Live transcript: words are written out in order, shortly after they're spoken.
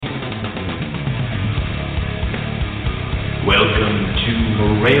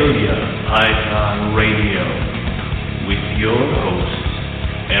Morelia Python Radio with your hosts,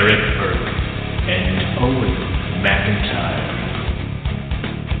 Eric Burke and Owen McIntyre.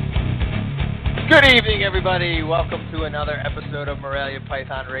 Good evening, everybody. Welcome to another episode of Morelia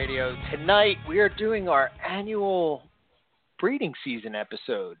Python Radio. Tonight, we are doing our annual breeding season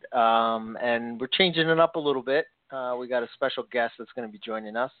episode, and we're changing it up a little bit. We got a special guest that's going to be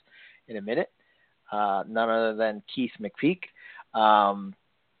joining us in a minute, none other than Keith McPeak.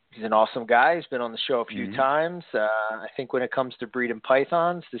 He's an awesome guy. He's been on the show a few times. I think when it comes to breeding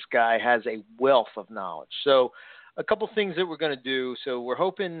pythons, this guy has a wealth of knowledge. So a couple things that we're going to do. So we're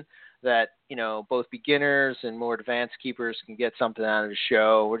hoping that, you know, both beginners and more advanced keepers can get something out of the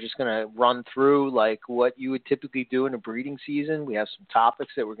show. We're just going to run through like what you would typically do in a breeding season. We have some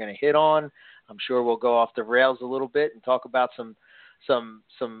topics that we're going to hit on. I'm sure we'll go off the rails a little bit and talk about some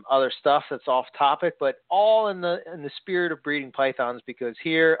other stuff that's off topic, but all in the spirit of breeding pythons, because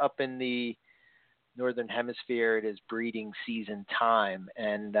here up in the northern hemisphere it is breeding season time.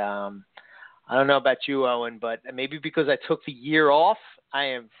 And I don't know about you, Owen, but maybe because I took the year off, I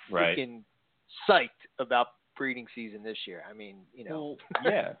am freaking psyched about breeding season this year. I mean, you know.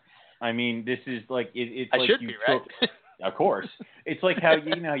 Well, yeah. I mean, this is like it's I like should you be, took, right? Of course. It's like how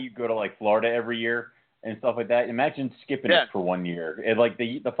how you go to like Florida every year and stuff like that. Imagine skipping it for 1 year. And like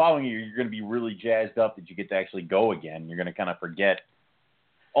the following year, you're going to be really jazzed up that you get to actually go again. You're going to kind of forget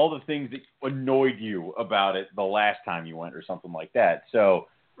all the things that annoyed you about it the last time you went or something like that. So,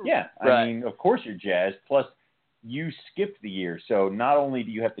 yeah, I mean, of course you're jazzed. Plus, you skipped the year. So not only do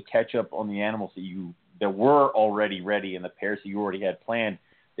you have to catch up on the animals that were already ready and the pairs that you already had planned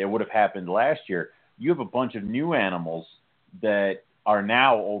that would have happened last year, you have a bunch of new animals that are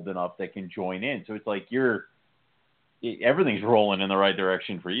now old enough that can join in. So it's like everything's rolling in the right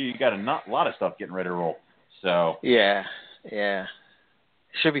direction for you. You got a lot of stuff getting ready to roll. So yeah.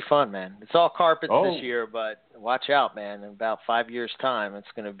 Should be fun, man. It's all carpets this year, but watch out, man. In about 5 years' time, it's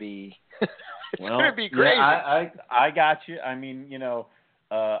going to be going to be crazy. Yeah, I got you. I mean, you know,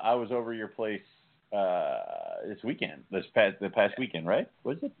 I was over your place this weekend, the past weekend, right?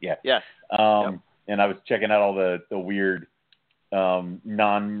 Was it? Yeah. Yes. And I was checking out all the weird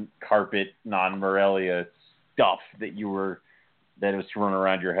non-carpet, non-Morelia stuff that was running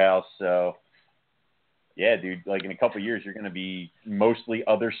around your house. So, yeah, dude, like in a couple of years, you're going to be mostly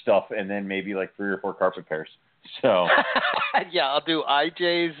other stuff and then maybe like 3 or 4 carpet pairs. So, yeah, I'll do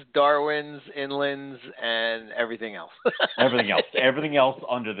IJs, Darwins, Inlands, and everything else. everything else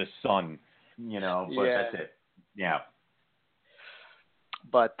under the sun, you know, but that's it. Yeah.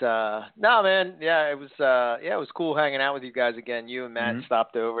 But no, man, it was cool hanging out with you guys again. You and Matt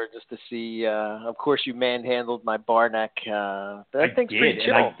stopped over just to see. Of course, you manhandled my bar neck. But I think pretty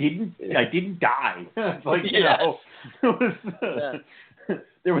chill. I didn't die. Like you know,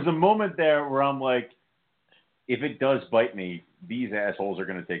 there was a moment there where I'm like, if it does bite me, these assholes are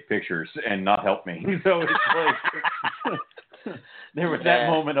going to take pictures and not help me. So it's like there was that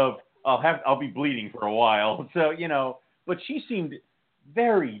moment of I'll be bleeding for a while. So you know, but she seemed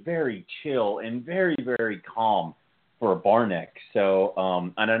very, very chill and very, very calm for a bar neck. So,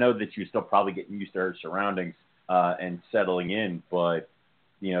 and I know that you're still probably getting used to her surroundings and settling in, but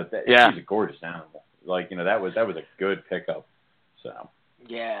you know, she's a gorgeous animal. Like you know, that was a good pickup. So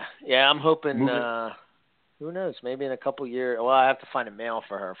yeah, I'm hoping. Who knows? Maybe in a couple years. Well, I have to find a male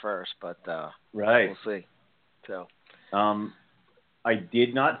for her first, but we'll see. So, I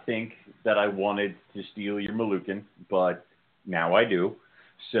did not think that I wanted to steal your Moluccan, but now I do.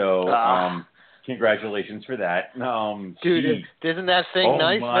 So, congratulations for that. Dude, isn't that thing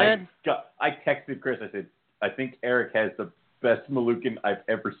nice, man? God. I texted Chris. I said, I think Eric has the best Moluccan I've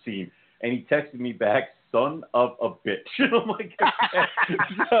ever seen. And he texted me back, son of a bitch. I'm like,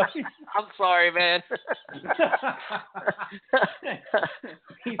 I'm sorry, man.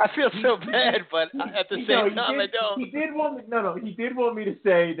 I feel so bad, but at the same time, I don't. He did want me to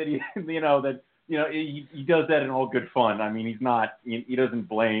say that he does that in all good fun. I mean, he doesn't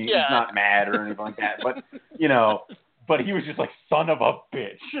blame, he's not mad or anything like that. But, you know, but he was just like, son of a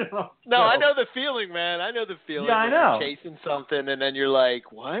bitch. No, I know the feeling, man. I know the feeling. Yeah, I know. You're chasing something and then you're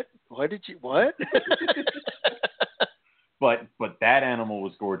like, what? What? But that animal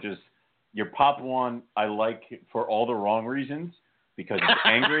was gorgeous. Your Papuan, I like for all the wrong reasons because it's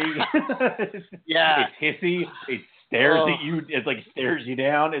angry. It's hissy. It stares at you. It's like stares you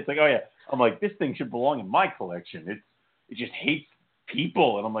down. It's like, oh yeah. I'm like, this thing should belong in my collection. It just hates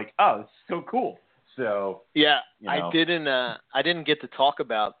people, and I'm like, oh, this is so cool. So yeah, you know. I didn't get to talk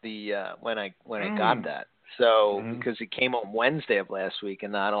about the when I got that. So because it came on Wednesday of last week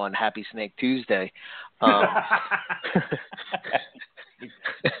and not on Happy Snake Tuesday. It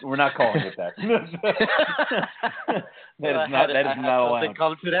We're not calling it that. That is not allowed. Something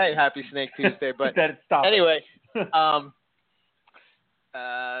come today. Happy Snake Tuesday. But stop anyway,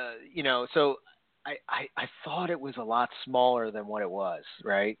 so I thought it was a lot smaller than what it was,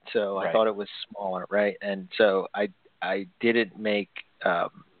 right? So I thought it was smaller, right? And so I didn't make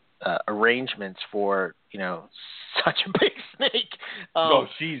arrangements for such a big snake.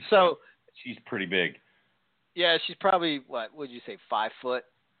 She's pretty big. Yeah, she's probably what would you say, 5 foot?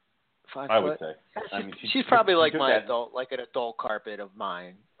 5 foot? I would say. She's probably like my adult, like an adult carpet of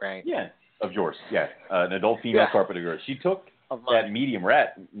mine, right? Yeah, of yours. Yeah, an adult female carpet of yours. She took that medium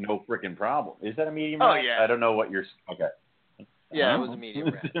rat, no freaking problem. Is that a medium rat? Oh yeah. I don't know what you're. Okay. Yeah, it was a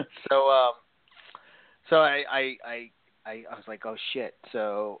medium rat. So I was like, oh shit.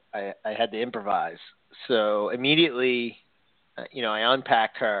 So I had to improvise. So immediately, I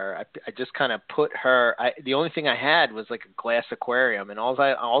unpacked her. I just kind of put her. The only thing I had was like a glass aquarium, and all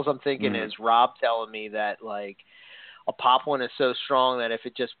I'm thinking is Rob telling me that like a pop one is so strong that if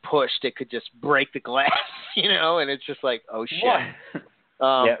it just pushed, it could just break the glass, and it's just like, oh shit.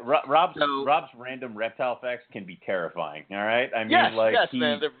 What? Rob's random reptile facts can be terrifying. All right, I mean, yes,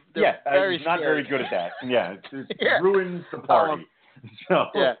 man, they're very he's not scary. very good at that. Yeah, it ruins the party.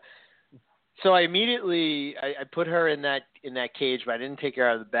 Yeah. So I immediately I put her in that cage, but I didn't take her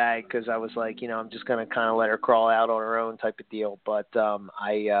out of the bag because I was like, I'm just gonna kind of let her crawl out on her own type of deal. But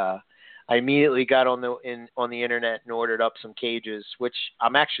I immediately got on the internet and ordered up some cages, which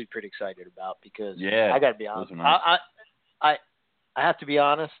I'm actually pretty excited about because I got to be honest. Nice. I have to be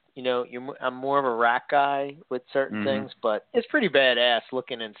honest. I'm more of a rat guy with certain things, but it's pretty badass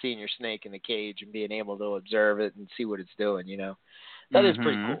looking and seeing your snake in the cage and being able to observe it and see what it's doing. That is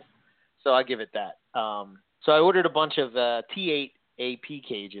pretty cool. So I give it that. So I ordered a bunch of T8 AP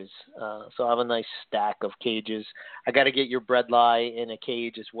cages. So I have a nice stack of cages. I got to get your bredli in a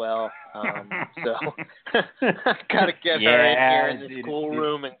cage as well. So I got to get her in here in this cool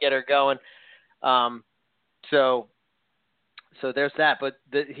room and get her going. So there's that. But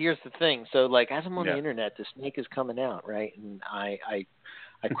here's the thing. So like as I'm on the internet, the snake is coming out, right? And I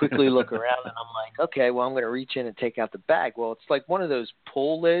quickly look around and I'm like, okay, well, I'm going to reach in and take out the bag. Well, it's like one of those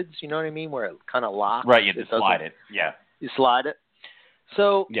pull lids, you know what I mean, where it kind of locks. Right, you have to slide it. Yeah. You slide it.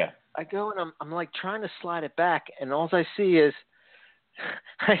 So I go and I'm like trying to slide it back, and all I see is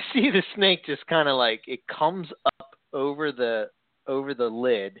I see the snake just kind of like it comes up over the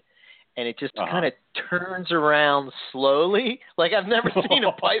lid, and it just kind of turns around slowly. Like I've never seen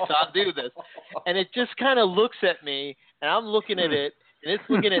a python do this, and it just kind of looks at me, and I'm looking at it. And it's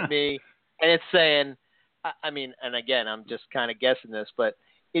looking at me, and it's saying, I mean, and again, I'm just kind of guessing this, but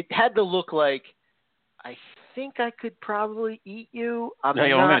it had to look like, I think I could probably eat you. I'm not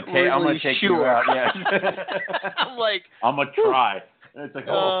really I'm gonna take sure. You out. Yeah. I'm like, I'm gonna try. It's like,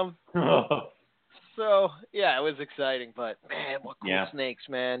 So yeah, it was exciting, but man, what cool snakes,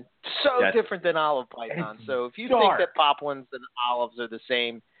 man! So different than olive python. So if you think that poplins and olives are the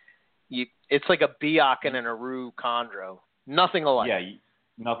same, it's like a Biak and an Aru chondro. Nothing alike. Yeah,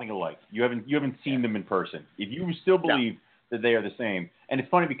 nothing alike. You haven't seen them in person. If you still believe that they are the same, and it's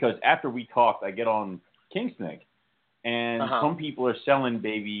funny because after we talked, I get on King Snake, and some people are selling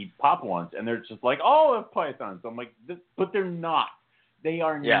baby pop ones, and they're just like, oh, it's pythons. I'm like, but they're not. They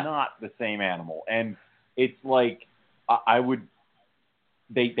are not the same animal, and it's like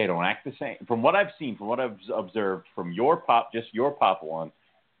they don't act the same. From what I've seen, from what I've observed, from your pop one,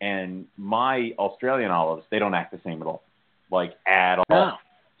 and my Australian olives, they don't act the same at all. Like at all. No.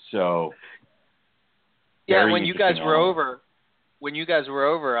 So when you guys were over,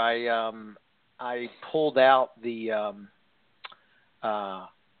 I pulled out the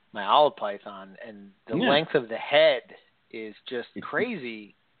my olive python, and the length of the head is just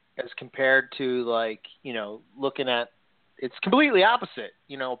crazy as compared to like looking at it's completely opposite.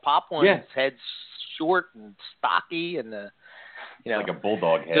 Pop one's head's short and stocky, and like a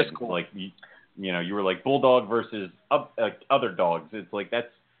bulldog head. Just cool. Like you were like bulldog versus other dogs. It's like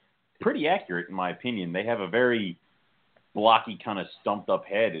that's pretty accurate in my opinion. They have a very blocky kind of stumped up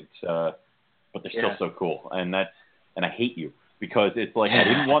head. It's but they're still so cool, and I hate you because it's like I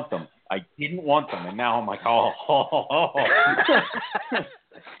didn't want them, and now I'm like oh.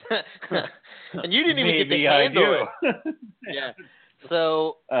 And you didn't even get to handle it. Yeah.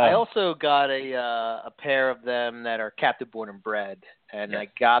 So I also got a pair of them that are captive born and bred, and I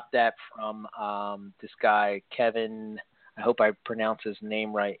got that from this guy Kevin. I hope I pronounce his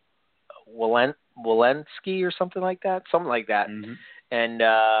name right, Walensky or something like that. Mm-hmm. And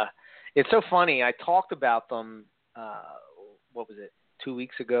it's so funny. I talked about them. What was it? 2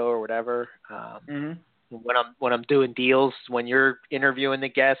 weeks ago or whatever. when I'm doing deals, when you're interviewing the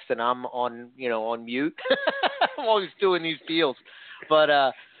guests and I'm on mute. I'm always doing these deals,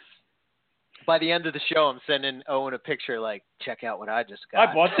 but by the end of the show, I'm sending Owen a picture like, check out what I just got.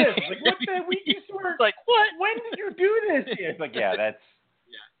 I bought this. Like, what the? We just were like, what? When did you do this? It's like, yeah, that's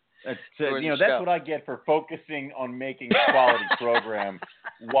that's what I get for focusing on making a quality program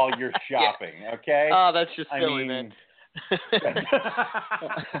while you're shopping. Yeah. Okay. Oh, that's just silly, man.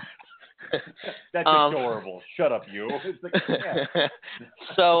 That's adorable. Shut up, you. It's like, yeah.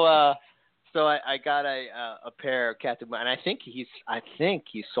 So I got a pair of Captain, and I think he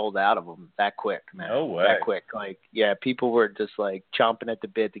sold out of them that quick, man. No way. That quick. Like, yeah, people were just like chomping at the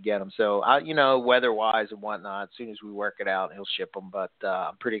bit to get them. So weather-wise and whatnot, as soon as we work it out, he'll ship them. But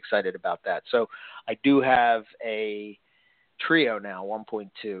I'm pretty excited about that. So I do have a trio now,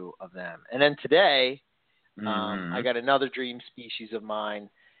 1.2 of them. And then today, I got another dream species of mine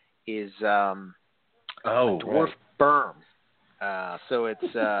is a dwarf berm. So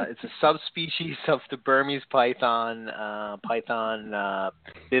it's a subspecies of the Burmese python, Python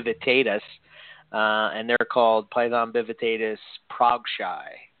bivitatus, and they're called Python bivitatus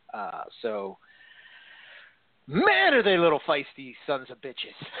progshae. So, man, are they little feisty sons of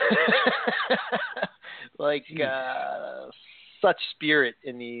bitches! Like such spirit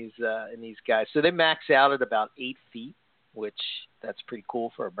in these guys. So they max out at about 8 feet, which that's pretty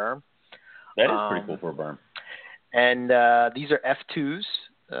cool for a berm. That is pretty cool for a berm. And these are F2s.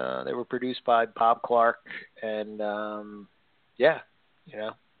 They were produced by Bob Clark, and Oh,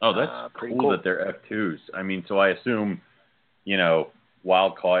 that's pretty cool that they're F2s. I mean, so I assume,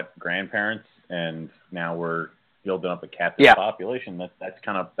 wild caught grandparents, and now we're building up a captive population. That's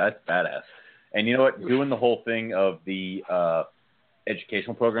badass. And you know what? Doing the whole thing of the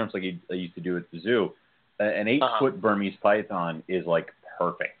educational programs like I used to do at the zoo, an 8-foot Burmese python is like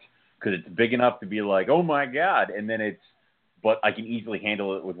perfect. Because it's big enough to be like, oh my God, and then but I can easily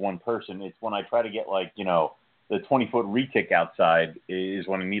handle it with one person. It's when I try to get like, the 20-foot retic outside is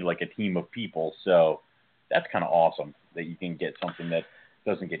when I need like a team of people. So that's kind of awesome that you can get something that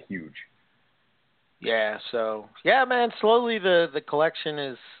doesn't get huge. Yeah. So yeah, man. Slowly the collection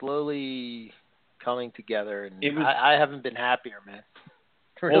is slowly coming together, and I haven't been happier, man.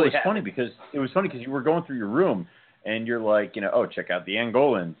 Really well, it was funny because you were going through your room. And you're like, check out the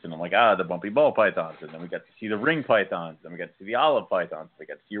Angolans. And I'm like, the bumpy ball pythons. And then we got to see the ring pythons. Then we got to see the olive pythons. We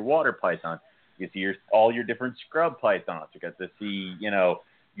got to see your water python. You see all your different scrub pythons. We got to see,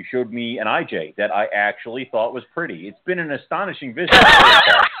 you showed me an IJ that I actually thought was pretty. It's been an astonishing visit.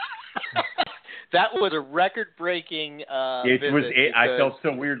 That was a record-breaking visit. I felt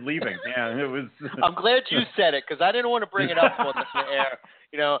so weird leaving. Yeah, it was. I'm glad you said it because I didn't want to bring it up on the air.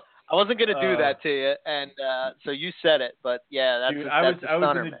 I wasn't going to do that to you, and so you said it. But yeah, that's I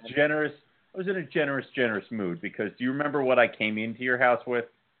was in a generous mood because do you remember what I came into your house with?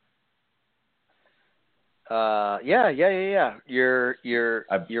 Yeah. Your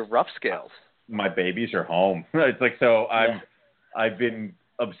rough scales. My babies are home. It's like so. I've been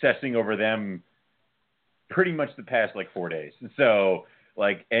obsessing over them pretty much the past like 4 days. So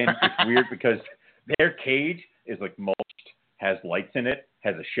and it's weird because their cage is like mulched, has lights in it,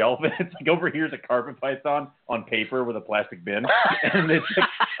 has a shelf. It's like over here's a carpet python on paper with a plastic bin, and it's like,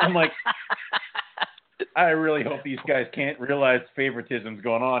 I'm like, I really hope these guys can't realize favoritism's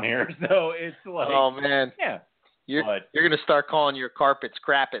going on here. So it's like, oh man, yeah, you're gonna start calling your carpets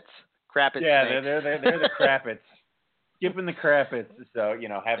crappets. Yeah, snakes. they're the crappets, skipping the crappets. So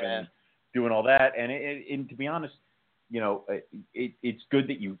doing all that, and to be honest, it's good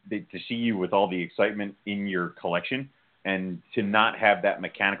to see you with all the excitement in your collection. And to not have that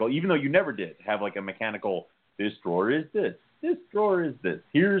mechanical, even though you never did have like a mechanical, this drawer is this drawer is this.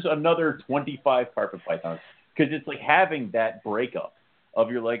 Here's another 25 carpet pythons. Because it's like having that breakup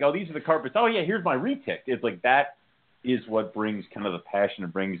of you're like, oh, these are the carpets. Oh, yeah, here's my retic. It's like that is what brings kind of the passion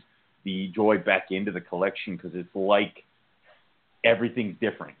and brings the joy back into the collection because it's like everything's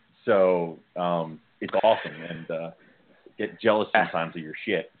different. So it's awesome. And get jealous sometimes of your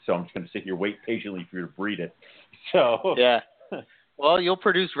shit. So I'm just going to sit here, wait patiently for you to breed it. So yeah, well, you'll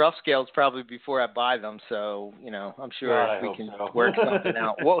produce rough scales probably before I buy them, so I'm sure we can work something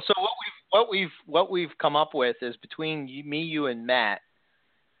out. Well, so what we've come up with is between me, you, and Matt,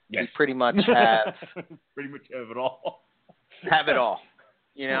 we pretty much have it all. Have it all.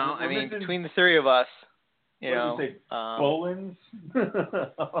 I mean, between the three of us, Bolins.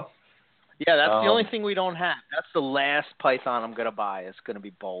 Yeah, that's the only thing we don't have. That's the last python I'm going to buy. It's going to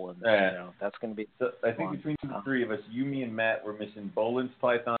be Bolins. That's going to be. So I think between the three of us, you, me, and Matt, we're missing Bolins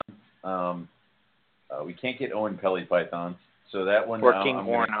pythons. We can't get Owen Pelly pythons, so that one. Or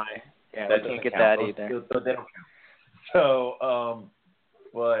Kinghorn Eye. Yeah, that we can't get count. that either. Those, they don't count. So,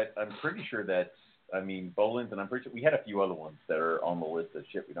 but I'm pretty sure that's, I mean, Bolin's, and I'm pretty sure we had a few other ones that are on the list of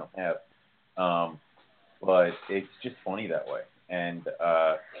shit we don't have. But it's just funny that way. And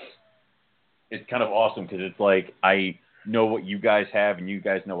it's kind of awesome because it's like I know what you guys have and you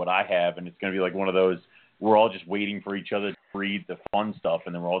guys know what I have, and it's going to be like one of those, we're all just waiting for each other to read the fun stuff,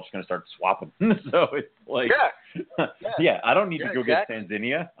 and then we're all just going to start swapping. So it's like, yeah, I don't need to go get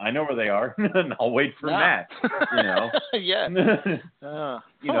Tanzania. I know where they are, and I'll wait for Matt. You know, yeah.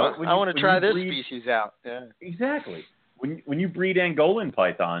 You know, I want to try this species out. Yeah, exactly. When you breed Angolan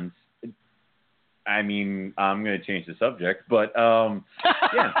pythons, I mean, I'm going to change the subject, but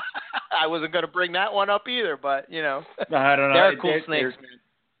yeah. I wasn't going to bring that one up either, but you know, I don't know. They're cool snakes, man.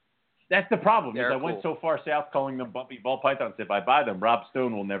 That's the problem. Is I cool. went so far south calling them bumpy ball pythons. If I buy them, Rob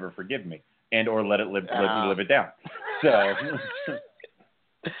Stone will never forgive me, and or let me live it down. So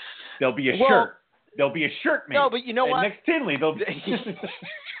there'll be a shirt. There'll be a shirt made. No, but you know what? Next Tinley, there'll be.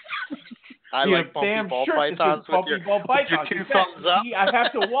 I like bumpy ball pythons with your two thumbs up. See, I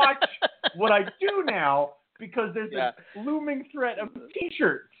have to watch what I do now because there's a looming threat of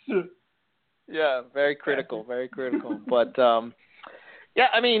T-shirts. Yeah, very critical, very critical. But yeah,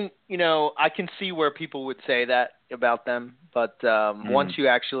 I mean, you know, I can see where people would say that about them, but once you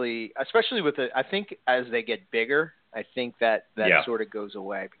actually, especially with I think as they get bigger, I think that sort of goes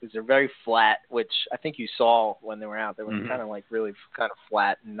away because they're very flat, which I think you saw when they were out. They were kind of like really kind of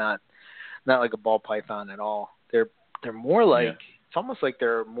flat and not like a ball python at all. They're more like it's almost like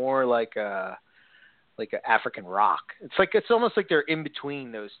they're more like a African rock. It's almost like they're in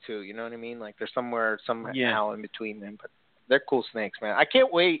between those two. You know what I mean? Like they're somehow in between them. But they're cool snakes, man. I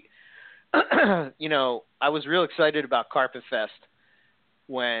can't wait. You know, I was real excited about Carpet Fest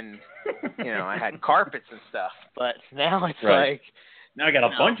when you know I had carpets and stuff. But now it's like now I got a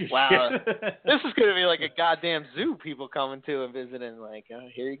bunch of shit. This is going to be like a goddamn zoo. People coming to and visiting. Like, oh,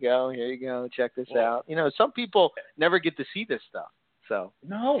 here you go, check this out. You know, some people never get to see this stuff. So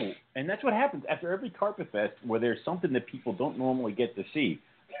no, and that's what happens after every Carpet Fest where there's something that people don't normally get to see.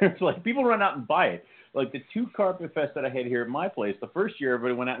 It's like people run out and buy it. Like the 2 Carpet Fests that I had here at my place, the first year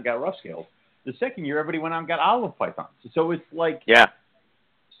everybody went out and got rough scales. The second year everybody went out and got olive pythons. So it's like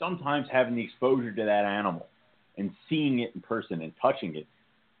sometimes having the exposure to that animal and seeing it in person and touching it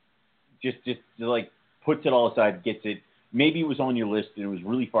just like puts it all aside, gets it. Maybe it was on your list and it was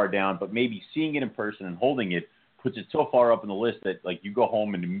really far down, but maybe seeing it in person and holding it puts it so far up in the list that like you go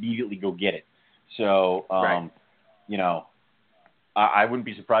home and immediately go get it. So, you know, I wouldn't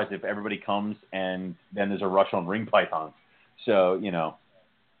be surprised if everybody comes and then there's a rush on ring pythons. So, you know.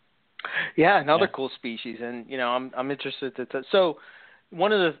 Yeah, another cool species. And, you know, I'm interested so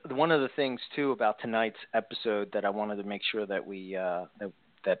one of the things too about tonight's episode that I wanted to make sure that we,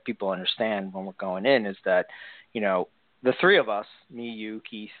 that people understand when we're going in is that, you know, the 3 of us, me, you,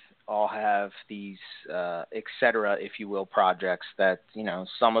 Keith, all have these et cetera, if you will, projects that, you know,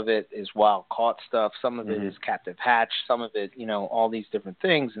 some of it is wild caught stuff, some of it is captive hatch, some of it, you know, all these different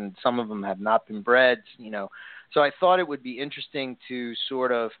things, and some of them have not been bred, you know. So I thought it would be interesting to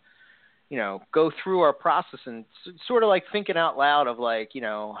sort of, you know, go through our process and sort of like thinking out loud of like, you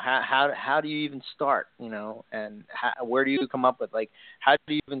know, how do you even start, you know, and where do you come up with, like, how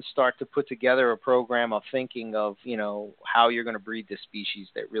do you even start to put together a program of thinking of, you know, how you're going to breed this species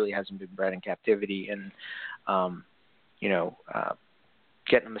that really hasn't been bred in captivity and, you know,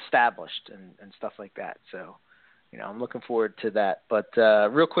 getting them established and stuff like that. So, you know, I'm looking forward to that. But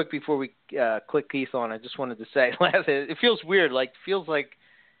real quick before we click Keith on, I just wanted to say, it feels weird, feels like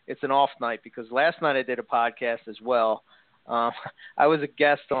it's an off night because last night I did a podcast as well. I was a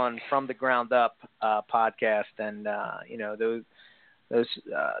guest on From the Ground Up podcast, and you know, those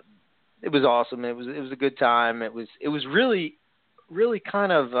it was awesome. It was a good time. It was really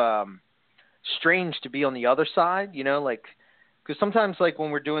kind of strange to be on the other side, you know, like because sometimes like when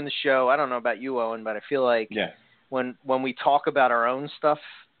we're doing the show, I don't know about you, Owen, but I feel like when we talk about our own stuff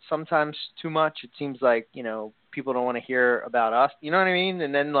sometimes too much, it seems like, you know, people don't want to hear about us, you know what I mean?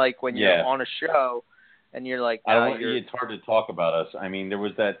 And then like when you're on a show and you're like, it's hard to talk about us. I mean, there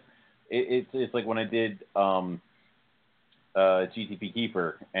was that, it's like when I did GTP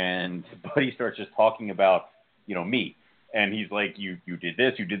Keeper and Buddy starts just talking about, you know, me. And he's like, you did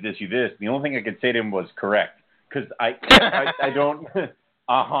this, you did this, you did this. And the only thing I could say to him was correct. Cause I don't,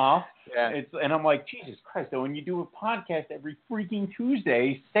 and I'm like, Jesus Christ, though, when you do a podcast every freaking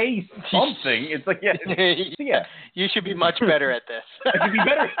Tuesday, say something. It's like, you should be much better at this. I should be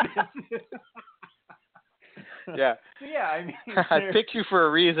better at this. Yeah. Yeah, I mean, I picked you for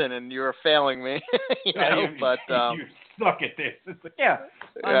a reason, and you were failing me. You know, but you suck at this. It's like,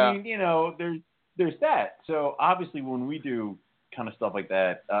 I mean, there's that. So obviously, when we do kind of stuff like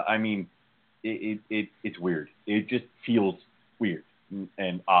that, I mean, it's weird. It just feels weird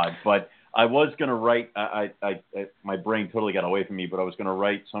and odd. But I was gonna write. My brain totally got away from me. But I was gonna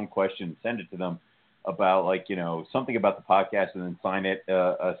write some question, send it to them about something about the podcast, and then sign it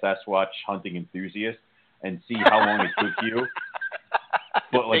a Sasquatch hunting enthusiast, and see how long it took you.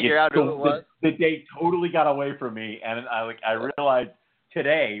 But the day totally got away from me, and I realized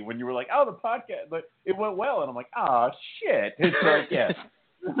today when you were like, "Oh, the podcast," but it went well, and I'm like, "Oh shit!" It's like, yeah,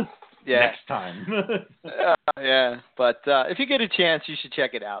 next time. But if you get a chance, you should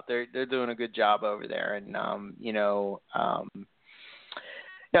check it out. They're doing a good job over there, and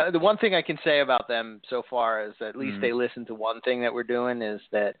now, the one thing I can say about them so far is at least they listen to one thing that we're doing, is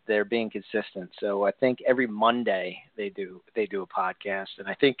that they're being consistent. So I think every Monday they do a podcast, and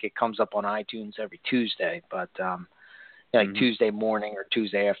I think it comes up on iTunes every Tuesday, but like Tuesday morning or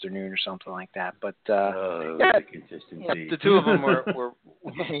Tuesday afternoon or something like that. But the consistency. The two of them were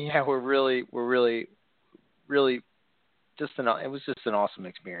really just it was just an awesome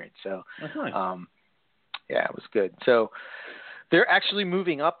experience. So that's nice. It was good. So they're actually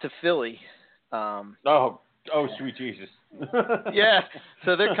moving up to Philly. Sweet Jesus.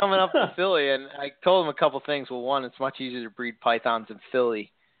 So they're coming up to Philly, and I told them a couple things. Well, one, it's much easier to breed pythons in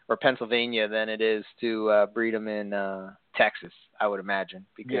Philly or Pennsylvania than it is to breed them in Texas, I would imagine.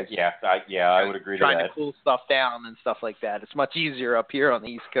 Because I would agree to that. Trying to cool stuff down and stuff like that. It's much easier up here on the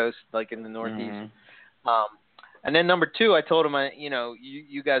East Coast, like in the Northeast. And then number two, I told them,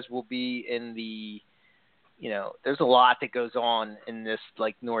 you guys will be in the, there's a lot that goes on in this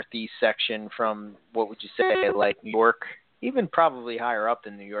like Northeast section from, what would you say, like New York, even probably higher up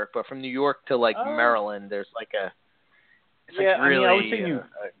than New York, but from New York to like Maryland, there's like really I would say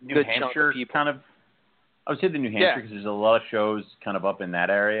New Hampshire kind of. I would say the New Hampshire because there's a lot of shows kind of up in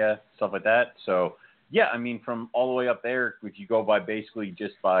that area, stuff like that. So I mean, from all the way up there, if you go by basically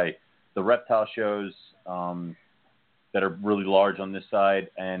just by the reptile shows that are really large on this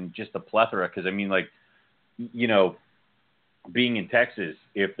side, and just a plethora, because I mean, like, being in Texas,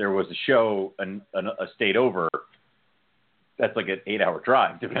 if there was a show a state over, that's like an 8-hour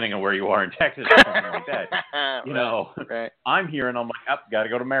drive, depending on where you are in Texas or something like that. Right. I'm here and I'm like, got to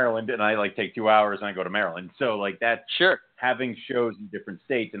go to Maryland, and I like take 2 hours and I go to Maryland. So like that, having shows in different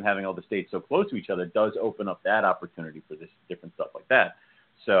states and having all the states so close to each other does open up that opportunity for this different stuff like that.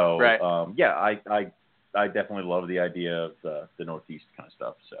 So I definitely love the idea of the Northeast kind of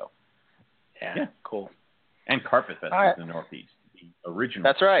stuff. So yeah. Cool. And Carpet Fest is in the Northeast, the original.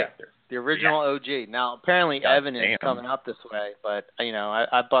 That's right. Chapter. The original OG. Now, apparently Evan is coming up this way, but,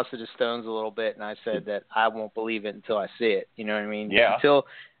 I busted his stones a little bit, and I said that I won't believe it until I see it. You know what I mean? Yeah.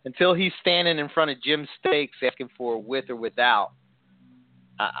 Until he's standing in front of Jim Stakes asking for with or without,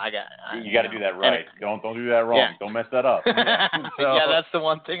 you got to do that right. Don't do that wrong. Yeah. Don't mess that up. That's the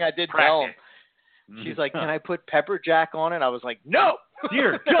one thing I did tell him. She's like, "Can I put pepper jack on it?" I was like, "No,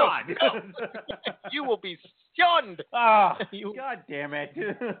 dear God, you will be shunned." God damn it!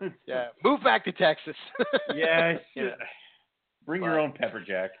 Move back to Texas. Yes. Bring your own pepper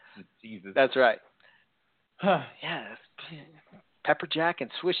jack. Jesus. That's right. Pepper jack and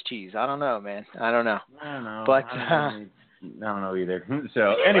Swiss cheese. I don't know, man. I don't know. But I don't know either.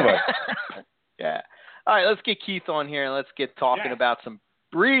 So anyway. All right, let's get Keith on here and let's get talking about some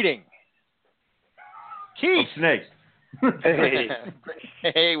breeding. Keith. Snakes.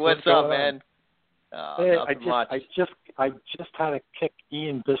 Hey, what's up, man? I just had to kick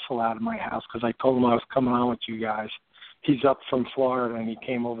Ian Bissell out of my house because I told him I was coming on with you guys. He's up from Florida and he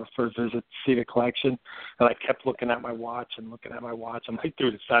came over for a visit to see the collection, and I kept looking at my watch. I'm like,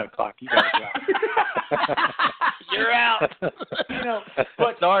 dude, it's 9 o'clock. You gotta go. You're out.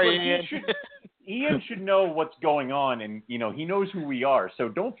 But sorry, Ian. Ian should know what's going on, and he knows who we are. So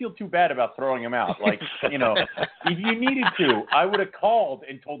don't feel too bad about throwing him out. Like, if you needed to, I would have called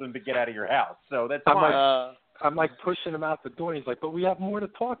and told him to get out of your house. So that's fine. I'm like pushing him out the door. And he's like, "But we have more to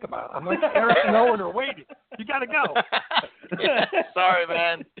talk about." I'm like, "Eric and Owen are waiting. You got to go." Sorry,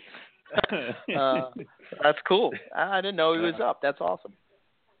 man. That's cool. I didn't know he was up. That's awesome.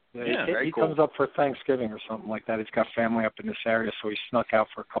 He comes up for Thanksgiving or something like that. He's got family up in this area, so he snuck out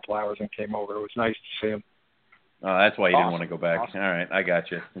for a couple hours and came over. It was nice to see him. Oh, that's why he didn't want to go back. Awesome. All right, I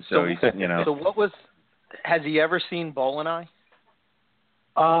got you. So he's, So has he ever seen Boleneye?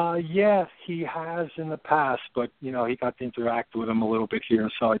 Yeah, he has in the past, but he got to interact with him a little bit here,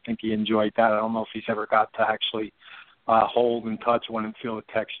 so I think he enjoyed that. I don't know if he's ever got to actually hold and touch one and feel the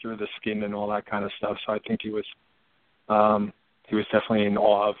texture of the skin and all that kind of stuff. So I think he was definitely in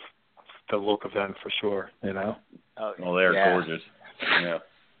awe of the look of them for sure. Oh, they're gorgeous. Yeah.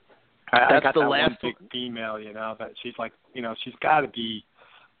 I got the that last one big female, that she's like, she's got to be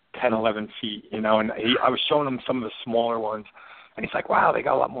 10, 11 feet, and I was showing him some of the smaller ones, and he's like, wow, they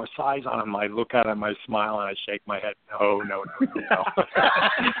got a lot more size on them. I look at him, I smile, and I shake my head. No.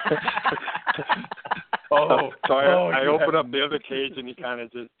 So I opened up the other cage, and he kind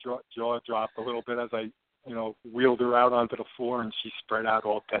of just jaw dropped a little bit as I, wheeled her out onto the floor, and she spread out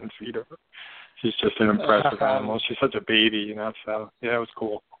all 10 feet of her. She's just an impressive animal. She's such a baby, so, yeah, it was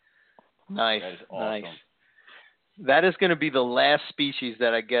cool. Nice, that is awesome. Nice. That is going to be the last species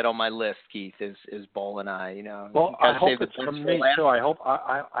that I get on my list, Keith. Is Boeleni. Well, I hope it's from me too. I hope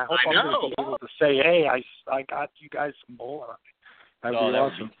I'm going to be able to say, hey, I got you guys some Boeleni. That'd be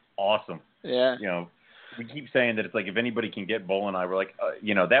awesome. Would be awesome. Yeah. We keep saying that it's like if anybody can get Boeleni, we're like,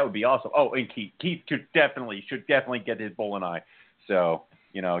 that would be awesome. Oh, and Keith should definitely get his Boeleni. So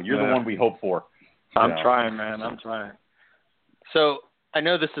you're the one we hope for. I'm trying, man. I'm trying. So. I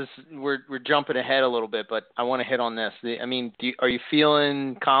know we're jumping ahead a little bit, but I want to hit on this. Are you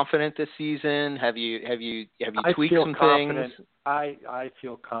feeling confident this season? Have you tweaked some confident. things? I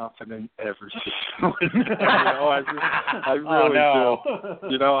feel confident every season. I really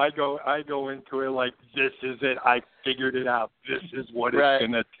do. I go into it like this is it. I figured it out. This is what it's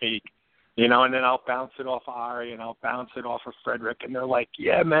gonna take. And then I'll bounce it off Ari and I'll bounce it off of Frederick, and they're like,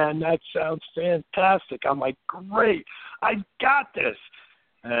 "Yeah, man, that sounds fantastic." I'm like, "Great, I got this."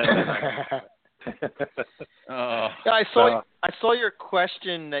 I saw your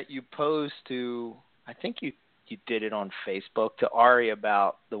question that you posed to. I think you did it on Facebook to Ari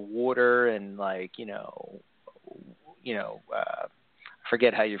about the water and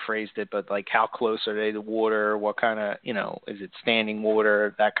forget how you phrased it, but like how close are they to water? What kind of is it standing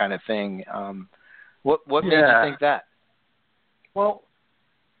water? That kind of thing. What made you think that? Well,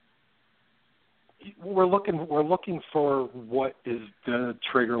 we're looking for what is the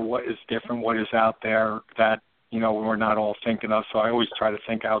trigger, what is different, what is out there that we're not all thinking of. So I always try to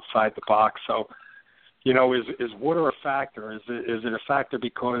think outside the box. So is water a factor? Is it a factor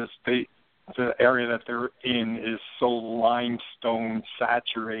because the area that they're in is so limestone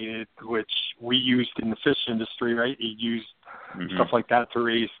saturated, which we used in the fish industry, right? You used stuff like that to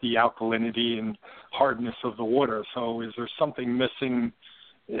raise the alkalinity and hardness of the water. So is there something missing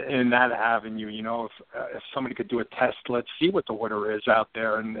in that avenue? If somebody could do a test, let's see what the water is out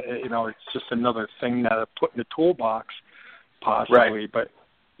there. And, it's just another thing that I put in the toolbox possibly. Right. But,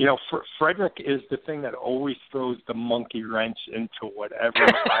 Frederick is the thing that always throws the monkey wrench into whatever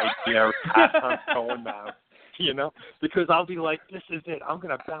idea I'm going down, because I'll be like, this is it. I'm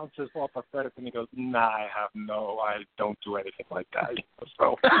going to bounce this off of Frederick. And he goes, nah, I don't do anything like that.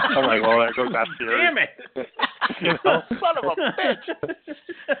 So I'm like, well, there goes that theory. Damn it. Son of a bitch.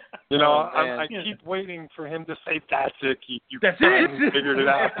 I keep waiting for him to say, that's it, Keith. You figured it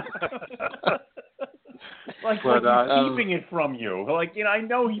out. Like he's keeping it from you. I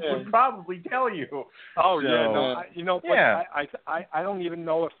know he would probably tell you. Oh, yeah. No, I don't even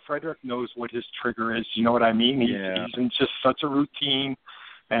know if Frederick knows what his trigger is. You know what I mean? He's in just such a routine,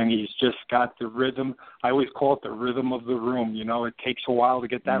 and he's just got the rhythm. I always call it the rhythm of the room. It takes a while to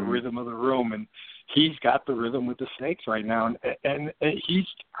get that rhythm of the room, and he's got the rhythm with the snakes right now. And he's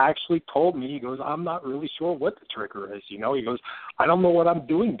actually told me, he goes, I'm not really sure what the trigger is. He goes, I don't know what I'm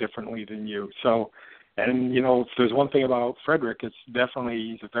doing differently than you. So, and, if there's one thing about Frederick, it's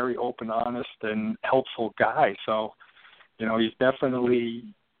definitely he's a very open, honest, and helpful guy. So, he's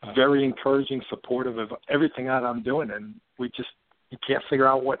definitely very encouraging, supportive of everything that I'm doing. And you can't figure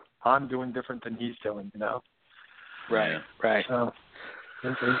out what I'm doing different than he's doing, Right. So,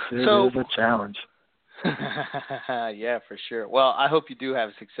 it is a challenge. Yeah, for sure. Well, I hope you do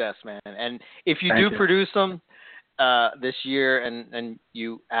have success, man. And if you do produce them this year and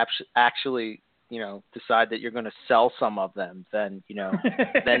you actually decide that you're going to sell some of them, then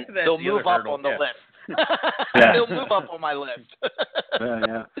then they'll move up on the list. They'll move up on my list.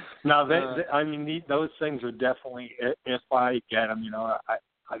 Yeah. Now, those things are definitely, if I get them,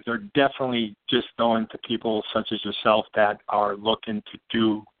 they're definitely just going to people such as yourself that are looking to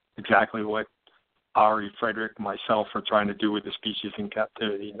do exactly what Ari, Frederick, myself are trying to do with the species in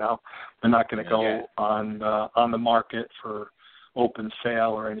captivity. They're not going to go on the market for open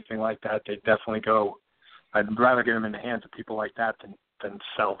sale or anything like that. They definitely go. I'd rather get them in the hands of people like that than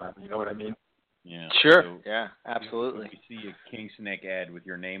sell them. You know what I mean? Yeah. Sure. So absolutely. If you see a king snake ad with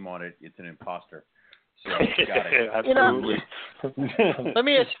your name on it, it's an imposter. So got it. Absolutely. Let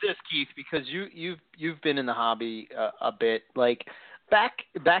me ask you this, Keith, because you've been in the hobby a bit. Like back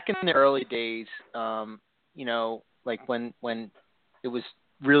in the early days, like when it was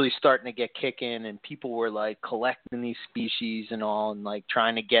really starting to get kicking, and people were like collecting these species and all, and like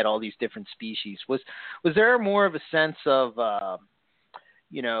trying to get all these different species. Was there more of a sense of, how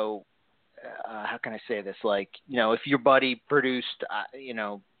can I say this? Like, if your buddy produced,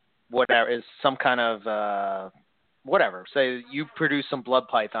 whatever is some kind of, whatever, say you produce some blood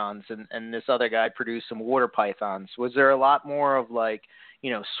pythons and this other guy produced some water pythons. Was there a lot more of like,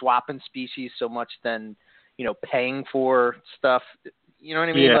 swapping species so much than, paying for stuff? You know what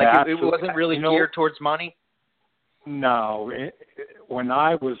I mean? Yeah, like it wasn't really geared towards money. No, when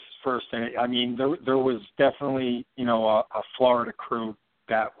I was first in it, I mean, there was definitely, a Florida crew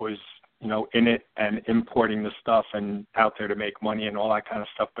that was, in it and importing the stuff and out there to make money and all that kind of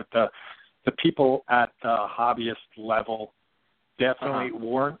stuff. But the people at the hobbyist level definitely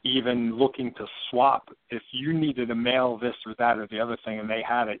weren't even looking to swap. If you needed a male this or that or the other thing and they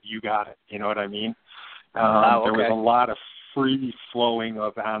had it, you got it. You know what I mean? There was a lot of free flowing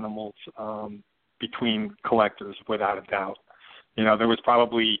of animals between collectors, without a doubt. There was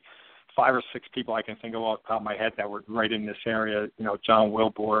probably 5 or 6 people I can think of off the top of my head that were right in this area, John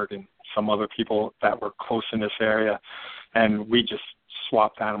Wilbord and some other people that were close in this area. And we just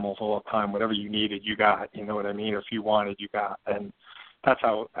swapped animals all the time. Whatever you needed, you got. You know what I mean? If you wanted, you got. And that's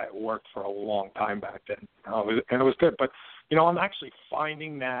how it worked for a long time back then. And it was good. But, I'm actually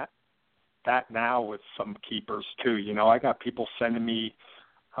finding that now with some keepers too. I got people sending me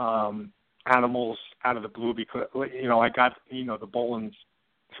animals out of the blue because, I got, the Bolins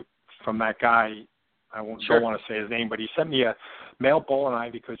from that guy. Don't want to say his name, but he sent me a male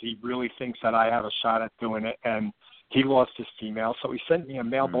Bolinite because he really thinks that I have a shot at doing it, and he lost his female, so he sent me a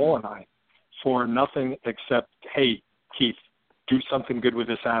male Bolinite for nothing except, hey, Keith, do something good with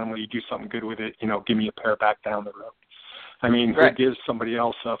this animal. You do something good with it, give me a pair back down the road. I mean, who gives somebody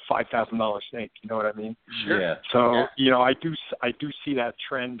else a $5,000 snake? You know what I mean? Sure. Yeah. So, I do see that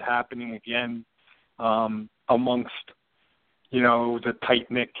trend happening again amongst, the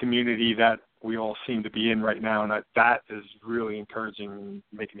tight-knit community that we all seem to be in right now, and that is really encouraging and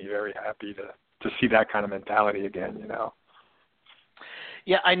making me very happy to see that kind of mentality again,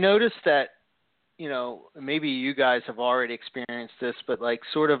 Yeah, I noticed that, maybe you guys have already experienced this, but like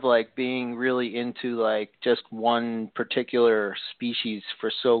sort of like being really into like just one particular species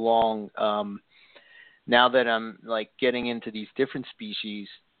for so long, now that I'm like getting into these different species,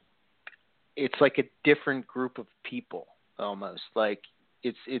 it's like a different group of people almost. Like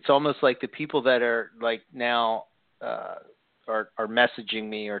it's almost like the people that are like now are messaging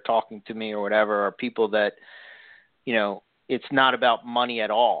me or talking to me or whatever are people that, it's not about money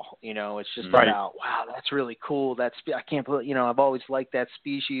at all. It's just about, wow, that's really cool. I can't believe, I've always liked that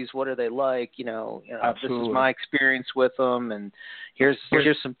species. What are they like? This is my experience with them. And here's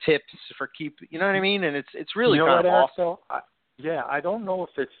some tips for you know what I mean? And it's really kind of awesome. I don't know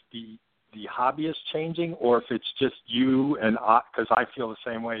if it's the hobbyist changing or if it's just you and I, because I feel the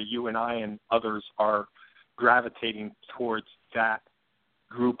same way. You and I and others are gravitating towards that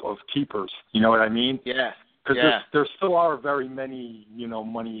group of keepers. You know what I mean? Yeah. Because there still are very many,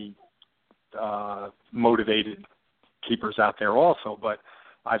 money motivated keepers out there also, but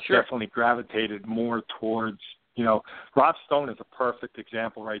I've definitely gravitated more towards, Rob Stone is a perfect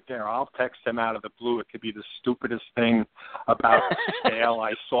example right there. I'll text him out of the blue. It could be the stupidest thing about a scale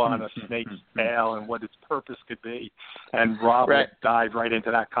I saw on a snake's tail and what its purpose could be. And Rob will dive right into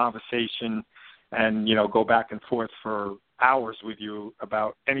that conversation and, go back and forth for hours with you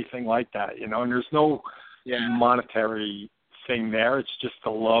about anything like that, and there's no monetary thing there. It's just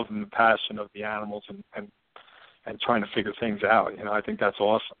the love and the passion of the animals and trying to figure things out. I think that's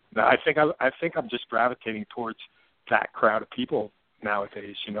awesome. I think I'm just gravitating towards that crowd of people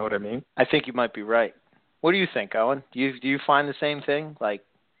nowadays. You know what I mean? I think you might be right. What do you think, Owen? Do you find the same thing? Like,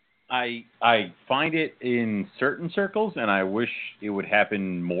 I find it in certain circles, and I wish it would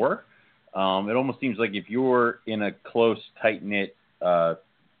happen more. It almost seems like if you're in a close, tight-knit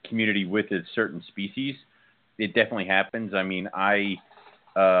community with a certain species, it definitely happens. I mean, I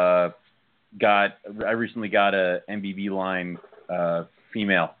recently got a MBB line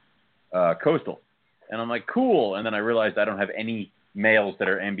female coastal, and I'm like, cool. And then I realized I don't have any males that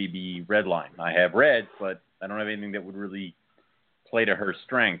are MBB red line. I have reds, but I don't have anything that would really play to her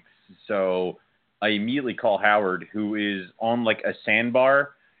strengths. So I immediately call Howard, who is on like a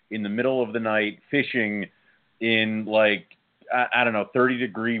sandbar in the middle of the night fishing in like, I don't know,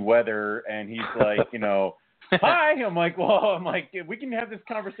 30-degree weather. And he's like, hi. I'm like, we can have this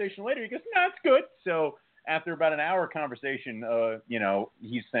conversation later. He goes, no, it's good. So after about an hour conversation,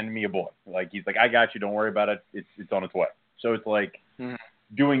 he's sending me a boy. Like, he's like, I got you. Don't worry about it. It's on its way. So it's like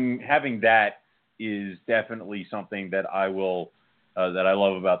having that is definitely something that I will that I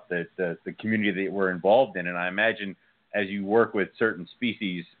love about the community that we're involved in. And I imagine as you work with certain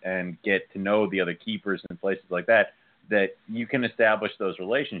species and get to know the other keepers and places like that, that you can establish those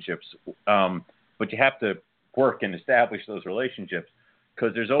relationships. But you have to work and establish those relationships,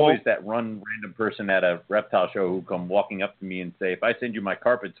 because there's always that random person at a reptile show who come walking up to me and say, if I send you my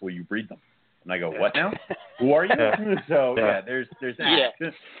carpets, will you breed them? And I go, what now? Who are you? So there's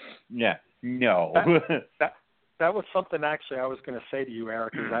that. Yeah. No. That was something actually I was going to say to you,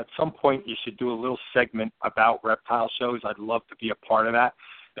 Eric, is at some point you should do a little segment about reptile shows. I'd love to be a part of that,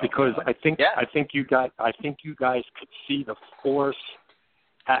 because I think you guys could see the force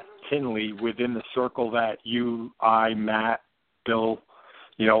at Tinley within the circle that you, I, Matt, Bill,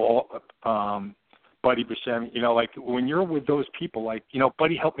 Buddy Buscemi, like when you're with those people, like,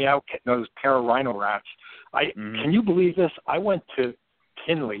 Buddy helped me out getting those pair of rhino rats. Can you believe this? I went to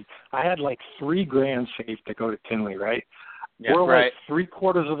Tinley. I had like $3,000 saved to go to Tinley, right? Yeah, we're like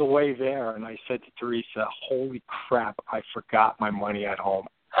 3/4 of the way there, and I said to Teresa, holy crap, I forgot my money at home.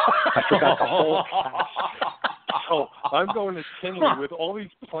 I forgot the whole cash. So I'm going to Tinley with all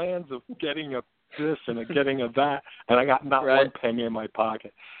these plans of getting a this and a getting a that, and I got not one penny in my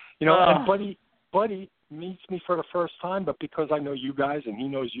pocket. And Buddy meets me for the first time, but because I know you guys and he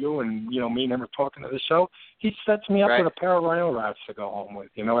knows you, and me and him are talking to the show, he sets me up with a pair of rhino rats to go home with.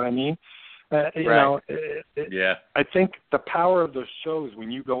 You know what I mean? I think the power of those shows,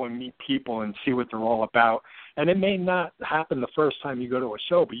 when you go and meet people and see what they're all about, and it may not happen the first time you go to a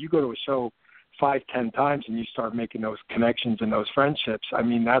show, but you go to a show 5-10 times and you start making those connections and those friendships. I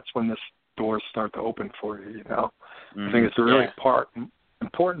mean, that's when the doors start to open for you. I think it's a really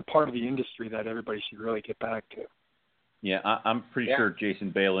important part of the industry that everybody should really get back to. Yeah, I'm pretty sure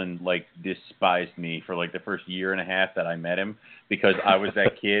Jason Balin despised me for the first year and a half that I met him, because I was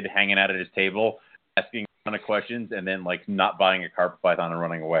that kid hanging out at his table asking a ton of questions and then not buying a carpet python and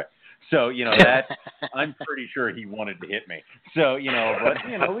running away. So that I'm pretty sure he wanted to hit me. So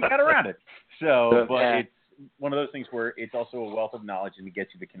but we got around it. So it's one of those things where it's also a wealth of knowledge and it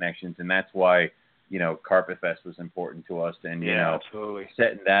gets you the connections, and that's why Carpet Fest was important to us, and absolutely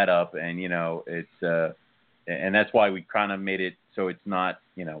setting that up, and it's and that's why we kind of made it so it's not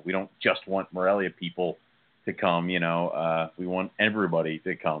we don't just want Morelia people to come, we want everybody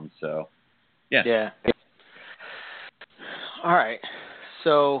to come. So yeah. All right,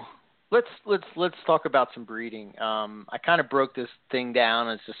 so let's talk about some breeding. I kind of broke this thing down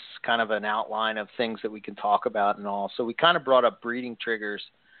as just kind of an outline of things that we can talk about and all. So we kind of brought up breeding triggers.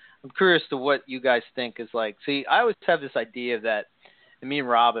 I'm curious to what you guys think is see, I always have this idea that, and me and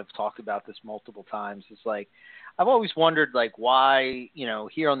Rob have talked about this multiple times, it's I've always wondered why,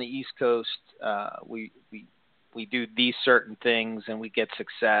 here on the East Coast, we do these certain things and we get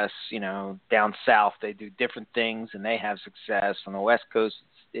success, down south they do different things and they have success. On the West Coast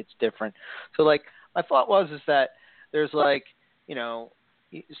it's different. So my thought was that there's say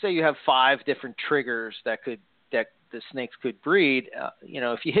you have 5 different triggers that the snakes could breed.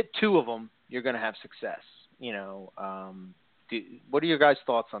 If you hit 2 of them, you're going to have success. What are your guys'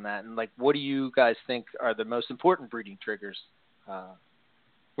 thoughts on that? And what do you guys think are the most important breeding triggers?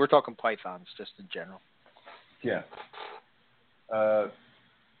 We're talking pythons just in general. Yeah.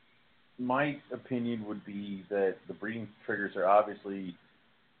 My opinion would be that the breeding triggers are obviously,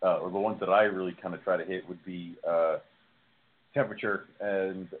 or the ones that I really kind of try to hit would be temperature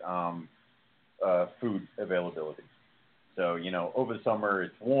and food availability. So, over the summer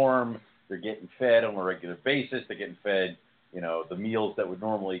it's warm, they're getting fed on a regular basis, they're getting fed, the meals that would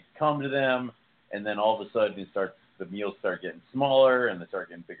normally come to them, and then all of a sudden the meals start getting smaller and they start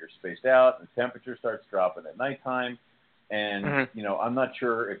getting bigger spaced out, and the temperature starts dropping at nighttime. And, I'm not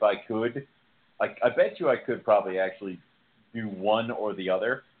sure if I could, I bet you I could probably actually do one or the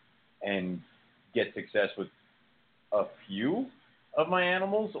other and get success with a few of my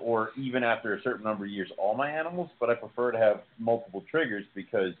animals, or even after a certain number of years, all my animals, but I prefer to have multiple triggers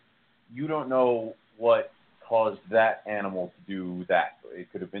because you don't know what caused that animal to do that. It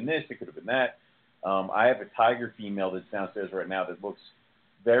could have been this, it could have been that. I have a tiger female that's downstairs right now that looks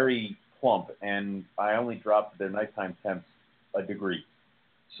very plump, and I only dropped their nighttime temps a degree.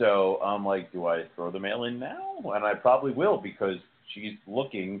 So I'm do I throw the male in now? And I probably will, because she's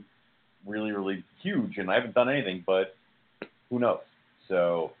looking really, really huge, and I haven't done anything, but who knows?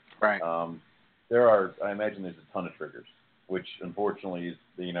 So right. I imagine there's a ton of triggers, which unfortunately is,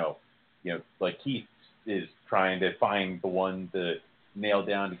 Keith is trying to find the one to nail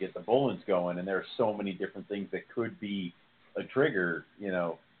down to get the bullens going, and there are so many different things that could be a trigger,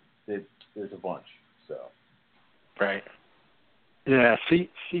 there's a bunch. So. Right. Yeah, see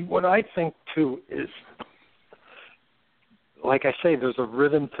what I think too is like I say, there's a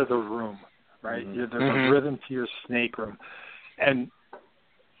rhythm to the room, right? There's a rhythm to your snake room. And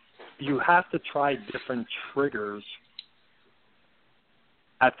you have to try different triggers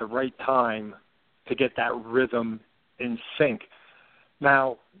at the right time to get that rhythm in sync.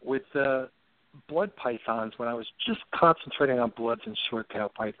 Now, with the blood pythons, when I was just concentrating on bloods and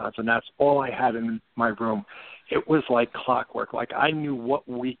short-tailed pythons, and that's all I had in my room, it was like clockwork. Like, I knew what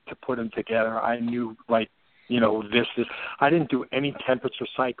week to put them together. I knew, like, this is. I didn't do any temperature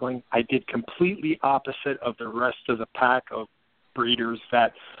cycling. I did completely opposite of the rest of the pack of breeders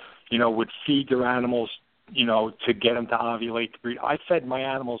that, would feed their animals, to get them to ovulate to breed. I fed my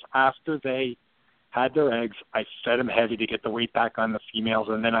animals after they had their eggs. I fed them heavy to get the weight back on the females,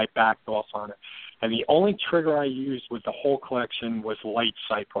 and then I backed off on it. And the only trigger I used with the whole collection was light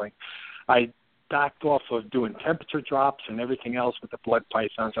cycling. I backed off of doing temperature drops and everything else with the blood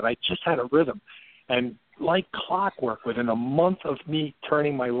pythons, and I just had a rhythm. And like clockwork, within a month of me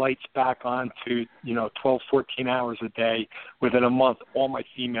turning my lights back on to, 12, 14 hours a day, within a month, all my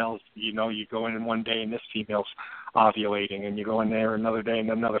females, you go in one day and this female's ovulating, and you go in there another day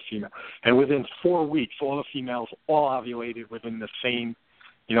and another female. And within 4 weeks, all the females all ovulated within the same,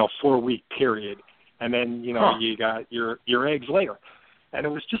 4-week period. And then, you got your eggs later. And it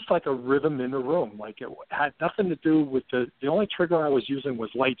was just like a rhythm in the room. Like, it had nothing to do with the only trigger I was using was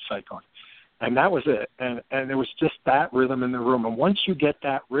light cycling. And that was it. And it was just that rhythm in the room. And once you get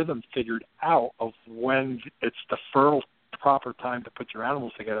that rhythm figured out of when it's the fertile, proper time to put your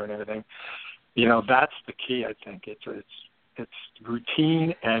animals together and everything, that's the key, I think. It's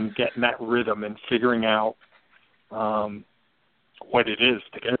routine and getting that rhythm and figuring out what it is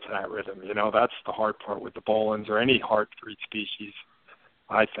to get to that rhythm. That's the hard part with the Bolins or any hard-breed species,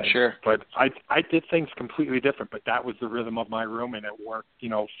 I think. Sure. But I did things completely different, but that was the rhythm of my room, and it worked,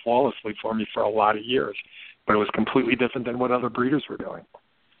 flawlessly for me for a lot of years. But it was completely different than what other breeders were doing.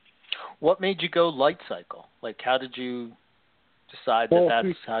 What made you go light cycle? Like, how did you decide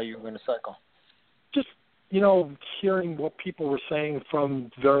that's how you were going to cycle? Just, hearing what people were saying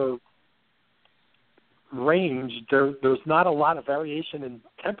from their range, there's not a lot of variation in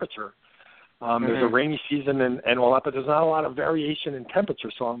temperature. There's a rainy season and all that, but there's not a lot of variation in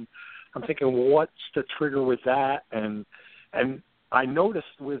temperature. So I'm thinking, what's the trigger with that? And I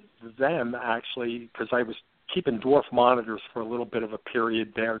noticed with them, actually, because I was keeping dwarf monitors for a little bit of a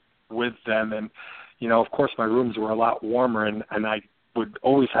period there with them. And, of course, my rooms were a lot warmer, and I would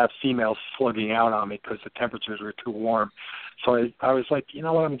always have females slugging out on me because the temperatures were too warm. So I was like, you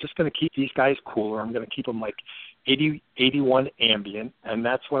know what, I'm just going to keep these guys cooler. I'm going to keep them like 80, 81 ambient, and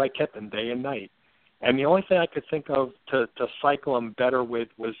that's what I kept them day and night. And the only thing I could think of to cycle them better with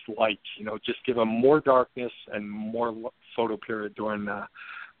was lights, just give them more darkness and more photo period during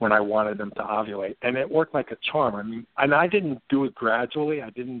when I wanted them to ovulate. And it worked like a charm. I mean, and I didn't do it gradually.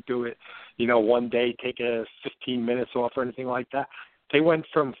 I didn't do it, one day, take 15 minutes off or anything like that. They went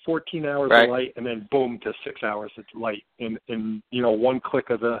from 14 hours of light and then boom to 6 hours of light in one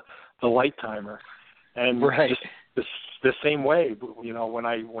click of the light timer. And just the same way, when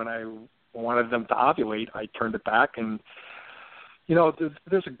I wanted them to ovulate, I turned it back. And,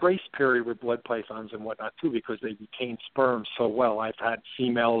 there's a grace period with blood pythons and whatnot, too, because they retain sperm so well. I've had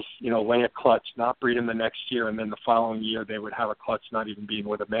females, lay a clutch, not breed them the next year, and then the following year they would have a clutch not even being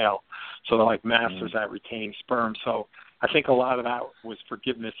with a male. So they're like masters at retaining sperm. So I think a lot of that was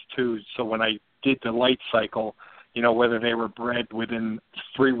forgiveness, too. So when I did the light cycle, whether they were bred within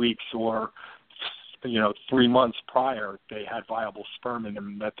 3 weeks or 3 months prior, they had viable sperm in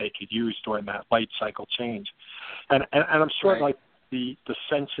them that they could use during that light cycle change. And I'm sure like the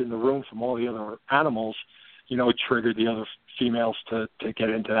sense in the room from all the other animals, triggered the other females to get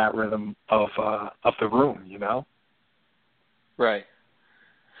into that rhythm of the room, Right.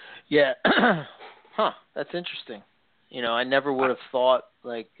 Yeah. That's interesting. I never would have thought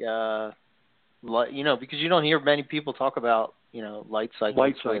because you don't hear many people talk about, light cycles.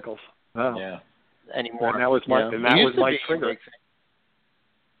 Light cycles. No. Yeah. Anymore. And that was my trigger.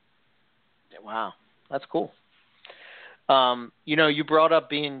 Wow, that's cool. You brought up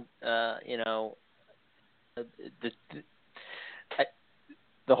being, the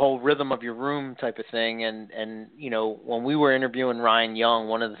whole rhythm of your room type of thing, and when we were interviewing Ryan Young,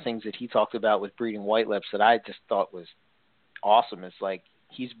 one of the things that he talked about with breeding white lips that I just thought was awesome is like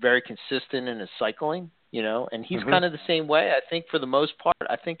he's very consistent in his cycling. And he's kind of the same way, I think, for the most part.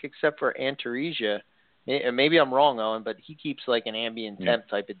 I think except for Antaresia, maybe I'm wrong, Owen, but he keeps like an ambient temp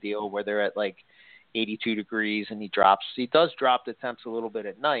type of deal where they're at like 82 degrees and he does drop the temps a little bit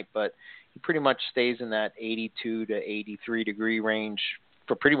at night, but he pretty much stays in that 82 to 83 degree range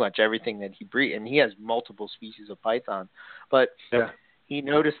for pretty much everything that he breeds, and he has multiple species of python. But he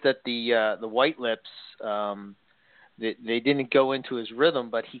noticed that the white lips, they didn't go into his rhythm,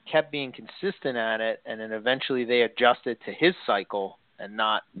 but he kept being consistent at it, and then eventually they adjusted to his cycle and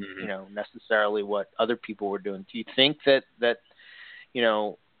not, necessarily what other people were doing. Do you think that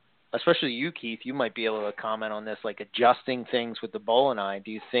especially you, Keith, you might be able to comment on this, like adjusting things with the Boeleni.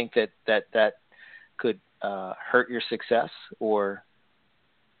 Do you think that could hurt your success, or?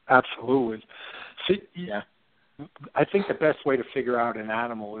 Absolutely. See, I think the best way to figure out an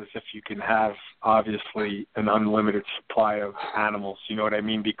animal is if you can have, obviously, an unlimited supply of animals. You know what I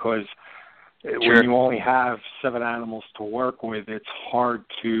mean? Because when you only have 7 animals to work with, it's hard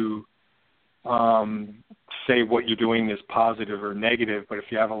to say what you're doing is positive or negative. But if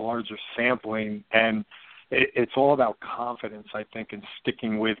you have a larger sampling, and it's all about confidence, I think, and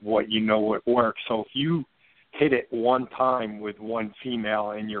sticking with what what works. So if you hit it one time with one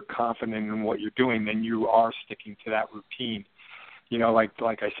female and you're confident in what you're doing, then you are sticking to that routine.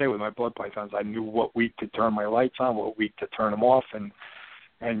 Like I say with my blood pythons, I knew what week to turn my lights on, what week to turn them off,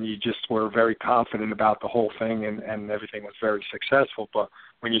 and you just were very confident about the whole thing, and everything was very successful. But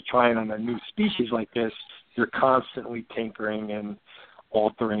when you're trying on a new species like this, you're constantly tinkering and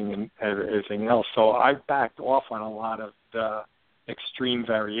altering and everything else. So I backed off on a lot of the extreme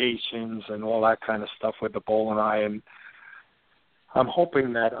variations and all that kind of stuff with the Boeleni, and I'm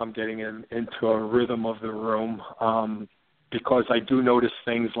hoping that I'm getting into a rhythm of the room, because I do notice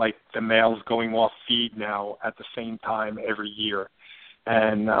things like the males going off feed now at the same time every year,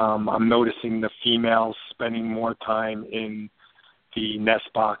 and I'm noticing the females spending more time in the nest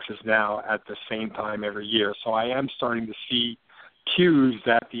boxes now at the same time every year. So I am starting to see cues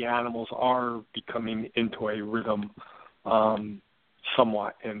that the animals are becoming into a rhythm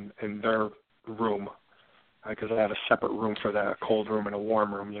somewhat in their room, because I have a separate room for the cold room and a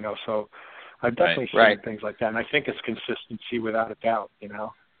warm room, so I've definitely seen things like that, and I think it's consistency without a doubt,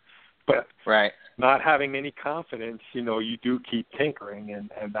 but not having any confidence, you do keep tinkering,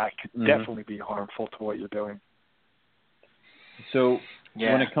 and that could definitely be harmful to what you're doing. So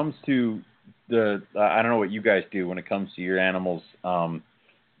when it comes to I don't know what you guys do when it comes to your animals, do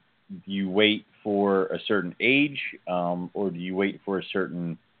you wait for a certain age, or do you wait for a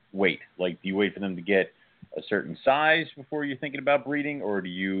certain weight? Like, do you wait for them to get a certain size before you're thinking about breeding, or do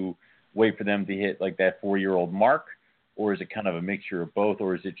you wait for them to hit like that 4-year-old mark, or is it kind of a mixture of both,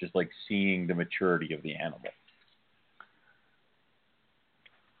 or is it just like seeing the maturity of the animal?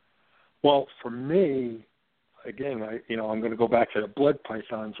 Well, for me, again, I'm going to go back to the blood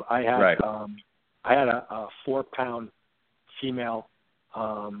pythons. I had a 4-pound female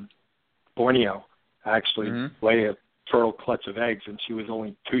Borneo actually lay a fertile clutch of eggs, and she was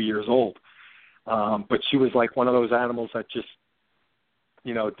only 2 years old. But she was like one of those animals that just,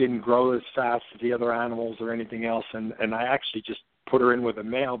 didn't grow as fast as the other animals or anything else. And I actually just put her in with a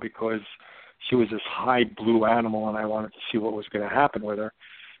male because she was this high blue animal, and I wanted to see what was going to happen with her.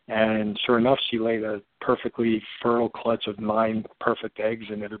 And sure enough, she laid a perfectly fertile clutch of 9 perfect eggs,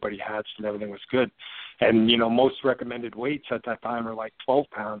 and everybody hatched, and everything was good. And, most recommended weights at that time are like 12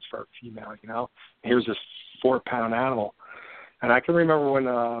 pounds for a female, Here's this 4-pound animal. And I can remember when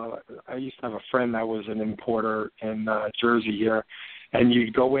I used to have a friend that was an importer in Jersey here, and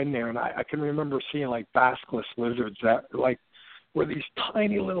you'd go in there, and I can remember seeing like basilisk lizards that like were these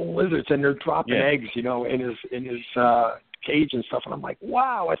tiny little lizards, and they're dropping eggs, in his cage and stuff, and I'm like,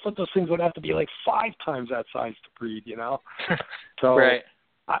 wow, I thought those things would have to be like 5 times that size to breed, So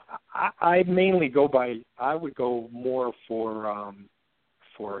I mainly I would go more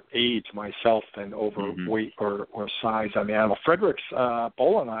for age myself than over weight or size on the animal. Frederick's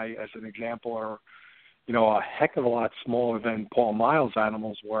Boeleni, as an example, are a heck of a lot smaller than Paul Miles'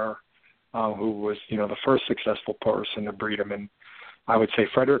 animals were, who was the first successful person to breed them. And I would say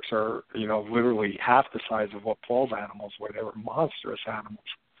Frederick's are, literally half the size of what Paul's animals were. They were monstrous animals.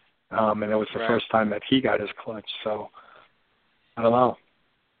 And it was the first time that he got his clutch. So, I don't know.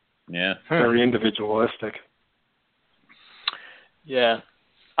 Yeah. Very individualistic. Yeah.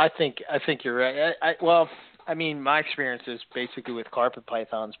 I think you're right. My experience is basically with carpet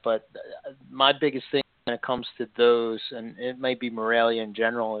pythons, but my biggest thing when it comes to those, and it might be Morelia in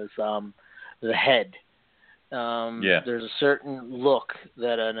general, is the head. There's a certain look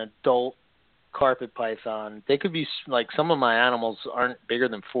that an adult carpet python, they could be like, some of my animals aren't bigger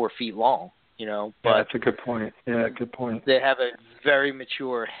than 4 feet long, but that's a good point. Yeah, good point. They have a very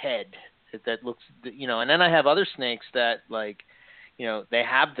mature head that looks, and then I have other snakes that, like, they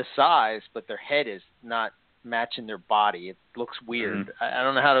have the size, but their head is not matching their body. It looks weird. Mm-hmm. I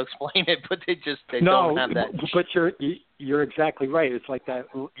don't know how to explain it, but they don't have that. But you're exactly right. It's like that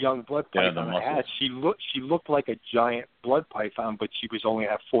young blood python I had. She looked like a giant blood python, but she was only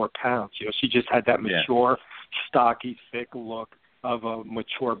at 4 pounds. She just had that mature, stocky, thick look of a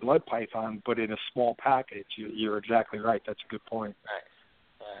mature blood python, but in a small package. You're exactly right. That's a good point. Right.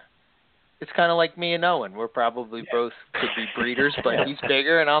 It's kind of like me and Owen. We're probably both could be breeders, but he's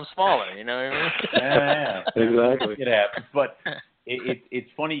bigger and I'm smaller. You know what I mean? Yeah. Exactly. It happens. But it's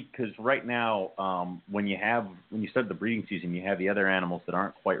funny because right now, when you start the breeding season, you have the other animals that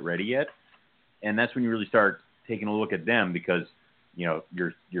aren't quite ready yet, and that's when you really start taking a look at them because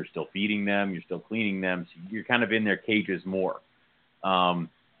you're still feeding them, you're still cleaning them, so you're kind of in their cages more.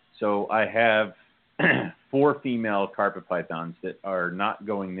 So I have 4 female carpet pythons that are not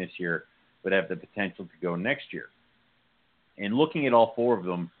going this year, but have the potential to go next year. And looking at all 4 of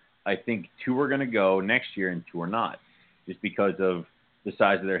them, I think 2 are going to go next year and 2 are not, just because of the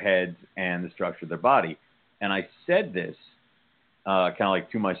size of their heads and the structure of their body. And I said this kind of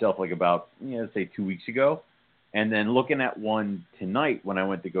like to myself, like about, let's say 2 weeks ago. And then looking at one tonight when I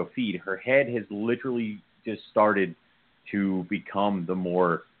went to go feed, her head has literally just started to become the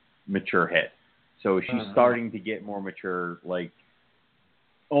more mature head. So she's starting to get more mature, like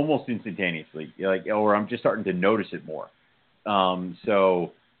almost instantaneously, or I'm just starting to notice it more.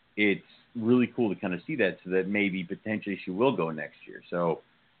 So it's really cool to kind of see that, so that maybe potentially she will go next year. So,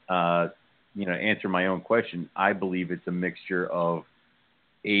 answer my own question, I believe it's a mixture of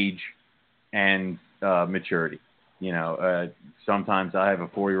age and maturity. Sometimes I have a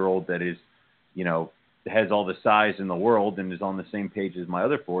 4-year-old that is, has all the size in the world and is on the same page as my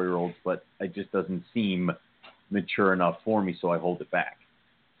other 4-year-olds, but it just doesn't seem mature enough for me, so I hold it back.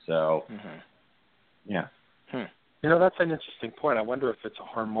 So, yeah. That's an interesting point. I wonder if it's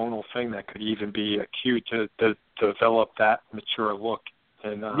a hormonal thing that could even be a cue to develop that mature look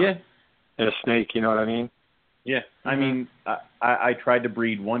in a snake. You know what I mean? Yeah. I mean, I tried to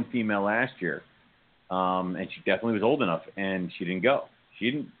breed one female last year, and she definitely was old enough, and she didn't go.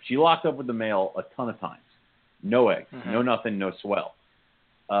 She locked up with the male a ton of times. No eggs, no nothing, no swell.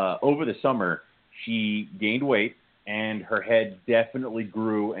 Over the summer, she gained weight, and her head definitely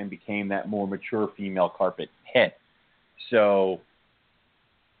grew and became that more mature female carpet head. So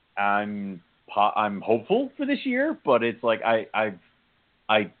I'm hopeful for this year, but it's like I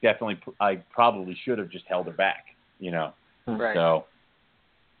probably should have just held her back, Right. So.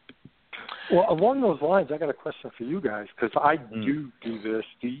 Well, along those lines, I got a question for you guys, because I do this.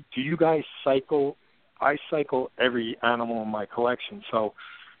 Do you guys cycle? I cycle every animal in my collection. So,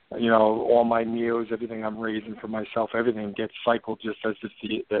 all my neos, everything I'm raising for myself, everything gets cycled just as if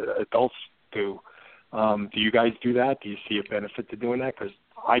the adults do. Do you guys do that? Do you see a benefit to doing that? Because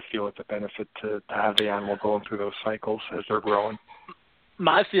I feel it's a benefit to have the animal going through those cycles as they're growing.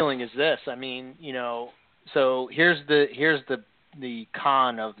 My feeling is this. I mean, so here's the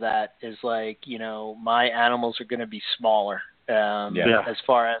con of that is like, my animals are going to be smaller. As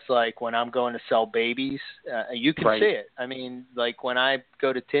far as like when I'm going to sell babies, you can see it. I mean, like when I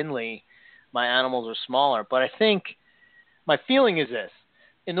go to Tinley, my animals are smaller. But I think my feeling is this: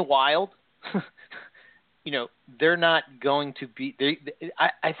 in the wild, they're not going to be.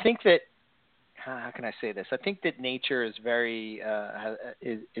 I think that. How can I say this? I think that nature is very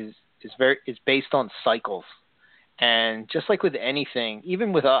is based on cycles, and just like with anything,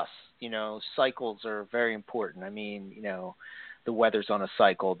 even with us, cycles are very important. I mean, the weather's on a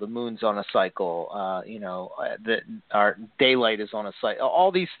cycle, the moon's on a cycle, our daylight is on a cycle.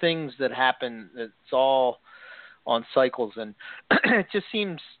 All these things that happen, it's all on cycles, and it just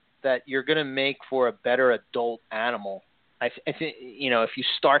seems that you're going to make for a better adult animal. I think, if you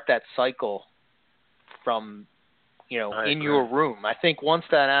start that cycle from, in your room, I think once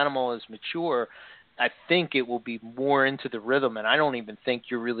that animal is mature, I think it will be more into the rhythm, and I don't even think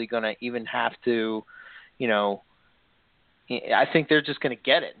you're really going to even have to, I think they're just going to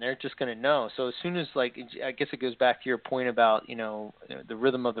get it, and they're just going to know. So as soon as, like, I guess it goes back to your point about, the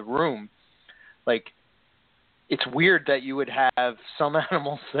rhythm of the room. Like, it's weird that you would have some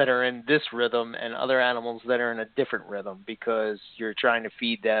animals that are in this rhythm and other animals that are in a different rhythm because you're trying to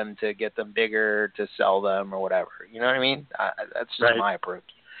feed them to get them bigger, to sell them or whatever. You know what I mean? That's just my approach.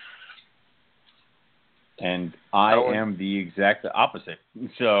 And I am the exact opposite.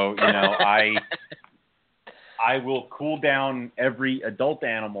 So, I will cool down every adult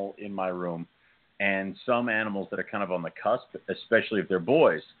animal in my room, and some animals that are kind of on the cusp, especially if they're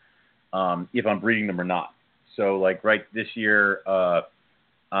boys, if I'm breeding them or not. So, like, right this year,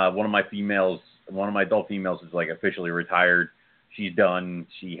 one of my adult females is, like, officially retired. she's done.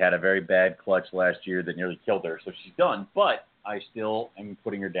 She had a very bad clutch last year that nearly killed her, so she's done. But I still am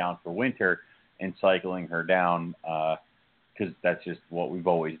putting her down for winter and cycling her down because that's just what we've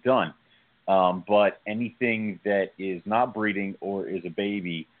always done. But anything that is not breeding or is a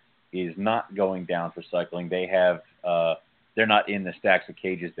baby is not going down for cycling. They have they're not in the stacks of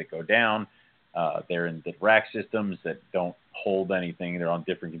cages that go down. They're in the rack systems that don't hold anything. They're on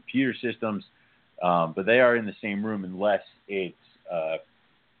different computer systems, but they are in the same room unless it's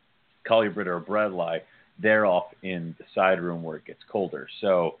collie-bred or bredli. They're off in the side room where it gets colder.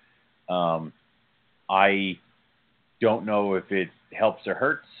 So I don't know if it helps or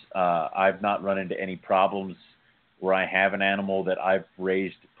hurts. I've not run into any problems where I have an animal that I've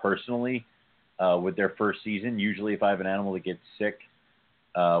raised personally with their first season. Usually if I have an animal that gets sick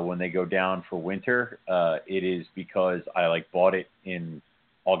when they go down for winter, it is because I bought it in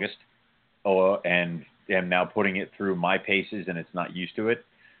August and am now putting it through my paces and it's not used to it.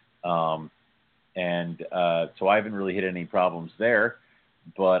 So I haven't really hit any problems there,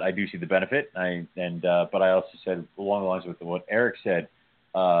 but I do see the benefit. But I also said along the lines with what Eric said,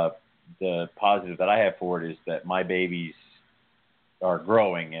 the positive that I have for it is that my babies are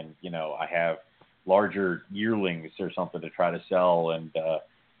growing and, I have larger yearlings or something to try to sell. And,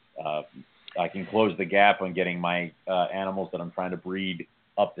 I can close the gap on getting my, animals that I'm trying to breed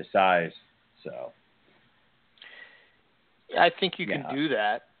up to size. So. I think you can do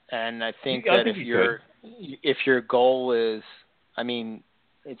that. And I think that if your goal is,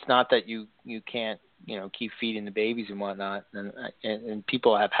 it's not that you can't, keep feeding the babies and whatnot. And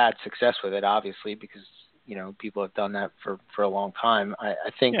people have had success with it, obviously, because, people have done that for a long time.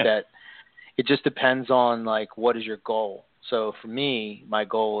 I think that it just depends on what is your goal. So for me, my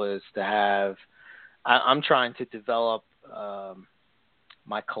goal is to have, I'm trying to develop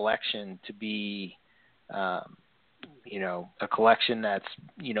my collection to be, a collection that's,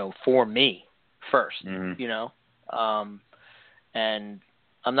 for me first, and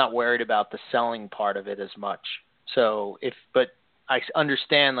I'm not worried about the selling part of it as much. So but I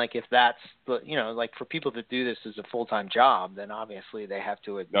understand if that's, for people to do this as a full-time job, then obviously they have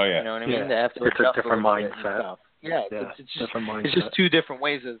to, you know what I mean? Yeah. They have to it's a different mindset. It's just two different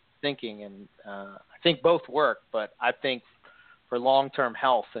ways of thinking. And I think both work, but I think for long-term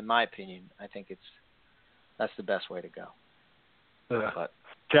health, in my opinion, I think that's the best way to go. Yeah. But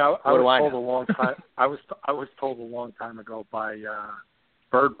I was told a long time. I was told a long time ago by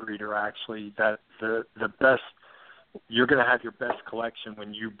bird breeder actually that the best, you're going to have your best collection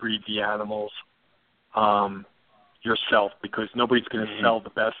when you breed the animals yourself, because nobody's going to sell the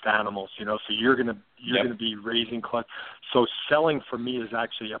best animals, so you're going to be raising so selling for me is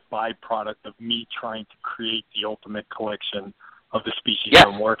actually a byproduct of me trying to create the ultimate collection of the species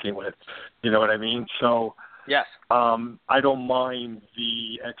I'm working with. You know what I mean? So yes. I don't mind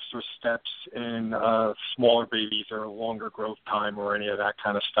the extra steps in smaller babies or longer growth time or any of that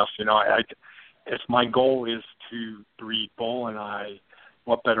kind of stuff. If my goal is to breed bull and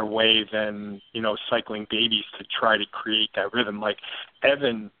what better way than, cycling babies to try to create that rhythm. Like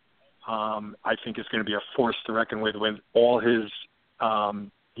Evan, I think is going to be a force to reckon with when all his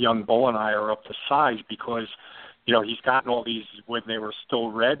young bull and I are up to size, because he's gotten all these when they were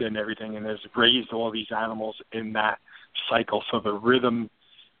still red and everything, and has raised all these animals in that cycle. So the rhythm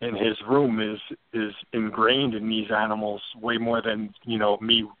in his room is ingrained in these animals way more than,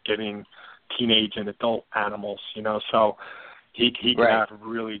 me getting teenage and adult animals, so he can have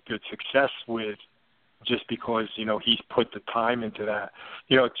really good success with, just because, he's put the time into that.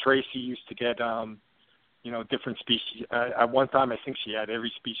 Tracy used to get, different species. At one time, I think she had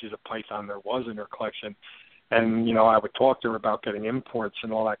every species of python there was in her collection. And, I would talk to her about getting imports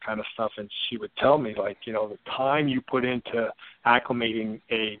and all that kind of stuff. And she would tell me, the time you put into acclimating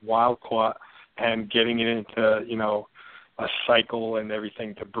a wild caught and getting it into, a cycle and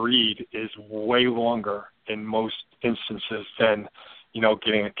everything to breed is way longer in most instances than,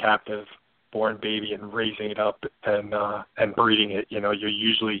 getting a captive born baby and raising it up and breeding it. You're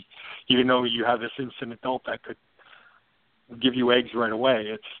usually, even though you have this instant adult that could give you eggs right away,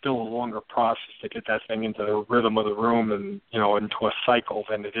 it's still a longer process to get that thing into the rhythm of the room and, into a cycle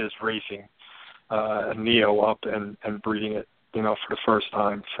than it is raising a neo up and breeding it, for the first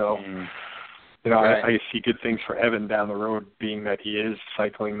time. So, I see good things for Evan down the road, being that he is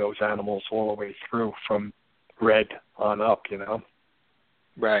cycling those animals all the way through from red on up,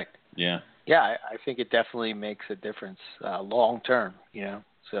 Right. Yeah. Yeah, I think it definitely makes a difference long term,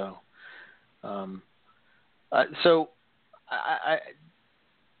 So,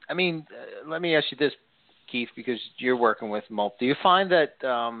 let me ask you this, Keith, because you're working with multi. Do you find that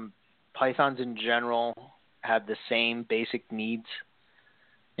pythons in general have the same basic needs?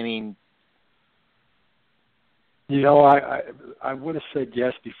 I mean, I would have said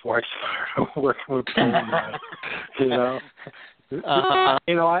yes before I started working with Bull.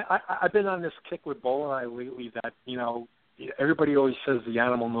 I've been on this kick with Bull and I lately that everybody always says the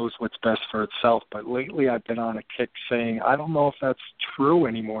animal knows what's best for itself, but lately I've been on a kick saying I don't know if that's true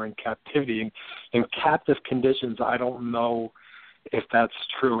anymore in captivity. In captive conditions, I don't know if that's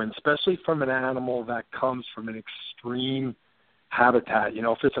true, and especially from an animal that comes from an extreme habitat.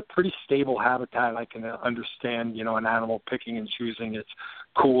 If it's a pretty stable habitat, I can understand, an animal picking and choosing its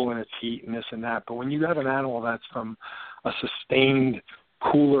cool and its heat and this and that. But when you have an animal that's from a sustained,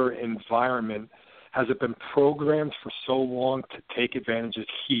 cooler environment, has it been programmed for so long to take advantage of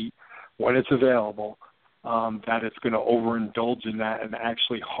heat when it's available that it's going to overindulge in that and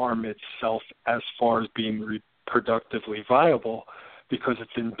actually harm itself as far as being reproductively viable, because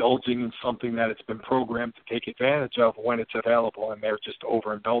it's indulging in something that it's been programmed to take advantage of when it's available, and they're just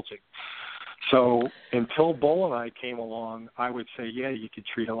overindulging. So until Bull and I came along, I would say, yeah, you could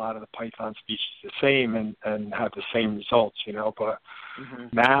treat a lot of the python species the same and have the same results, But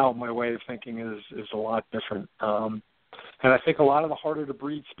now my way of thinking is a lot different. And I think a lot of the harder to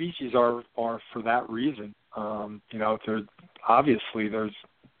breed species are for that reason. There's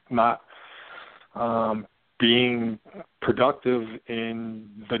not being productive in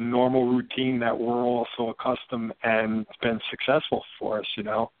the normal routine that we're also accustomed and it's been successful for us,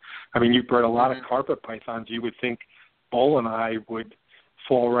 I mean, you bred a lot of carpet pythons. You would think Bull and I would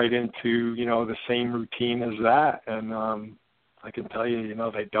fall right into, the same routine as that. And I can tell you,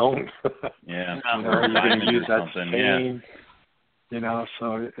 they don't. Yeah. You're going to use that same,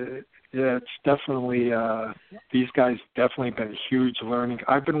 so it's definitely, these guys definitely been a huge learning.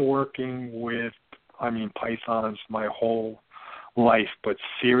 I've been working with pythons my whole life, but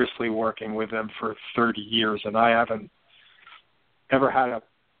seriously working with them for 30 years, and I haven't ever had a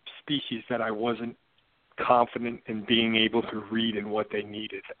species that I wasn't confident in being able to read and what they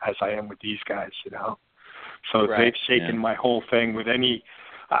needed as I am with these guys, So they've shaken my whole thing with any.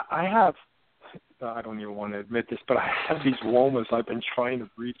 I don't even want to admit this, but I have these womas I've been trying to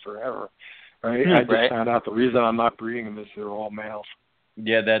breed forever, right? I just found out the reason I'm not breeding them is they're all males.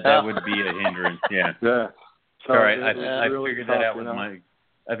 Yeah, that would be a hindrance. Yeah. Yeah. So all right, I really figured tough, that out with I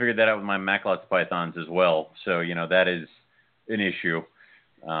figured that out with my Macklot's pythons as well. So that is an issue.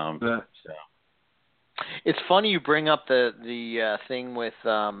 So it's funny you bring up the thing with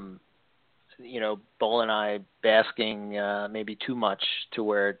Bull and I basking maybe too much to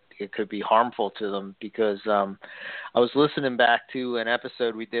where it could be harmful to them, because I was listening back to an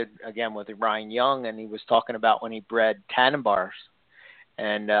episode we did again with Ryan Young, and he was talking about when he bred Tannenbars.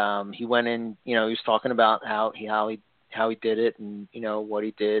 And he went in, he was talking about how he did it and, what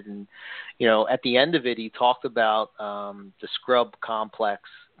he did. And, at the end of it, he talked about the scrub complex,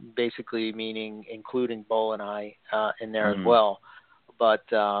 basically meaning including Bull and I in there as well. But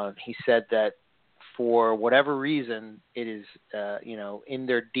he said that for whatever reason, it is, in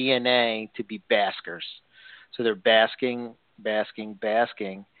their DNA to be baskers. So they're basking.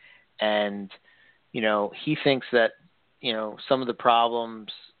 And, he thinks that, some of the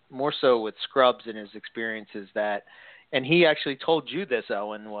problems, more so with scrubs in his experiences that, and he actually told you this,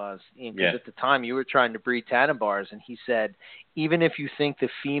 Owen, was, because at the time you were trying to breed Tannenbars, and he said, even if you think the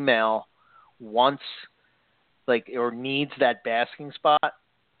female wants, or needs that basking spot,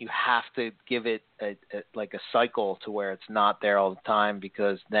 you have to give it a cycle to where it's not there all the time,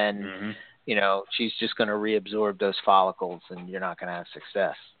 because then, she's just going to reabsorb those follicles and you're not going to have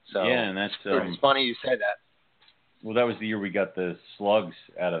success. So yeah, and that's it's funny you say that. Well, that was the year we got the slugs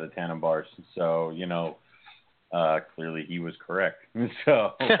out of the Tannenbars. So, clearly he was correct.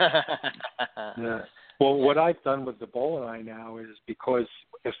 So, yeah. Well, what I've done with the Bull and I now is, because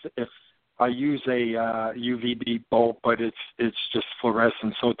if I use a UVB bulb, but it's just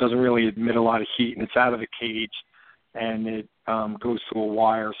fluorescent, so it doesn't really emit a lot of heat, and it's out of the cage, and it goes through a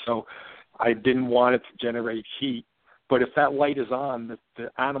wire. So I didn't want it to generate heat. But if that light is on,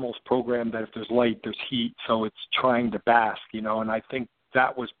 the animal's programmed that if there's light, there's heat, so it's trying to bask, and I think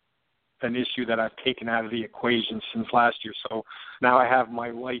that was an issue that I've taken out of the equation since last year. So now I have my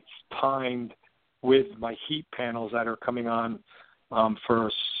lights timed with my heat panels that are coming on for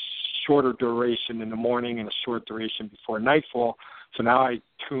a shorter duration in the morning and a short duration before nightfall. So now I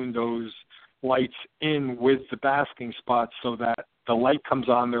tune those lights in with the basking spots so that the light comes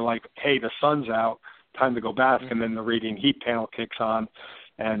on, they're like, hey, the sun's out, time to go bask, and then the radiant heat panel kicks on,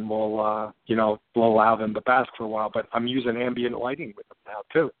 and we'll allow them to bask for a while. But I'm using ambient lighting with them now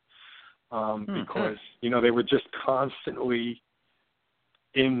too, because they were just constantly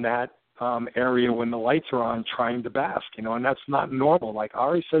in that area when the lights are on trying to bask, and that's not normal. Like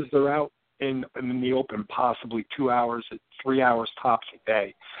Ari says, they're out in the open possibly 2 hours, 3 hours tops a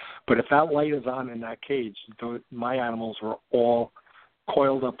day. But if that light is on in that cage, my animals were all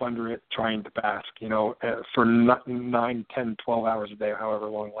coiled up under it trying to bask, for 9, 10, 12 hours a day, however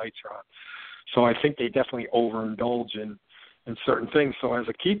long lights are on. So I think they definitely overindulge in certain things. So as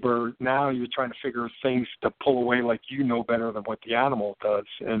a keeper, now you're trying to figure things to pull away like better than what the animal does.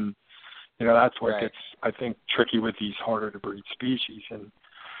 And, that's where it gets, I think, tricky with these harder to breed species. And,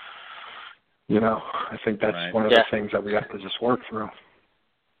 I think that's one of the things that we have to just work through.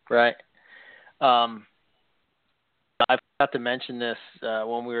 Right. I forgot to mention this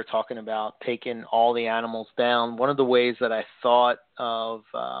when we were talking about taking all the animals down. One of the ways that I thought of,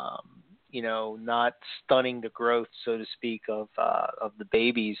 not stunning the growth, so to speak, of the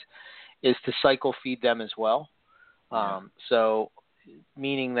babies, is to cycle feed them as well. So,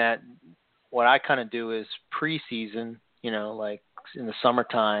 meaning that what I kind of do is preseason, like in the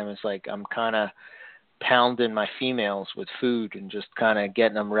summertime, is like I'm kind of pounding my females with food and just kind of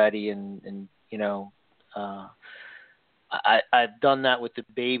getting them ready, and I've done that with the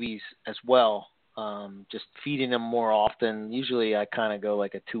babies as well. Just feeding them more often. Usually I kind of go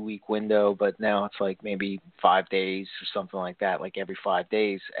like a 2-week window, but now it's like maybe 5 days or something like that, like every 5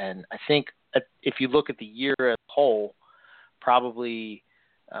 days. And I think if you look at the year as a whole, probably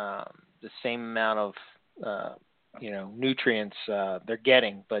the same amount of nutrients they're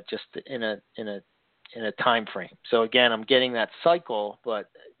getting, but just in a time frame. So again, I'm getting that cycle, but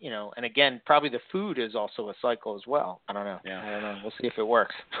and again, probably the food is also a cycle as well. I don't know. Yeah. I don't know. We'll see if it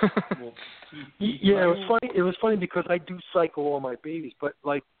works. Yeah, it was funny. It was funny because I do cycle all my babies, but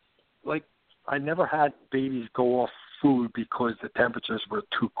like I never had babies go off food because the temperatures were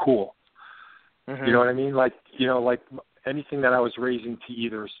too cool. Mm-hmm. You know what I mean? Like anything that I was raising to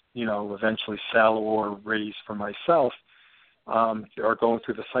either eventually sell or raise for myself. Are going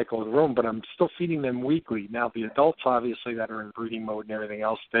through the cycle of the room, but I'm still feeding them weekly. Now, the adults, obviously, that are in breeding mode and everything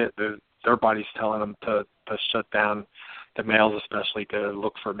else, their body's telling them to shut down, the males especially, to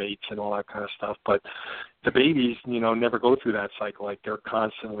look for mates and all that kind of stuff. But the babies, never go through that cycle. Like, they're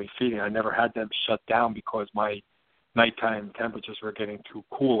constantly feeding. I never had them shut down because my nighttime temperatures were getting too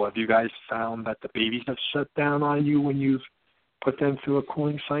cool. Have you guys found that the babies have shut down on you when you've put them through a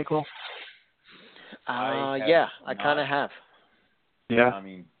cooling cycle? I kind of have. Yeah. I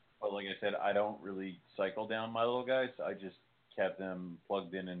mean, but like I said, I don't really cycle down my little guys. I just kept them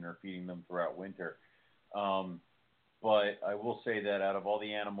plugged in and are feeding them throughout winter. But I will say that out of all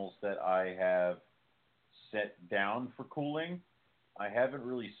the animals that I have set down for cooling, I haven't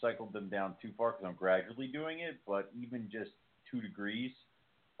really cycled them down too far because I'm gradually doing it. But even just 2 degrees,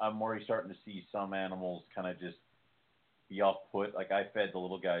 I'm already starting to see some animals kind of just be off put. Like I fed the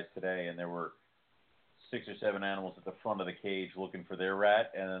little guys today, and there were 6 or 7 animals at the front of the cage looking for their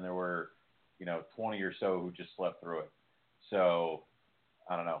rat, and then there were, 20 or so who just slept through it. So,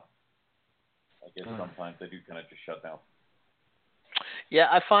 I don't know. I guess sometimes they do kind of just shut down. Yeah,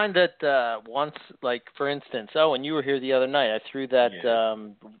 I find that once, like, for instance, and you were here the other night, I threw that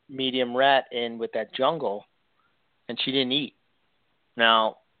medium rat in with that jungle, and she didn't eat.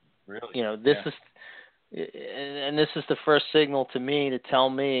 Now, really? This is the first signal to me to tell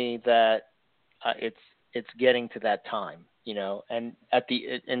me that it's getting to that time, and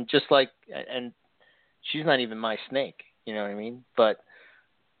just like, and she's not even my snake, you know what I mean? But,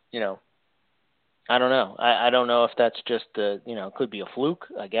 I don't know. I don't know if that's just could be a fluke,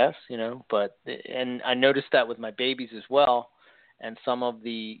 I guess, but, and I noticed that with my babies as well. And some of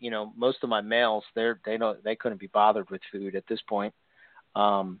the, most of my males, they couldn't be bothered with food at this point.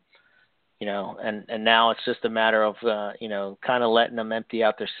 And now it's just a matter of, kind of letting them empty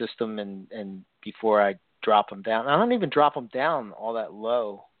out their system and before I drop them down. I don't even drop them down all that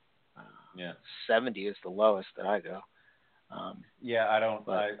low. 70 is the lowest that I go. I don't.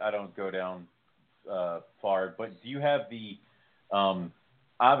 I don't go down far. But do you have the?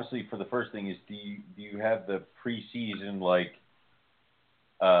 Obviously, for the first thing is, do you have the preseason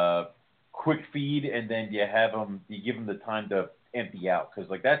quick feed, and then do you give them the time to empty out?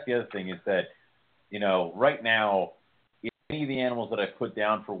 Because that's the other thing is that right now, if any of the animals that I put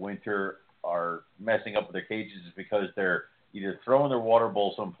down for winter are messing up with their cages is because they're either throwing their water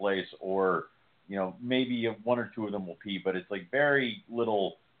bowl someplace or, maybe 1 or 2 of them will pee, but it's very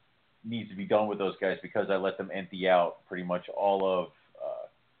little needs to be done with those guys because I let them empty out pretty much all of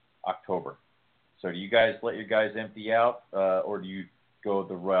October. So do you guys let your guys empty out or do you go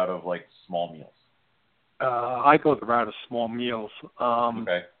the route of small meals? I go the route of small meals.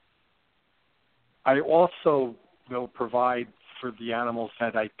 Okay. I also will provide for the animals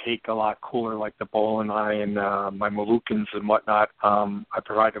that I take a lot cooler, like the Boeleni and my Moluccans and whatnot, I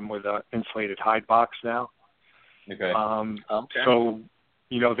provide them with an insulated hide box now. Okay. So,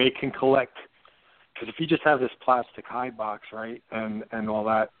 they can collect, because if you just have this plastic hide box, right, and all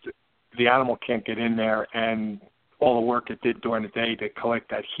that, the animal can't get in there, and all the work it did during the day to collect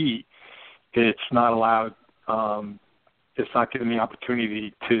that heat, it's not allowed, it's not given the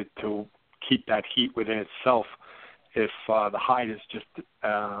opportunity to keep that heat within itself if the hide is just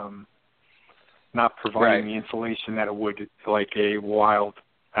not providing the insulation that it would, like a wild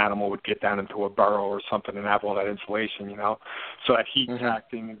animal would get down into a burrow or something and have all that insulation, so that heat's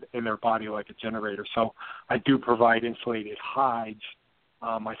acting in their body like a generator. So I do provide insulated hides,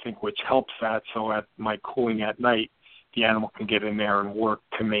 I think, which helps that. So at my cooling at night, the animal can get in there and work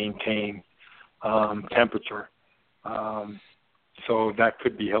to maintain temperature. So that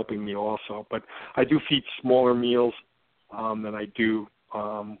could be helping me also. But I do feed smaller meals than I do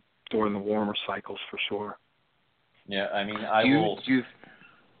during the warmer cycles, for sure. Yeah, I mean,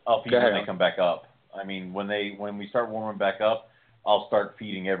 I'll feed when they come back up. I mean, when we start warming back up, I'll start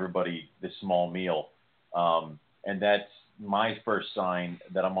feeding everybody this small meal. And that's my first sign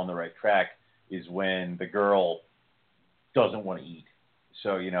that I'm on the right track, is when the girl doesn't want to eat.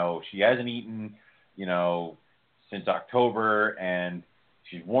 So, she hasn't eaten, since October, and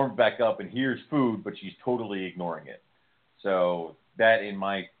she's warmed back up and here's food, but she's totally ignoring it. So that, in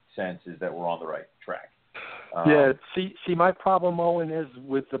my sense, is that we're on the right track. See, my problem, Owen, is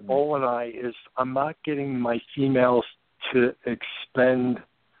with the Boeleni is I'm not getting my females to expend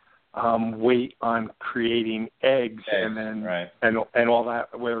weight on creating eggs and then and all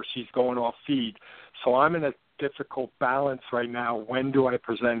that, where she's going off feed. So I'm in a difficult balance right now. When do I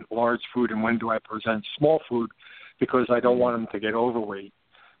present large food and when do I present small food? Because I don't want them to get overweight.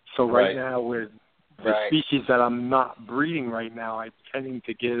 So right now, with the species that I'm not breeding right now, I'm tending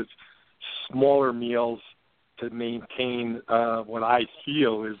to give smaller meals to maintain what I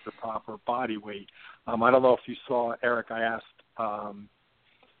feel is the proper body weight. I don't know if you saw, Eric, I asked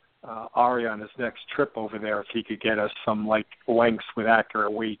Ari on his next trip over there if he could get us some lengths with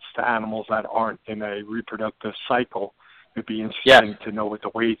accurate weights to animals that aren't in a reproductive cycle. It'd be interesting to know what the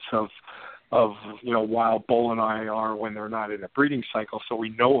weights of wild Boeleni are when they're not in a breeding cycle, so we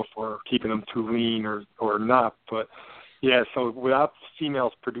know if we're keeping them too lean or not. But so without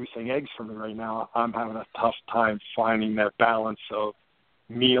females producing eggs for me right now, I'm having a tough time finding that balance of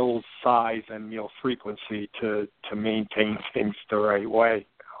meal size and meal frequency to maintain things the right way.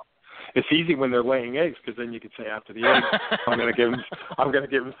 It's easy when they're laying eggs, because then you can say after the eggs, I'm going to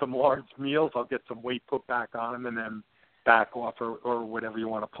give them some large meals. I'll get some weight put back on them and then back off or whatever you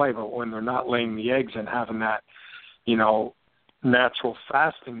want to play. But when they're not laying the eggs and having that, natural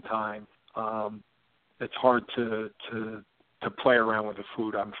fasting time, it's hard to play around with the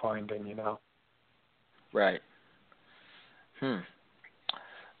food, I'm finding, Right.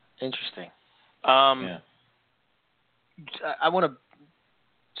 Interesting. I want to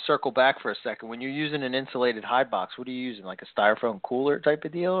circle back for a second. When you're using an insulated hide box, what are you using? Like a styrofoam cooler type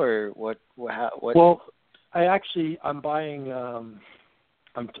of deal, or what? Well, I'm buying. I'm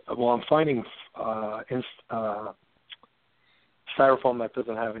finding styrofoam that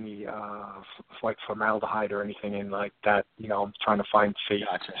doesn't have any formaldehyde or anything in like that. I'm trying to find safe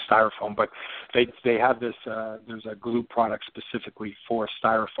styrofoam, but they have this. There's a glue product specifically for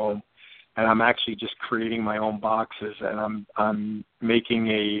styrofoam, and I'm actually just creating my own boxes, and I'm making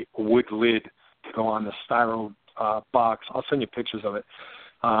a wood lid to go on the styro box. I'll send you pictures of it,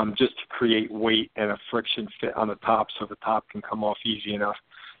 just to create weight and a friction fit on the top, so the top can come off easy enough.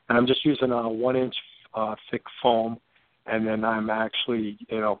 And I'm just using a 1-inch thick foam. And then I'm actually,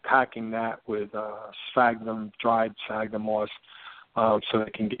 packing that with dried sphagnum moss, so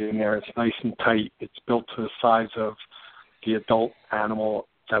it can get in there. It's nice and tight. It's built to the size of the adult animal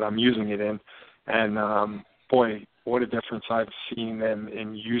that I'm using it in. And, boy, what a difference I've seen them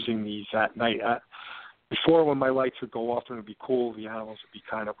in using these at night. Before, when my lights would go off and it would be cool, the animals would be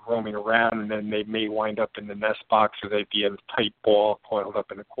kind of roaming around, and then they may wind up in the nest box, or they'd be in a tight ball coiled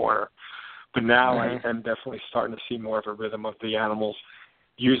up in a corner. But now I am definitely starting to see more of a rhythm of the animals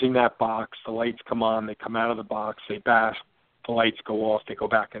using that box. The lights come on, they come out of the box, they bask, the lights go off, they go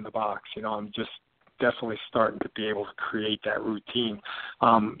back in the box. I'm just definitely starting to be able to create that routine.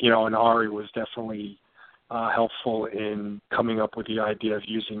 And Ari was definitely helpful in coming up with the idea of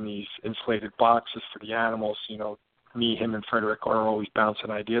using these insulated boxes for the animals. Me, him, and Frederick are always bouncing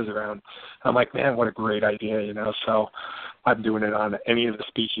ideas around. I'm like, man, what a great idea, So I'm doing it on any of the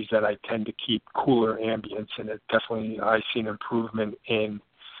species that I tend to keep cooler ambience, and it definitely, I see an improvement in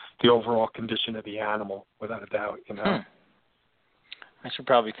the overall condition of the animal, without a doubt, I should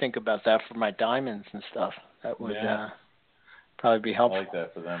probably think about that for my diamonds and stuff. That would probably be helpful. I like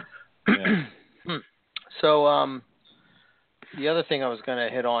that for them. Yeah. So the other thing I was going to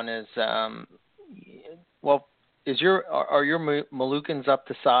hit on is, are your Moluccans up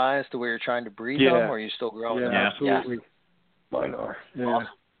to size to where you're trying to breed them, or are you still growing them? Yeah, absolutely. Mine are. Yeah. Awesome.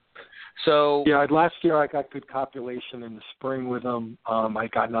 So last year I got good copulation in the spring with them. I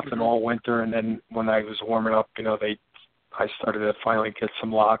got nothing all winter, and then when I was warming up, I started to finally get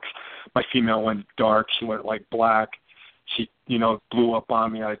some locks. My female went dark. She went like black. She, blew up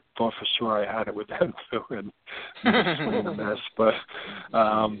on me. I thought for sure I had it with them too, and it was a mess. But,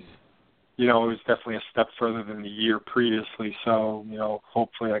 it was definitely a step further than the year previously. So,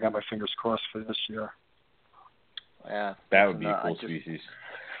 hopefully I got my fingers crossed for this year. Yeah. That would be a cool species.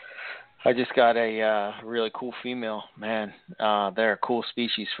 I just got a really cool female. Man, they're a cool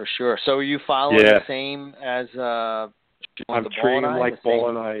species for sure. So are you following the same as I'm treating them like bull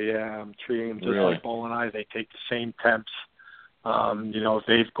and I. Yeah, I'm treating them just like bull and I. They take the same temps.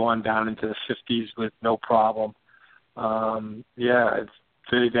 They've gone down into the 50s with no problem.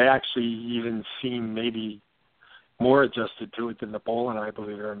 They actually even seem maybe more adjusted to it than the bull and I,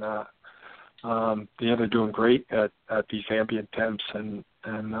 believe it or not. They're doing great at these ambient temps and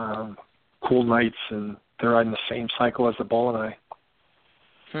cool nights, and they're in the same cycle as the bull and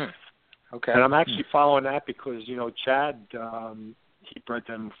I. Okay. And I'm actually following that because, Chad, he bred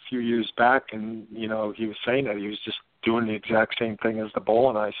them a few years back, and, he was saying that he was just doing the exact same thing as the bull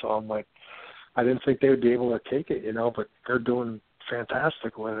and I. So I'm like, I didn't think they would be able to take it, but they're doing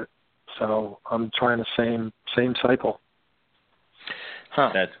fantastic with it. So I'm trying the same cycle.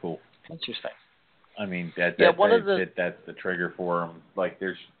 That's cool. Interesting. I mean, that's the trigger for them. Like,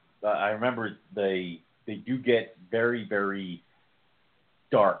 I remember they do get very, very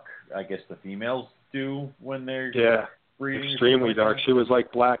dark. I guess the females do when they're breeding. Extremely dark. She was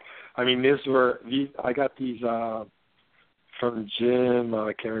like black. I mean, I got these from Jim.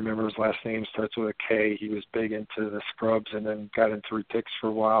 I can't remember his last name. Starts with a K. He was big into the scrubs and then got into retics for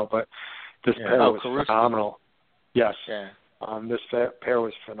a while. But this pair was phenomenal. Yes. Yeah. This pair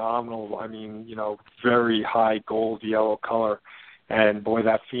was phenomenal. I mean, very high gold yellow color. And boy,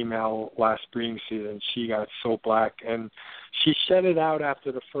 that female last breeding season, she got so black. And she shed it out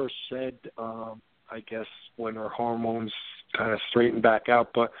after the first shed, I guess, when her hormones kind of straightened back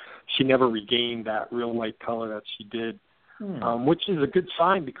out. But she never regained that real light color that she did, which is a good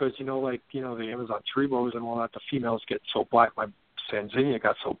sign because, the Amazon Trebos and all that, the females get so black. My Sanzinia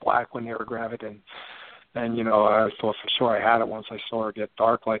got so black when they were gravid. And I thought for sure I had it once I saw her get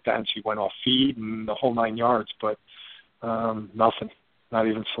dark like that, and she went off feed and the whole 9 yards. But nothing, not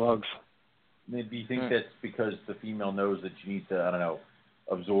even slugs. Do you think that's because the female knows that she needs to,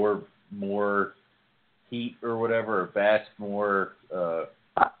 absorb more heat or whatever, or bask more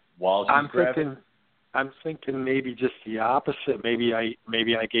while she's gravid? I'm thinking maybe just the opposite. Maybe I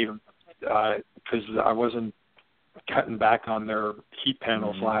gave them because I wasn't cutting back on their heat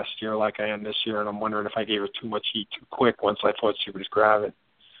panels last year like I am this year, and I'm wondering if I gave her too much heat too quick once I thought she was gravid.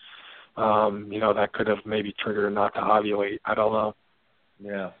 That could have maybe triggered her not to ovulate. I don't know.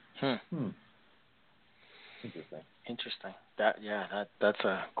 Yeah. Interesting. That's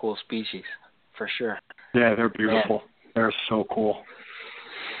a cool species for sure. Yeah, they're beautiful. Yeah. They're so cool.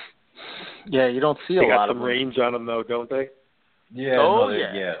 Yeah, you don't see a lot of them. They got some range on them though, don't they?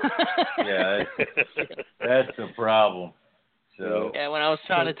 Yeah. Yeah. That's a problem. So. Yeah, when I was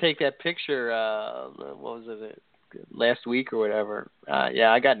trying to take that picture, what was it? Last week or whatever.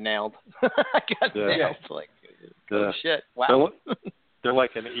 I got nailed. Nailed. Like, oh, shit. Wow. They're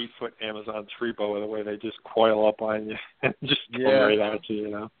like an 8-foot Amazon Trebo the way they just coil up on you and just come right at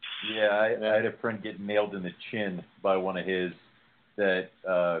you, Yeah, I had a friend get nailed in the chin by one of his that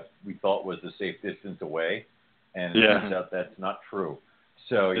we thought was a safe distance away, and it turns out that's not true.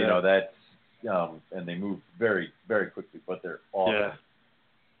 So, that's and they move very, very quickly, but they're awesome. Yeah,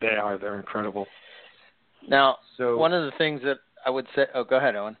 they are. They're incredible. Now, one of the things that I would say... Oh, go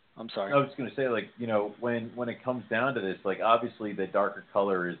ahead, Owen. I'm sorry. I was just going to say, when it comes down to this, obviously the darker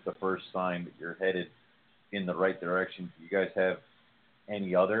color is the first sign that you're headed in the right direction. Do you guys have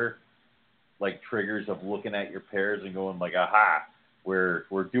any other, triggers of looking at your pairs and going, aha,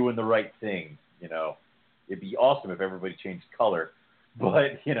 we're doing the right thing, It'd be awesome if everybody changed color,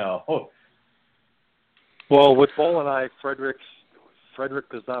 but, Well, with Bull and I, Frederick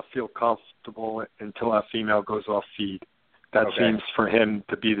does not feel comfortable until that female goes off feed. That seems for him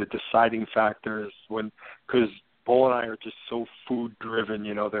to be the deciding factor because Bull and I are just so food driven,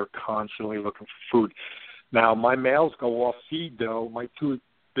 they're constantly looking for food. Now, my males go off feed though. My two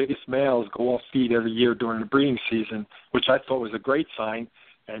biggest males go off feed every year during the breeding season, which I thought was a great sign.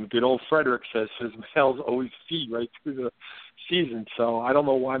 And good old Frederick says his males always feed right through the season. So I don't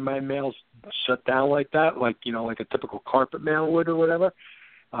know why my males shut down like that, like a typical carpet male would or whatever.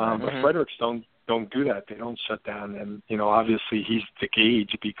 But Fredericks don't do that. They don't shut down. And, obviously he's the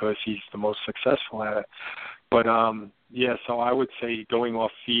gauge because he's the most successful at it. But, so I would say going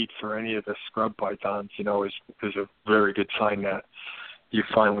off feed for any of the scrub pythons, is a very good sign that you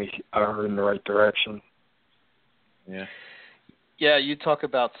finally are in the right direction. Yeah. Yeah, you talk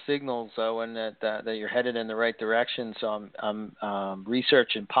about signals, Owen, that you're headed in the right direction. So I'm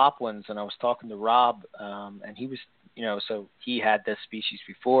researching poplins, and I was talking to Rob, and he was, so he had this species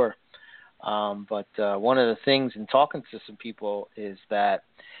before. But one of the things in talking to some people is that,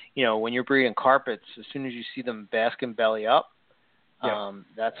 when you're breeding carpets, as soon as you see them basking belly up,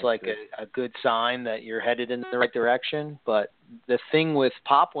 that's like a good sign that you're headed in the right direction. But the thing with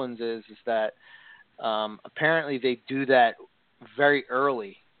poplins is that apparently they do that very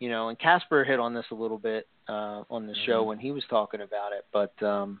early, and Casper hit on this a little bit on the show when he was talking about it. But,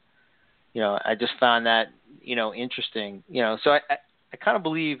 I just found that, interesting, so I kind of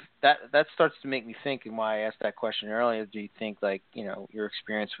believe that starts to make me think, and why I asked that question earlier, do you think, like, your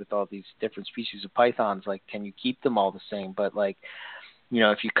experience with all these different species of pythons, like, can you keep them all the same? But, like,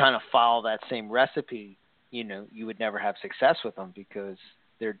 if you kind of follow that same recipe, you would never have success with them because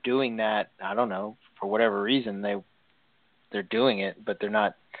they're doing that, I don't know, for whatever reason, they're doing it, but they're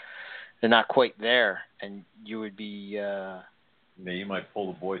not quite there, and you would be you might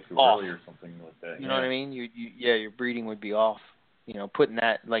pull the boy too off. early or something like that. You know what I mean? Your breeding would be off. Putting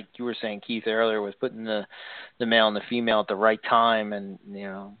that, like you were saying, Keith, earlier, was putting the male and the female at the right time, and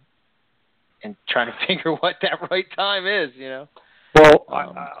and trying to figure what that right time is. Well,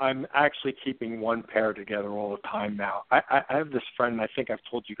 I'm actually keeping one pair together all the time now. I have this friend, and I think I've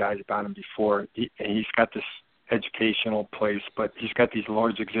told you guys about him before. He's got this educational place, but he's got these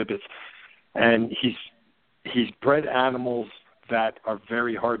large exhibits, and he's bred animals that are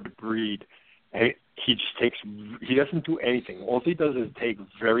very hard to breed. And he doesn't do anything. All he does is take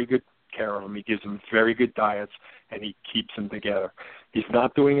very good care of them. He gives them very good diets, and he keeps them together. He's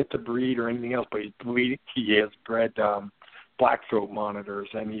not doing it to breed or anything else, but he has bred black-throat monitors,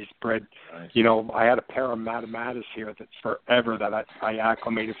 and he's bred, I had a pair of Matamatas here that's forever that I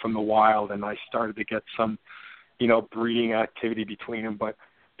acclimated from the wild, and I started to get some, breeding activity between them, but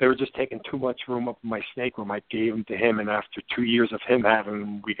they were just taking too much room up in my snake room. I gave them to him, and after 2 years of him having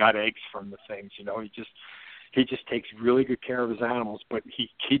them, we got eggs from the things. He just takes really good care of his animals, but he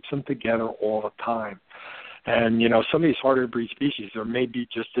keeps them together all the time. And some of these harder to breed species, there may be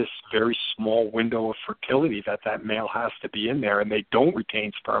just this very small window of fertility that male has to be in there, and they don't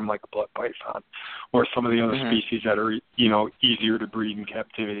retain sperm like a blood python, or some of the other species that are easier to breed in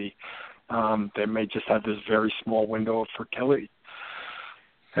captivity. They may just have this very small window of fertility.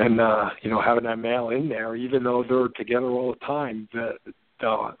 And, having that male in there, even though they're together all the time, the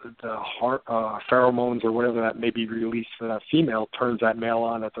pheromones or whatever that may be released for that female turns that male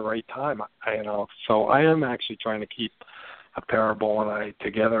on at the right time. So I am actually trying to keep a pair of bull and I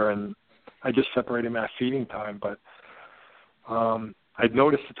together, and I just separate them at feeding time. But I've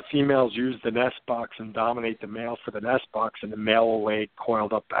noticed that the females use the nest box and dominate the male for the nest box, and the male will lay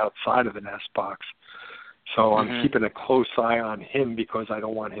coiled up outside of the nest box. So I'm keeping a close eye on him because I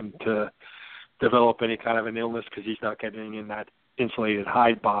don't want him to develop any kind of an illness because he's not getting in that insulated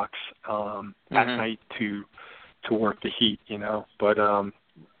hide box at night to work the heat, But I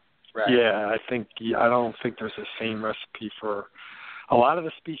don't think there's the same recipe for a lot of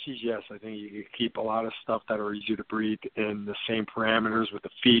the species. Yes, I think you can keep a lot of stuff that are easier to breed in the same parameters with the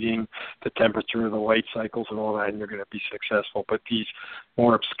feeding, the temperature, the light cycles, and all that, and you're going to be successful. But these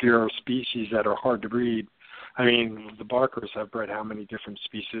more obscure species that are hard to breed, I mean, the Barkers have bred how many different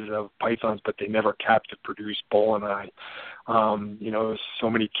species of pythons, but they never captive produce Boeleni. There's so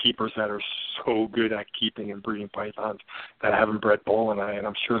many keepers that are so good at keeping and breeding pythons that haven't bred Boeleni, and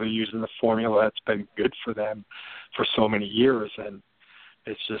I'm sure they're using the formula that's been good for them for so many years, and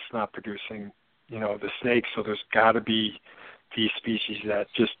it's just not producing, the snakes. So there's got to be these species that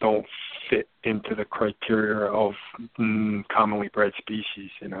just don't fit into the criteria of commonly bred species,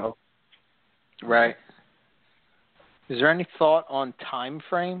 Right. Is there any thought on time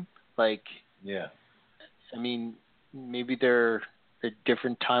frame? Like, I mean, maybe they're a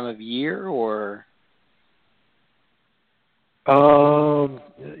different time of year, or?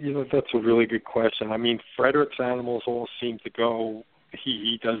 That's a really good question. I mean, Frederick's animals all seem to go.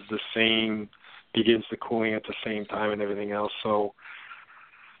 He does the same, begins the cooling at the same time and everything else. So,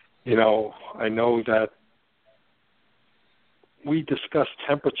 I know that we discussed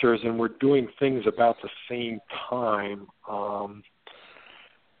temperatures, and we're doing things about the same time.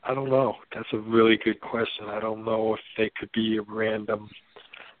 I don't know. That's a really good question. I don't know if they could be a random.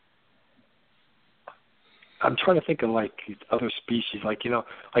 I'm trying to think of like other species, like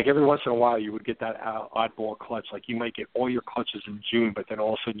like every once in a while you would get that oddball clutch. Like you might get all your clutches in June, but then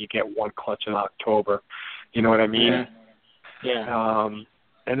all of a sudden you get one clutch in October. You know what I mean? Yeah.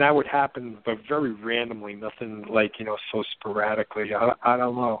 And that would happen, but very randomly. Nothing like so sporadically. I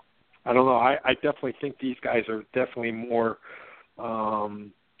don't know. I definitely think these guys are definitely more.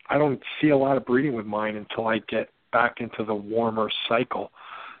 I don't see a lot of breeding with mine until I get back into the warmer cycle.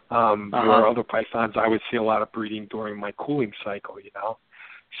 Where other pythons, I would see a lot of breeding during my cooling cycle,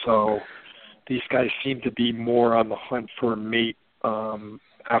 So these guys seem to be more on the hunt for a mate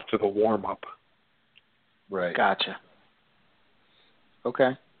after the warm-up. Right. Gotcha.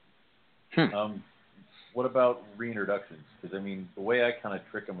 Okay. What about reintroductions? Because, the way I kind of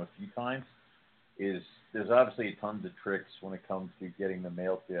trick them a few times is there's obviously tons of tricks when it comes to getting the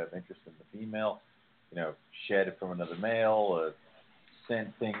male to have interest in the female. Shed it from another male, scent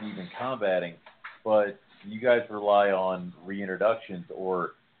thing, even combating. But you guys rely on reintroductions,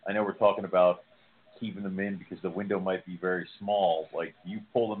 or I know we're talking about keeping them in because the window might be very small. Like you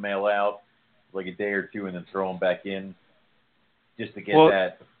pull the male out like a day or two and then throw them back in just to get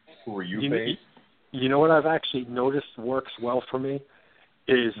that who are you phase. You know what I've actually noticed works well for me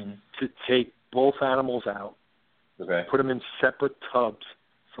is to take both animals out, put them in separate tubs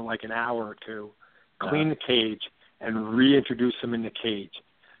for like an hour or two, clean the cage, and reintroduce them in the cage.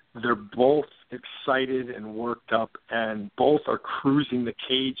 They're both excited and worked up, and both are cruising the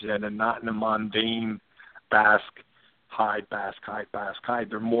cage then and not in a mundane bask, hide.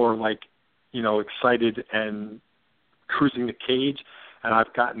 They're more like, excited and cruising the cage, and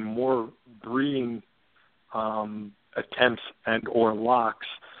I've gotten more breeding attempts and or locks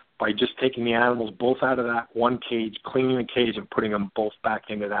by just taking the animals both out of that one cage, cleaning the cage, and putting them both back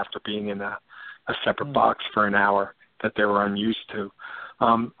in it after being in a separate box for an hour that they were unused to.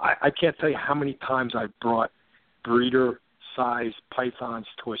 I can't tell you how many times I've brought breeder-sized pythons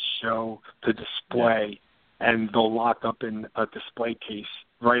to a show to display, and they'll lock up in a display case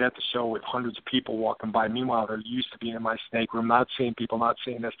right at the show with hundreds of people walking by. Meanwhile, they're used to being in my snake room, not seeing people, not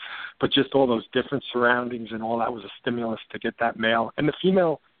seeing this, but just all those different surroundings and all that was a stimulus to get that male. And the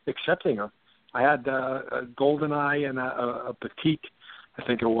female accepting her. I had a goldeneye and a petite, I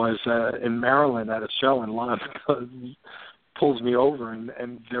think it was, in Maryland at a show, and Lon pulls me over,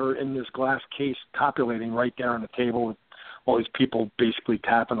 and they're in this glass case copulating right there on the table with all these people basically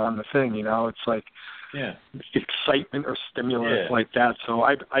tapping on the thing, It's like excitement or stimulus like that. So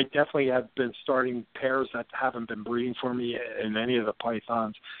I definitely have been starting pairs that haven't been breeding for me in any of the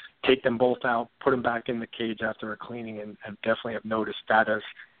pythons, take them both out, put them back in the cage after a cleaning, and definitely have noticed that as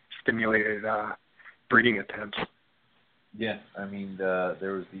stimulated breeding attempts. Yeah,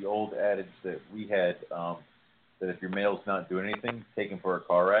 there was the old adage that we had that if your male's not doing anything, take him for a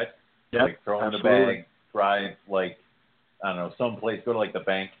car ride. Like throw him in the bag, drive someplace, go to like the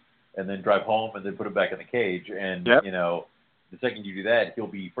bank, and then drive home, and then put him back in the cage. And the second you do that, he'll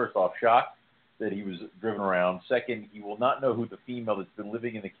be first off shocked that he was driven around. Second, he will not know who the female that's been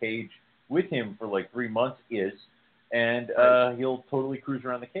living in the cage with him for like 3 months is, and he'll totally cruise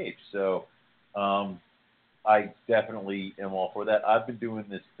around the cage. So I definitely am all for that. I've been doing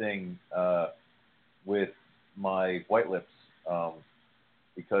this thing with my white lips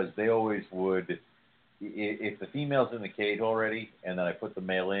because they always would, if the female's in the cage already and then I put the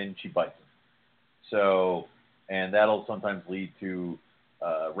male in, she bites him. So, and that'll sometimes lead to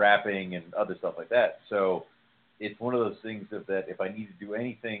wrapping and other stuff like that. So it's one of those things that if I need to do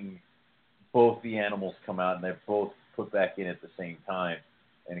anything, both the animals come out and they're both put back in at the same time,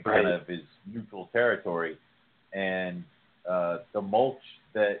 and it kind of is neutral territory. And the mulch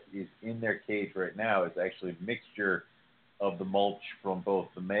that is in their cage right now is actually a mixture of the mulch from both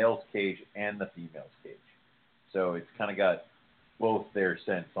the male's cage and the female's cage. So it's kind of got both their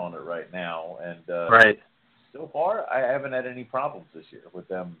scents on it right now. And so far, I haven't had any problems this year with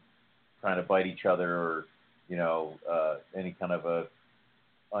them trying to bite each other or, any kind of a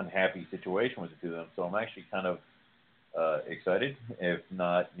unhappy situation with the two of them. So I'm actually kind of excited, if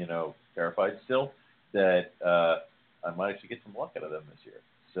not, terrified still, that I might actually get some luck out of them this year.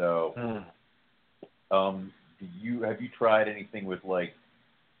 So, have you tried anything with like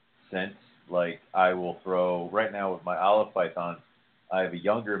scents? Like I will throw right now with my olive python, I have a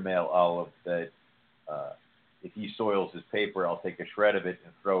younger male olive that if he soils his paper, I'll take a shred of it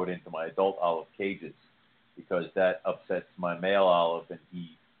and throw it into my adult olive cages because that upsets my male olive and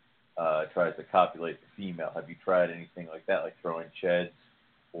he tries to copulate the female. Have you tried anything like that, like throwing sheds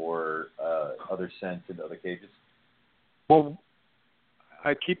or other scents into other cages? Well,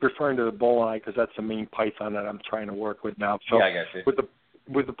 I keep referring to the Boeleni because that's the main python that I'm trying to work with now. So yeah, I got you.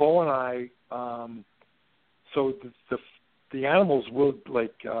 With the Boeleni, so the animals will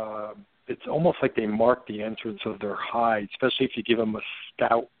it's almost like they mark the entrance of their hide, especially if you give them a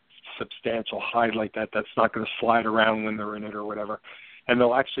stout, substantial hide like that. That's not going to slide around when they're in it or whatever. And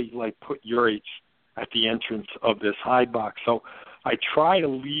they'll actually put urates at the entrance of this hide box. So I try to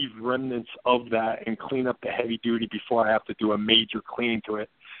leave remnants of that and clean up the heavy duty before I have to do a major cleaning to it.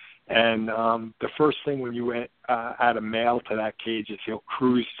 And the first thing when you add a male to that cage is he'll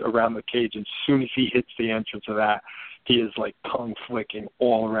cruise around the cage. And as soon as he hits the entrance of that, he is tongue flicking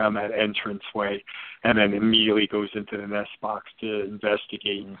all around that entranceway, and then immediately goes into the nest box to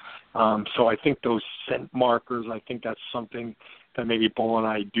investigate. So I think those scent markers, I think that's something that maybe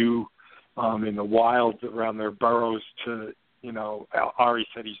Boeleni do in the wild around their burrows to, Ari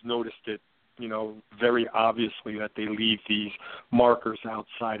said he's noticed it, very obviously that they leave these markers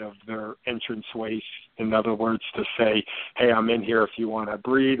outside of their entranceways. In other words, to say, hey, I'm in here if you want to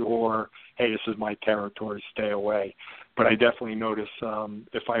breed, or hey, this is my territory, stay away. But I definitely notice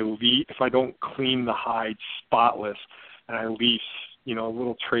if I don't clean the hide spotless and I leave,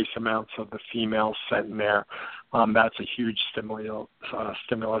 little trace amounts of the female scent in there, that's a huge stimulus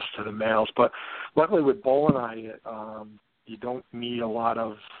to the males. But luckily with Boeleni, you don't need a lot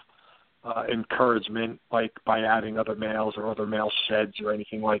of encouragement, by adding other males or other male sheds or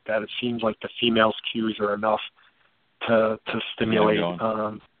anything like that. It seems like the females' cues are enough to stimulate,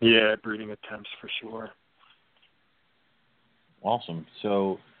 breeding attempts for sure. Awesome.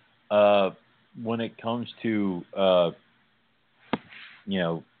 So, when it comes to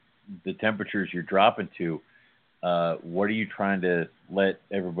the temperatures you're dropping to, what are you trying to let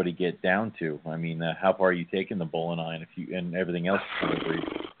everybody get down to? I mean, how far are you taking the Boeleni and everything else for the breed?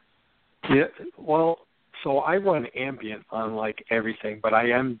 Yeah, well, so I run ambient on everything, but I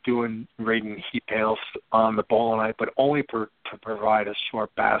am rating heat pails on the Boeleni, but only to provide a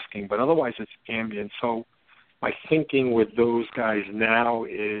short basking. But otherwise, it's ambient. So my thinking with those guys now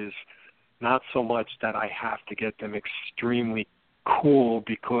is not so much that I have to get them extremely cool,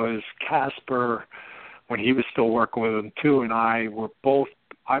 because Casper, when he was still working with them too, and I were both,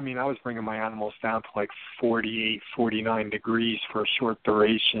 I was bringing my animals down to 48, 49 degrees for a short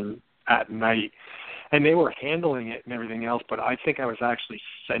duration at night, and they were handling it and everything else, but I think I was actually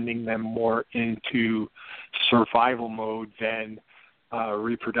sending them more into survival mode than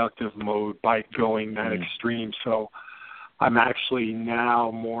reproductive mode by going that extreme. So I'm actually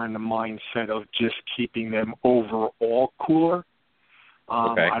now more in the mindset of just keeping them overall cooler.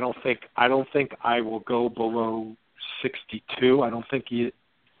 Okay. I don't think I will go below 62. I don't think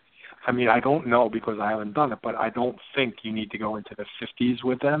I don't know because I haven't done it, but I don't think you need to go into the 50s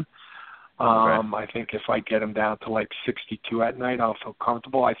with them. I think if I get them down to 62 at night, I'll feel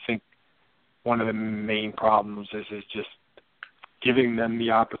comfortable. I think one of the main problems is just giving them the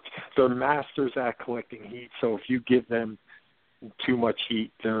opportunity. They're masters at collecting heat, so if you give them too much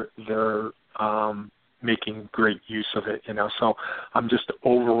heat, they're making great use of it, So I'm just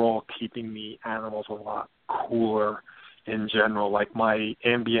overall keeping the animals a lot cooler in general. My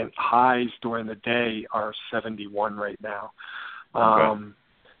ambient highs during the day are 71 right now.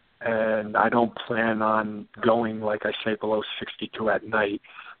 And I don't plan on going, like I say, below 62 at night,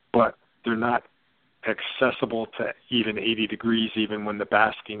 but they're not accessible to even 80 degrees even when the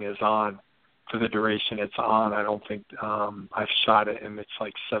basking is on. For the duration it's on, I don't think I've shot it, and it's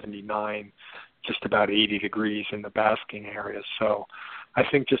 79, just about 80 degrees in the basking area. So I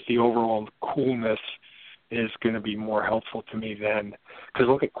think just the overall coolness is going to be more helpful to me than, because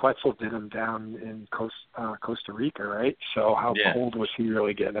look at Quetzal did him down in Costa Rica, right? So how cold was he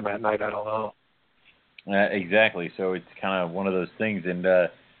really getting him at night? I don't know. Exactly. So it's kind of one of those things. And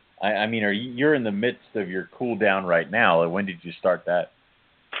you're in the midst of your cool down right now. When did you start that?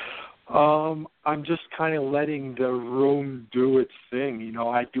 I'm just kind of letting the room do its thing.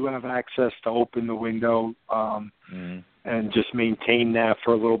 I do have access to open the window and just maintain that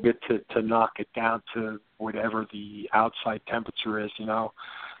for a little bit to knock it down to whatever the outside temperature is,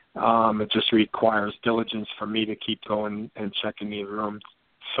 It just requires diligence for me to keep going and checking the room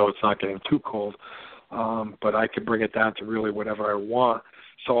so it's not getting too cold. But I could bring it down to really whatever I want.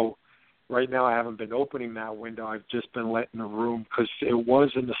 So right now I haven't been opening that window. I've just been letting the room, because it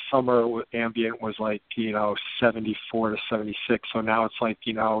was in the summer, ambient was 74 to 76. So now it's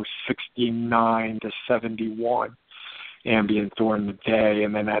 69 to 71. ambient during the day,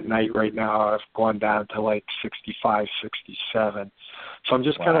 and then at night right now I've gone down to like 65, 67. So I'm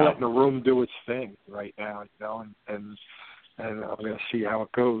just kind of letting the room do its thing right now, and I'm going to see how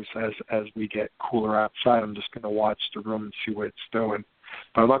it goes as we get cooler outside. I'm just going to watch the room and see what it's doing.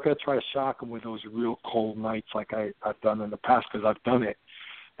 But I'm not going to try to shock them with those real cold nights like I've done in the past, because I've done it,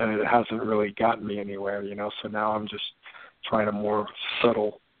 and it hasn't really gotten me anywhere, So now I'm just trying a more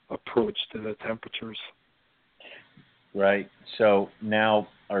subtle approach to the temperatures. Right. So now,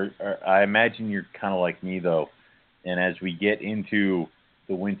 I imagine you're kind of like me, though, and as we get into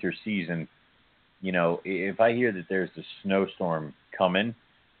the winter season, if I hear that there's a snowstorm coming,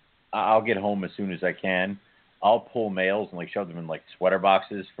 I'll get home as soon as I can. I'll pull males and shove them in sweater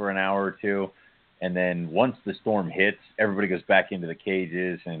boxes for an hour or two, and then once the storm hits, everybody goes back into the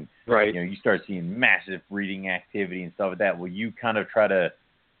cages, and you start seeing massive breeding activity and stuff like that. Will you kind of try to,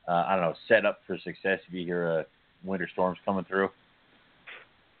 set up for success if you hear a winter storm's coming through?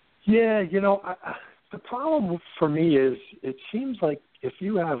 Yeah, the problem for me is it seems like if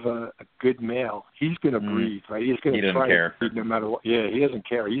you have a good male, he's going to breed, right? He's going to try to breed no matter what. Yeah, he doesn't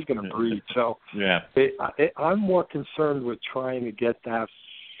care. He's going to breed. So I'm more concerned with trying to get that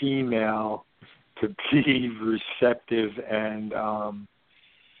female to be receptive and,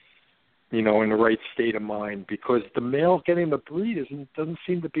 in the right state of mind, because the male getting the breed doesn't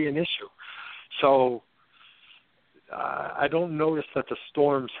seem to be an issue. So I don't notice that the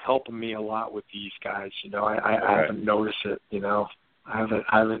storm's helping me a lot with these guys. I haven't noticed it. I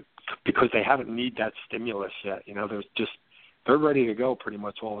haven't because they haven't need that stimulus yet. They're ready to go pretty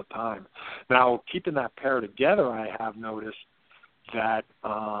much all the time. Now, keeping that pair together, I have noticed that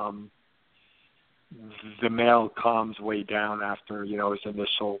the male calms way down after his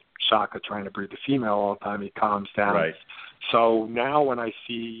initial shock of trying to breed the female all the time. He calms down. Right. So now when I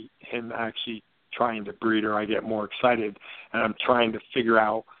see him actually trying to breed her, I get more excited, and I'm trying to figure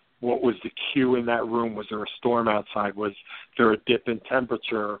out what was the cue in that room. Was there a storm outside? Was there a dip in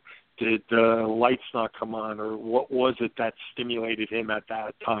temperature? Did the lights not come on? Or what was it that stimulated him at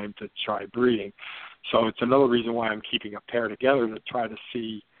that time to try breeding? So it's another reason why I'm keeping a pair together, to try to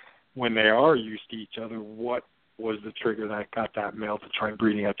see when they are used to each other, what was the trigger that got that male to try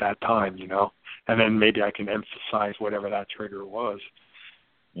breeding at that time, And then maybe I can emphasize whatever that trigger was.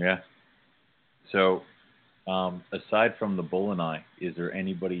 Yeah. So, aside from the Boeleni, is there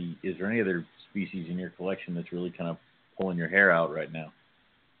any other species in your collection that's really kind of pulling your hair out right now?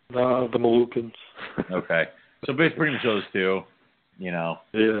 The Moluccans. Okay. So basically pretty much those two, Yeah.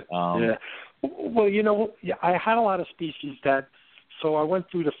 Yeah. Well, I had a lot of species so I went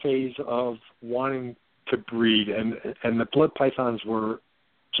through the phase of wanting to breed, and the blood pythons were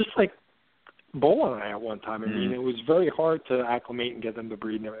just like Boeleni at one time. I mean, it was very hard to acclimate and get them to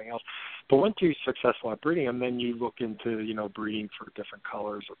breed and everything else. But once you're successful at breeding them, then you look into, breeding for different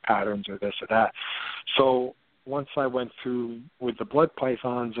colors or patterns or this or that. So once I went through with the blood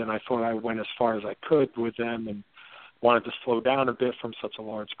pythons, and I thought I went as far as I could with them and wanted to slow down a bit from such a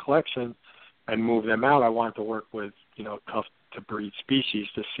large collection and move them out, I wanted to work with, tough to breed species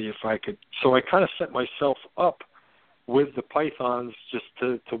to see if I could. So I kind of set myself up with the pythons just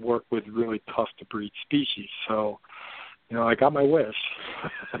to work with really tough to breed species. So, I got my wish.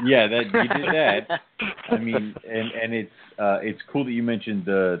 Yeah, you did that. I mean, and it's cool that you mentioned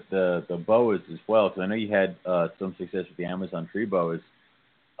the boas as well, because I know you had some success with the Amazon tree boas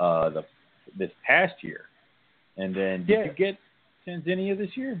this past year. And then did you get Tanzania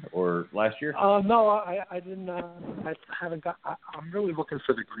this year or last year? No, I didn't. I haven't got. I'm really looking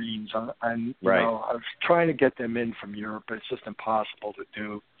for the greens. I was trying to get them in from Europe, but it's just impossible to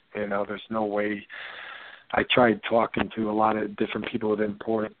do. There's no way. I tried talking to a lot of different people with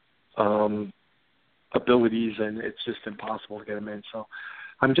import abilities, and it's just impossible to get them in. So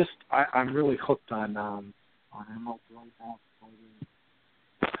I'm really hooked on emeralds right now.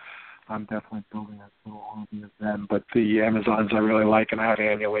 I'm definitely building a little hobby of them. But the Amazons I really like, and I have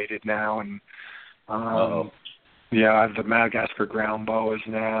annulated now. And I have the Madagascar ground boas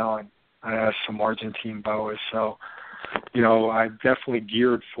now, and I have some Argentine boas. So, I'm definitely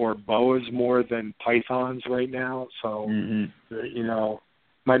geared for boas more than pythons right now. So,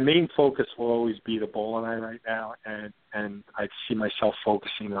 my main focus will always be the Boeleni right now, and I see myself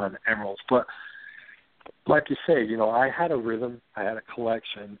focusing on emeralds. But like you say, I had a rhythm, I had a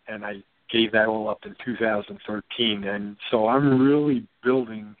collection, and I gave that all up in 2013. And so I'm really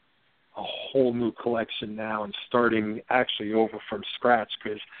building a whole new collection now and starting actually over from scratch,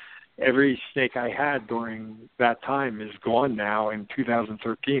 because every snake I had during that time is gone now in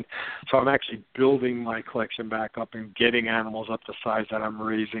 2013. So I'm actually building my collection back up and getting animals up to size that I'm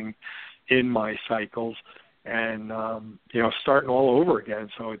raising in my cycles. and starting all over again.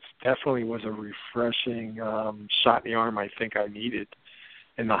 So it definitely was a refreshing shot in the arm I think I needed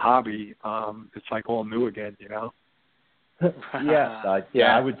in the hobby. It's like all new again,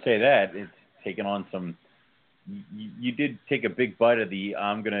 I would say that it's taken on some. You did take a big bite of the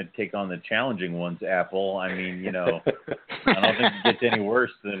I'm going to take on the challenging ones apple. I mean, I don't think it gets any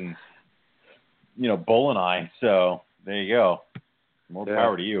worse than Bull and I. So there you go. More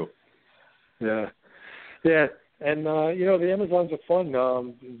power to you. Yeah. Yeah. And, the Amazons are fun.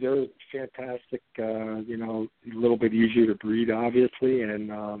 They're fantastic, a little bit easier to breed, obviously. And,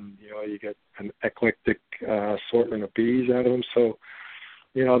 you get an eclectic assortment of bees out of them. So,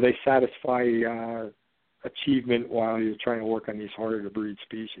 they satisfy achievement while you're trying to work on these harder to breed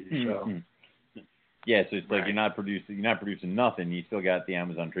species. So. Yeah, so it's like you're not producing nothing. You still got the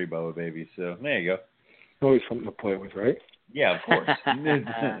Amazon tree boa baby. So there you go. Always something to play with, right? Yeah, of course.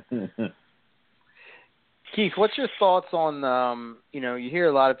 Keith, what's your thoughts on, you hear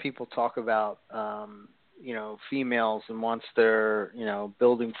a lot of people talk about, females and once they're,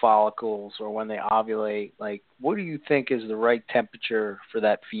 building follicles or when they ovulate, like, what do you think is the right temperature for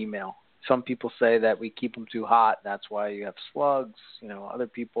that female? Some people say that we keep them too hot. That's why you have slugs. Other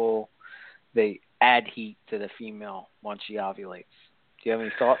people, they add heat to the female once she ovulates. Do you have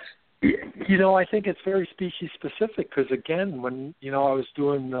any thoughts? I think it's very species specific because, again, when, I was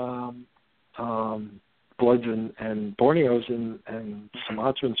doing Bloods and Borneos and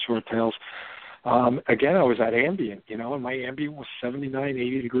Sumatran short tails, again, I was at ambient, and my ambient was 79,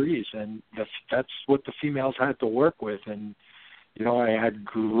 80 degrees, and that's what the females had to work with. And, I had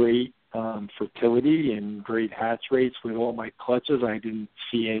great fertility and great hatch rates with all my clutches. I didn't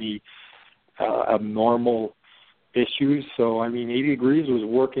see any abnormal issues. So, 80 degrees was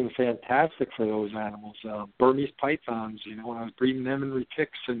working fantastic for those animals. Burmese pythons, when I was breeding them in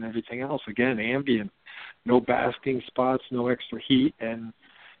retics and everything else, again, ambient, no basking spots, no extra heat, and,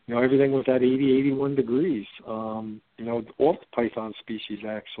 everything was at 80, 81 degrees. All the python species,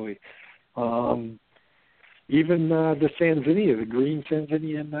 actually. Even the Sanzinia, the green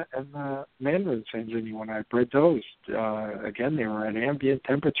Sanzinia and the Mandarin Sanzinia, when I bred those, again, they were at ambient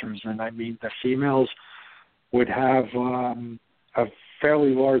temperatures. And, the females would have a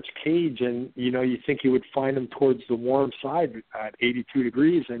fairly large cage, and, you think you would find them towards the warm side at 82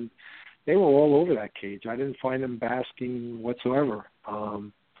 degrees, and they were all over that cage. I didn't find them basking whatsoever.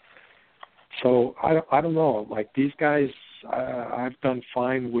 So I don't know. Like these guys, I've done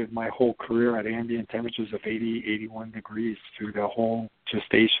fine with my whole career at ambient temperatures of 80, 81 degrees through the whole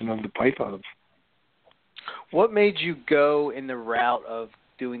gestation of the pythons. What made you go in the route of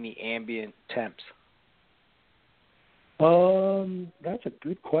doing the ambient temps? That's a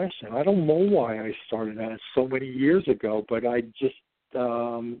good question. I don't know why I started that so many years ago, but I just,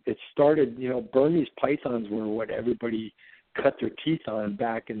 it started, Burmese pythons were what everybody cut their teeth on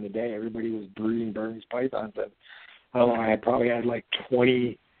back in the day. Everybody was breeding Burmese pythons. And I don't know, I probably had like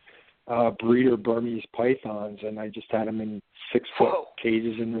 20 breeder Burmese pythons, and I just had them in 6-foot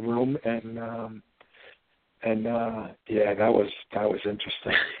cages in the room. And yeah, that was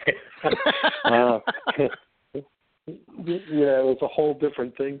interesting. Yeah, it was a whole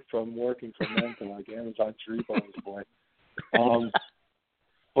different thing from working for men to like Amazon tree boas, boy.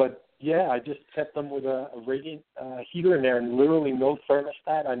 But yeah, I just kept them with a radiant heater in there and literally no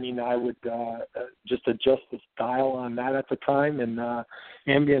thermostat. I would just adjust the dial on that at the time, and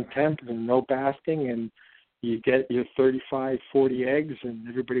ambient temp and no basking, and you get your 35, 40 eggs, and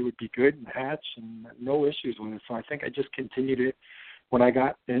everybody would be good and hatch, and no issues with it. So I think I just continued it when I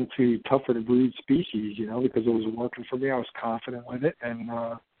got into tougher to breed species, because it was working for me. I was confident with it, and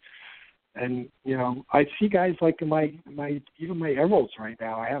I see guys like even my emeralds right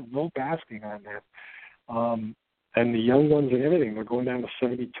now. I have no basking on them, and the young ones and everything, they're going down to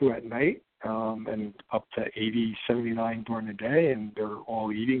 72 at night, and up to 80, 79 during the day, and they're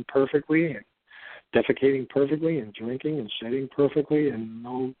all eating perfectly and defecating perfectly and drinking and shedding perfectly, and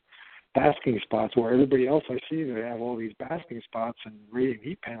no basking spots, where everybody else I see, they have all these basking spots and radiant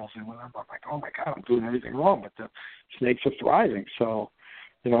heat panels, and when I'm like, oh my God, I'm doing everything wrong, but the snakes are thriving. So,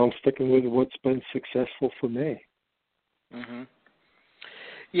 I'm sticking with what's been successful for me. Mhm.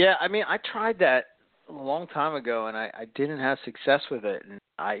 Yeah, I tried that a long time ago, and I didn't have success with it. And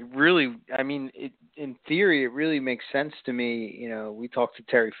in theory, it really makes sense to me. We talked to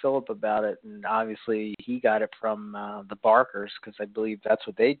Terry Phillip about it, and obviously he got it from the Barkers, because I believe that's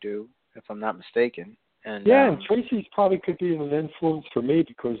what they do, if I'm not mistaken. And and Tracy's probably could be an influence for me,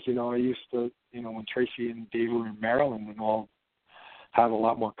 because I used to, when Tracy and Dave were in Maryland and all, have a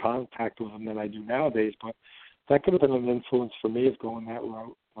lot more contact with them than I do nowadays. But that could have been an influence for me of going that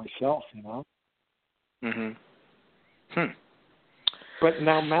route myself. But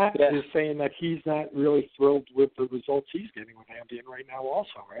now Matt is saying that he's not really thrilled with the results he's getting with Ambien right now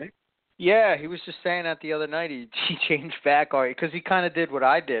also, right? Yeah, he was just saying that the other night. He changed back already because he kind of did what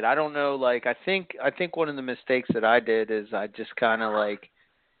I did. I don't know, like I think one of the mistakes that I did is I just kind of like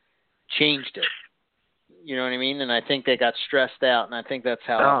changed it. You know what I mean? And I think they got stressed out, and I think that's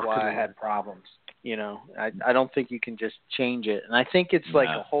why I had problems. You know, I don't think you can just change it. And I think it's like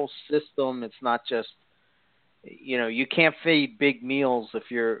a whole system. It's not just, you know, you can't feed big meals if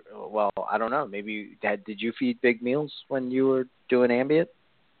you're, well, I don't know. Maybe, did you feed big meals when you were doing Ambien?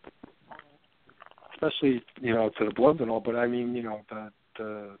 Especially, you know, to the blood and all. But, I mean, you know,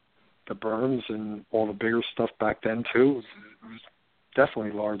 the burns and all the bigger stuff back then, too, it was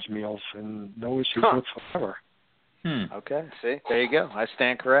definitely large meals and no issues whatsoever. Okay, see, there you go. I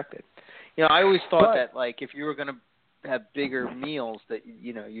stand corrected. You know, I always thought that, like, if you were going to have bigger meals, that,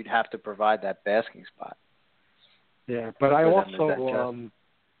 you know, you'd have to provide that basking spot. Yeah, but I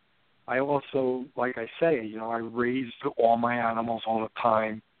also, like I say, you know, I raised all my animals all the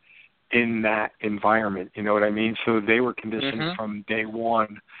time in that environment. You know what I mean? So they were conditioned from day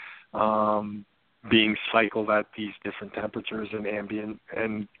one, being cycled at these different temperatures in Ambien,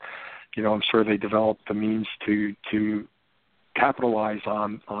 and you know, I'm sure they developed the means to capitalize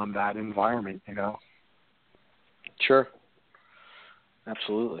on that environment, you know. Sure.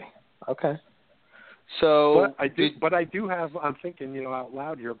 Absolutely. Okay. So but I do have, I'm thinking, you know, out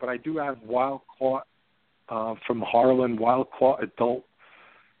loud here, but I do have wild caught from Harlan, wild caught adult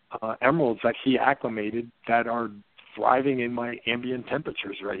emeralds that he acclimated that are thriving in my ambient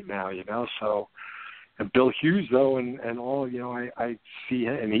temperatures right now, you know. So, and Bill Hughes, though, and all, you know, I see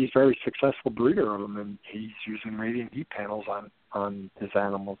him, and he's a very successful breeder of them, and he's using radiant heat panels on his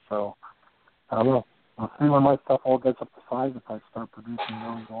animals. So, I don't know. I'll see when my stuff all gets up to size if I start producing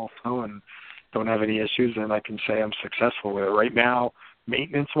those also and don't have any issues, and I can say I'm successful with it. Right now,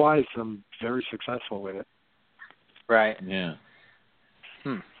 maintenance-wise, I'm very successful with it. Right. Yeah.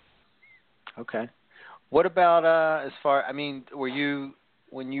 Okay. What about as far? I mean, were you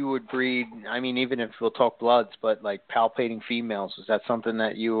when you would breed? I mean, even if we'll talk bloods, but like palpating females, was that something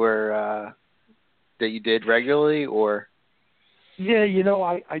that you were that you did regularly, or? Yeah, you know,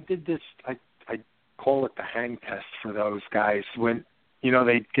 I did this. I call it the hang test for those guys when, you know,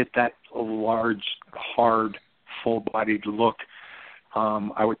 they get that large, hard, full-bodied look.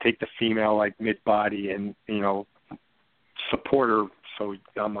 I would take the female like mid-body and, you know, support her so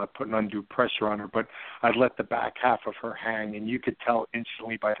I'm not putting undue pressure on her, but I'd let the back half of her hang, and you could tell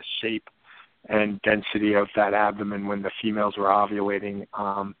instantly by the shape and density of that abdomen when the females were ovulating.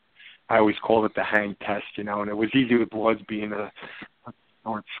 I always called it the hang test, you know, and it was easy with bloods being a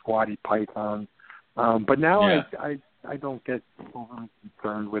short, squatty python. But now I don't get overly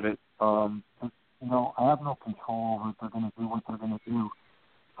concerned with it. You know, I have no control over it. They're going to do what they're going to do.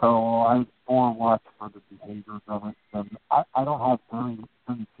 So I more watch for the behaviors of it. And I don't have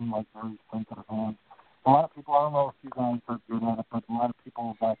doesn't seem like very sensitive hands. A lot of people, I don't know if you guys are good at it, but a lot of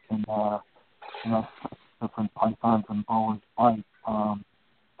people that can, you know, different pythons and boas bite,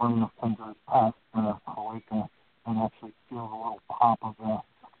 bring the fingers past the cloaca and actually feel the little pop of the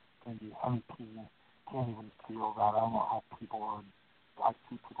honeypea. Can't even feel that. I don't know how people are. I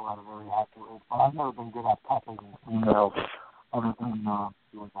see people that are very accurate, but I've never been good at popping females other than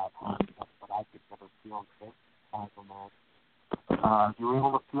doing that. But I could never feel it. You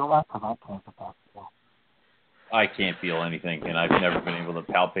able to feel that? Because I can't get that feel. I can't feel anything, and I've never been able to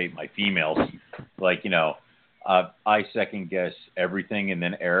palpate my females. Like, you know, I second guess everything, and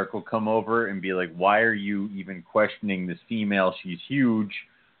then Eric will come over and be like, "Why are you even questioning this female? She's huge.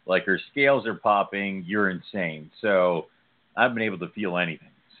 Like, her scales are popping. You're insane." So I haven't been able to feel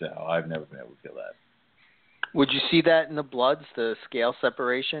anything. So I've never been able to feel that. Would you see that in the bloods, the scale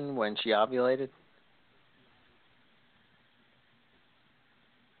separation when she ovulated?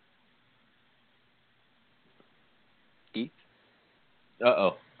 Keith?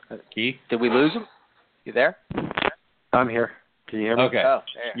 Uh-oh. Keith? Did we lose him? You there? I'm here. Can you hear me? Okay. Oh,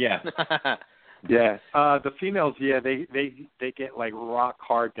 yeah. Yeah. The females, yeah, they get like rock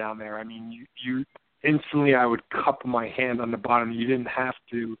hard down there. I mean, you instantly, I would cup my hand on the bottom. You didn't have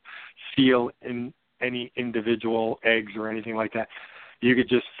to feel in any individual eggs or anything like that. You could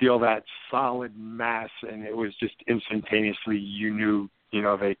just feel that solid mass, and it was just instantaneously. You knew, you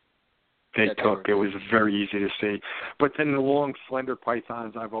know, they took. It was very easy to see. But then the long, slender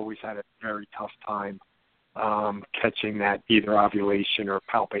pythons, I've always had a very tough time catching that either ovulation or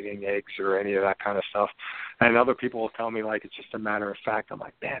palpating eggs or any of that kind of stuff. And other people will tell me like it's just a matter of fact. I'm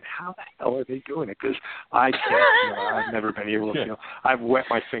like, man, how the hell are they doing it? Because I can't feel it. I've never been able to feel. I've wet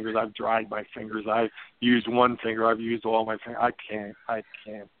my fingers. I've dried my fingers. I've used one finger. I've used all my fingers. I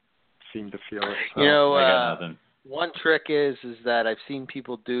can't seem to feel it. So. You know, one trick is that I've seen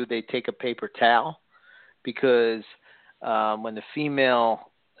people do. They take a paper towel because when the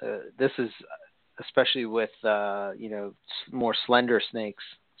female, this is especially with more slender snakes.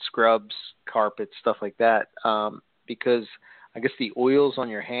 Scrubs, carpets, stuff like that. Because I guess the oils on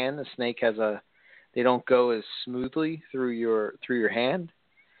your hand, the snake they don't go as smoothly through your hand.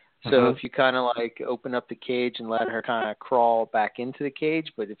 So if you kind of like open up the cage and let her kind of crawl back into the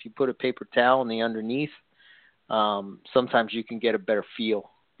cage, but if you put a paper towel on the underneath, sometimes you can get a better feel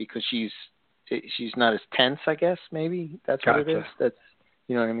because she's not as tense. I guess maybe that's what it is. That's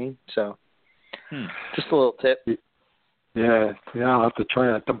you know what I mean. So just a little tip. Yeah, I'll have to try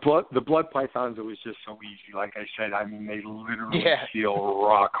that. The blood pythons, it was just so easy. Like I said, I mean, they literally feel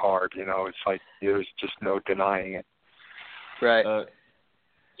rock hard. You know, it's like there's just no denying it. Right.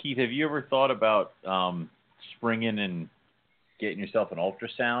 Keith, have you ever thought about springing and getting yourself an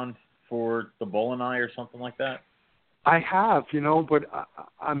ultrasound for the bull and eye or something like that? I have, but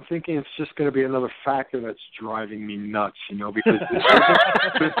I'm thinking it's just going to be another factor that's driving me nuts, because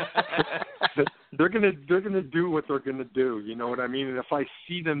they're going to do what they're going to do. You know what I mean? And if I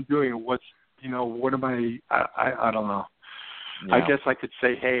see them doing it, what am I don't know. Yeah. I guess I could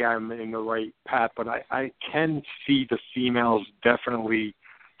say, hey, I'm in the right path, but I can see the females definitely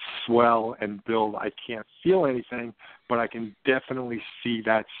swell and build. I can't feel anything, but I can definitely see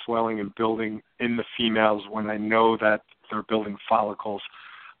that swelling and building in the females when I know that they're building follicles.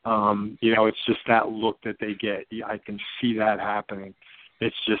 It's just that look that they get. I can see that happening.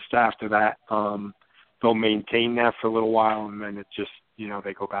 It's just after that, they'll maintain that for a little while, and then it just,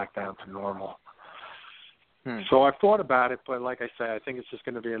 they go back down to normal. So I've thought about it, but like I said, I think it's just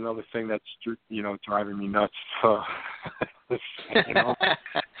going to be another thing that's, driving me nuts.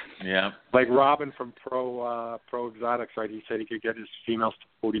 Yeah. Like Robin from Pro Exotics, right? He said he could get his females to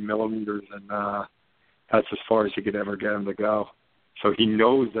 40 millimeters, and that's as far as he could ever get them to go. So he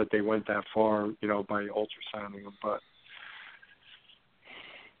knows that they went that far, by ultrasounding them. But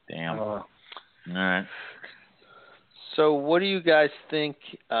damn. All right. So what do you guys think?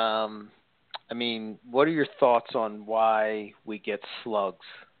 What are your thoughts on why we get slugs?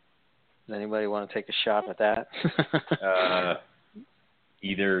 Does anybody want to take a shot at that?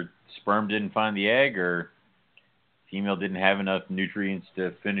 Either sperm didn't find the egg or female didn't have enough nutrients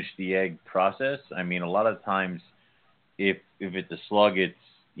to finish the egg process. I mean, a lot of times if it's a slug, it's,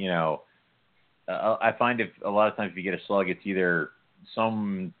 I find if a lot of times if you get a slug, it's either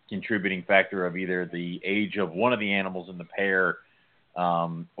some contributing factor of either the age of one of the animals in the pair,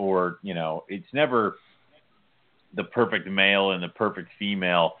 or, it's never the perfect male and the perfect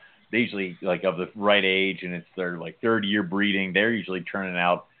female. They usually like of the right age, and it's their like third year breeding. They're usually turning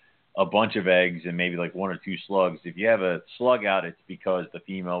out a bunch of eggs and maybe like one or two slugs. If you have a slug out, it's because the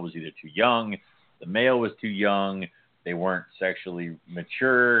female was either too young, the male was too young, they weren't sexually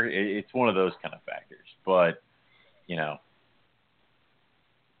mature. It's one of those kind of factors. But,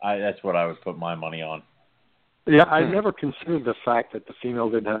 that's what I would put my money on. Yeah, I never considered the fact that the female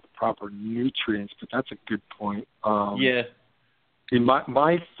didn't have the proper nutrients, but that's a good point. Yeah.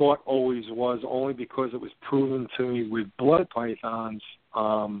 My thought always was, only because it was proven to me with blood pythons,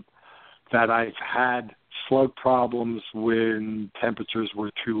 that I've had slug problems when temperatures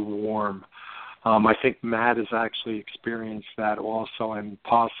were too warm. I think Matt has actually experienced that also, and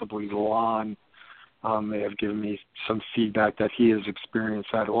possibly Lon may have given me some feedback that he has experienced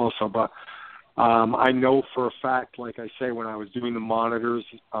that also. But I know for a fact, like I say, when I was doing the monitors,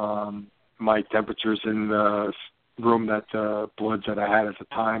 my temperatures in the room that the bloods that I had at the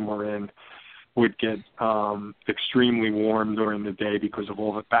time were in would get extremely warm during the day because of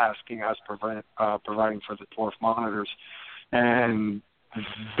all the basking I was providing for the dwarf monitors. And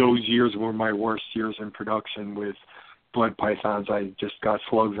those years were my worst years in production with blood pythons. I just got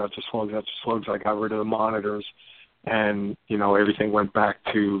slugs after slugs after slugs. I got rid of the monitors, and, everything went back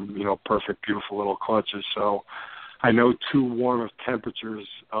to, perfect, beautiful little clutches. So I know too warm of temperatures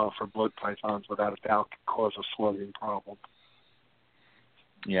for blood pythons without a doubt can cause a slugging problem.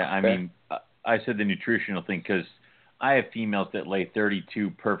 Yeah, I mean, I said the nutritional thing because I have females that lay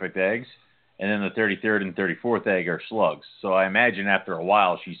 32 perfect eggs, and then the 33rd and 34th egg are slugs. So I imagine after a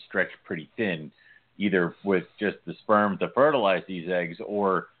while she's stretched pretty thin, either with just the sperm to fertilize these eggs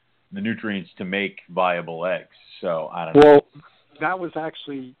or the nutrients to make viable eggs. So I don't know. Well, that was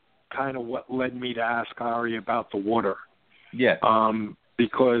actually kind of what led me to ask Ari about the water. Yeah.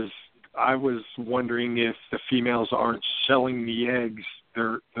 Because I was wondering if the females aren't shelling the eggs.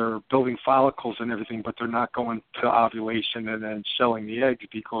 They're building follicles and everything, but they're not going to ovulation and then shelling the eggs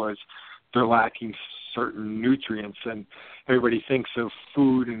because they're lacking certain nutrients. And everybody thinks of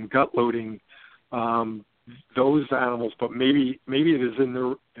food and gut loading, those animals, but maybe it is in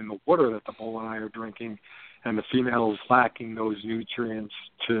the water that the bull and I are drinking, and the female is lacking those nutrients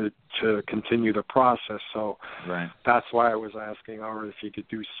to continue the process. So That's why I was asking Art if he could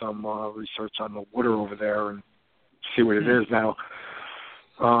do some research on the water over there and see what it is. Now,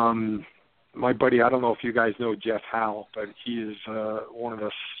 my buddy, I don't know if you guys know Jeff Howell, but he is one of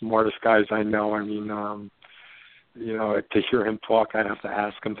the smartest guys I know. I mean, to hear him talk, I'd have to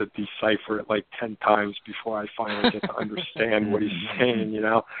ask him to decipher it like 10 times before I finally get to understand what he's saying,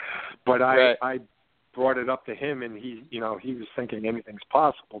 But I brought it up to him, and he was thinking anything's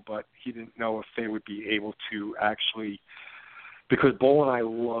possible, but he didn't know if they would be able to actually, because Bull and I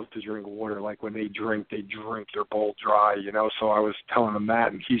love to drink water. Like when they drink their bowl dry, So I was telling him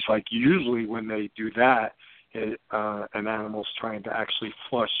that, and he's like, usually when they do that, an animal's trying to actually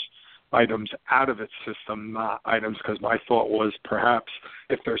flush items out of its system, not items, because my thought was perhaps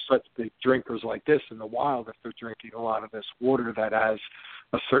if they're such big drinkers like this in the wild, if they're drinking a lot of this water that has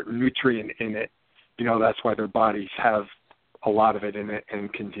a certain nutrient in it, that's why their bodies have a lot of it in it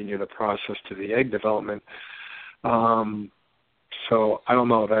and continue the process to the egg development. So I don't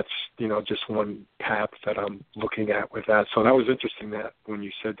know. That's, just one path that I'm looking at with that. So that was interesting that when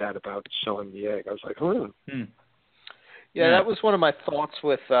you said that about shelling the egg, I was like, Yeah, that was one of my thoughts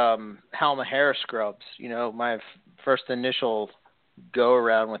with Halmahera scrubs. My first initial go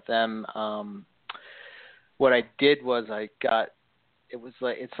around with them. What I did was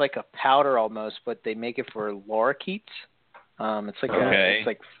it's like a powder almost, but they make it for lorikeets. It's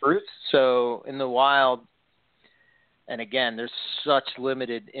like fruits. So in the wild, and again, there's such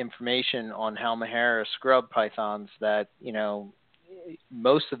limited information on Halmahera scrub pythons that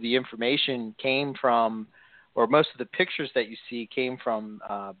most of the information came from, or most of the pictures that you see came from,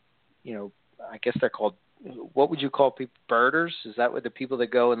 I guess they're called, what would you call people, birders? Is that what the people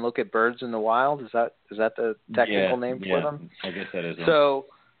that go and look at birds in the wild? Is that the technical name for them? I guess that is. So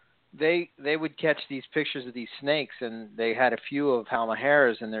they would catch these pictures of these snakes, and they had a few of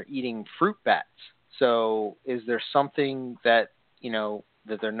Halmaheras, and they're eating fruit bats. So is there something that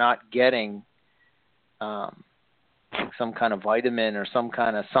that they're not getting? Like some kind of vitamin or some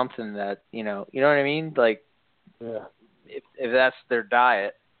kind of something that you know what I mean? Like, if that's their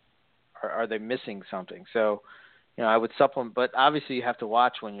diet, are they missing something? So, I would supplement, but obviously you have to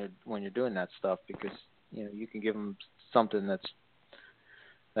watch when you're doing that stuff, because you can give them something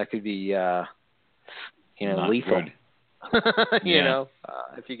that could be lethal.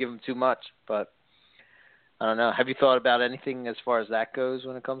 If you give them too much. But I don't know. Have you thought about anything as far as that goes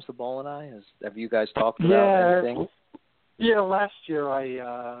when it comes to bull and eye? Have you guys talked about anything? Yeah, last year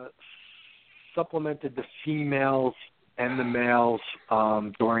I supplemented the females and the males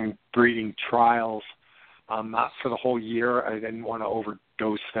during breeding trials, not for the whole year. I didn't want to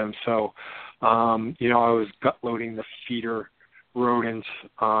overdose them. So, I was gut loading the feeder rodents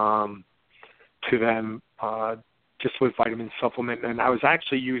to them just with vitamin supplement. And I was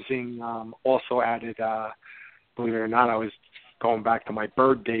actually using, also added, believe it or not, I was going back to my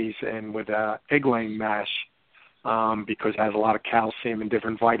bird days and with egg-laying mash, because it has a lot of calcium and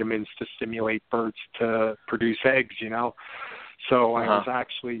different vitamins to stimulate birds to produce eggs, So I was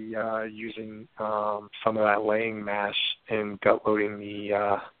actually using some of that laying mash and gut loading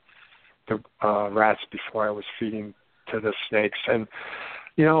the rats before I was feeding to the snakes. And,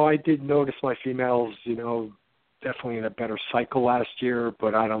 I did notice my females, definitely in a better cycle last year,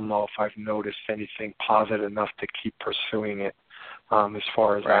 but I don't know if I've noticed anything positive enough to keep pursuing it as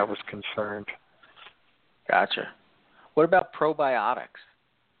far as that was concerned. Gotcha. What about probiotics?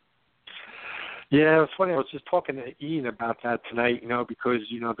 Yeah, it's funny. I was just talking to Ian about that tonight, because,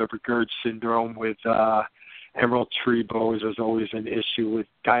 the Burgard syndrome with emerald tree boas is always an issue with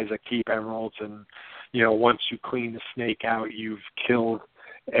guys that keep emeralds. And, once you clean the snake out, you've killed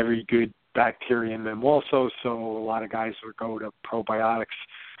every good bacteria in them also. So a lot of guys would go to probiotics.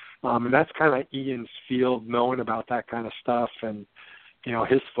 And that's kind of Ian's field, knowing about that kind of stuff. And,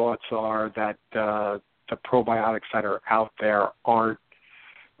 his thoughts are that the probiotics that are out there aren't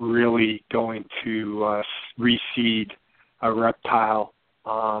really going to reseed a reptile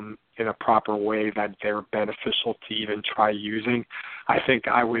in a proper way that they're beneficial to even try using. I think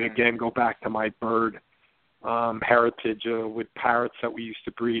I would, again, go back to my bird heritage with parrots that we used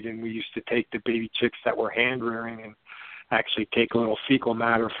to breed, and we used to take the baby chicks that were hand rearing and actually take a little fecal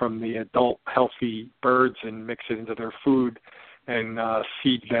matter from the adult healthy birds and mix it into their food and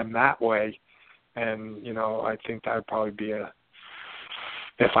feed them that way. And, I think that would probably be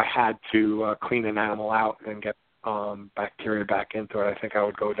if I had to clean an animal out and get bacteria back into it, I think I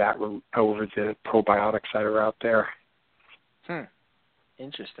would go that route over the probiotics that are out there.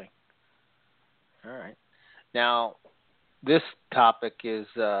 Interesting. All right. Now, this topic is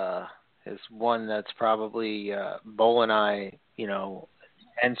one that's probably Bo and I,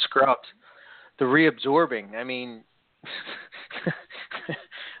 and Scrubs, the reabsorbing. I mean,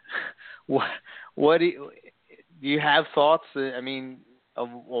 what do you have thoughts? I mean, of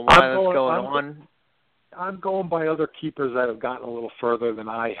why that's going on? I'm going by other keepers that have gotten a little further than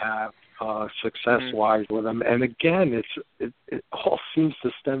I have, success-wise with them. And again, it all seems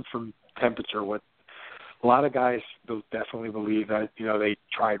to stem from temperature. What a lot of guys definitely believe that they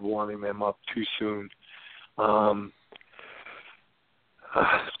tried warming them up too soon.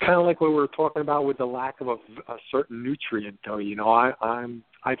 It's kind of like what we were talking about with the lack of a certain nutrient, though. I'm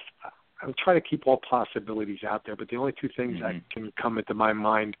trying to keep all possibilities out there, but the only two things that can come into my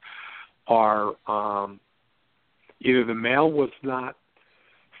mind are either the male was not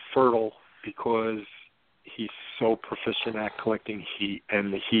fertile because he's so proficient at collecting heat,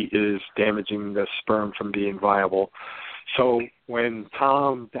 and the heat is damaging the sperm from being viable. So when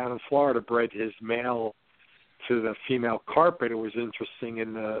Tom down in Florida bred his male to the female carpet, it was interesting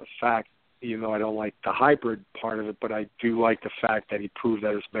in the fact, I don't like the hybrid part of it, but I do like the fact that he proved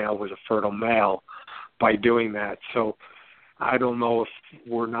that his male was a fertile male by doing that. So I don't know if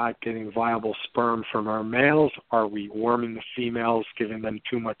we're not getting viable sperm from our males. Are we warming the females, giving them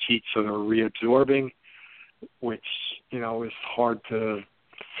too much heat so they're reabsorbing, which, is hard to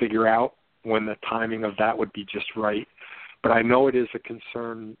figure out when the timing of that would be just right. But I know it is a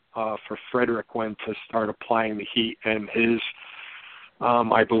concern for Frederick when to start applying the heat. And his,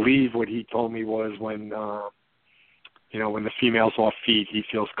 I believe what he told me was when the female's off feed, he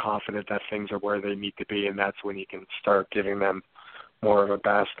feels confident that things are where they need to be, and that's when he can start giving them more of a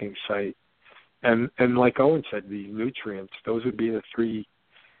basking site. And like Owen said, the nutrients, those would be the three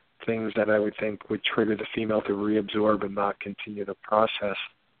things that I would think would trigger the female to reabsorb and not continue the process.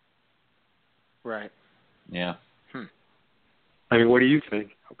 Right. Yeah. I mean, what do you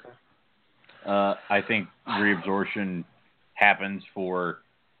think? Okay. I think reabsorption happens for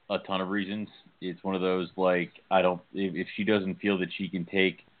a ton of reasons. It's one of those, if she doesn't feel that she can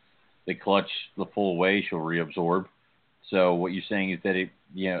take the clutch the full way, she'll reabsorb. So what you're saying is that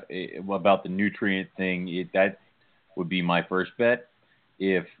about the nutrient thing, that would be my first bet.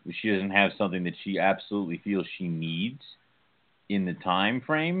 If she doesn't have something that she absolutely feels she needs in the time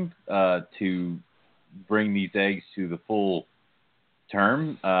frame to bring these eggs to the full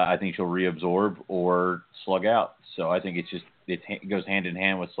term, I think she'll reabsorb or slug out. So I think it goes hand in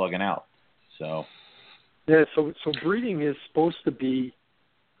hand with slugging out. So yeah, so breeding is supposed to be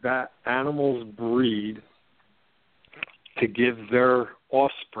that animals breed to give their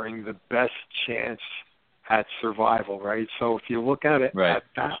offspring the best chance at survival, right? So if you look at it at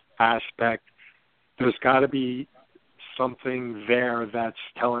that aspect, there's got to be something there that's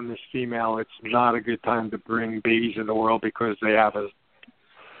telling this female it's not a good time to bring babies in the world because they have a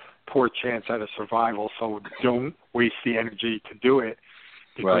poor chance at a survival. So don't waste the energy to do it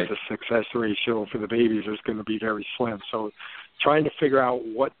because the success ratio for the babies is going to be very slim. So trying to figure out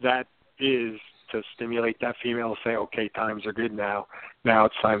what that is to stimulate that female to say, okay, times are good now. Now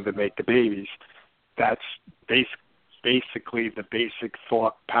it's time to make the babies. That's basically the basic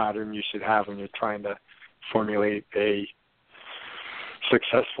thought pattern you should have when you're trying to formulate a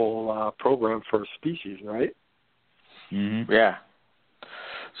successful program for a species, right? Mm-hmm. Yeah.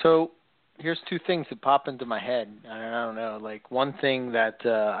 So here's two things that pop into my head. I don't know, one thing that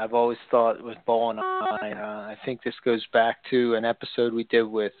I've always thought with Bo and I think this goes back to an episode we did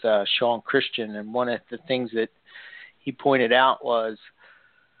with Sean Christian, and one of the things that he pointed out was,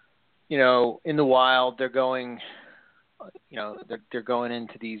 in the wild they're going, they're going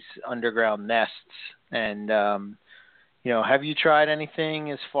into these underground nests, and have you tried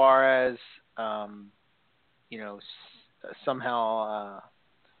anything as far as somehow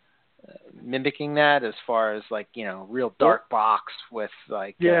mimicking that, as far as real dark box with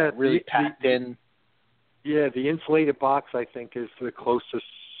really packed in? Yeah, the insulated box I think is the closest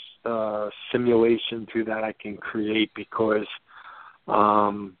simulation to that I can create, because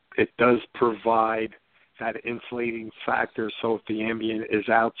it does provide that insulating factor. So if the ambient is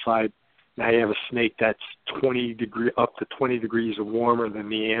outside, now you have a snake that's up to 20 degrees warmer than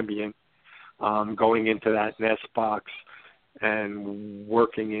the ambient, going into that nest box and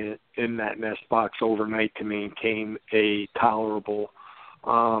working in that nest box overnight to maintain a tolerable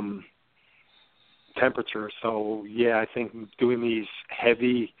temperature. So, yeah, I think doing these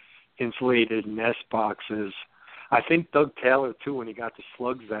heavy insulated nest boxes, I think Doug Taylor, too, when he got the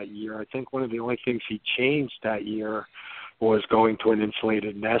slugs that year, I think one of the only things he changed that year was going to an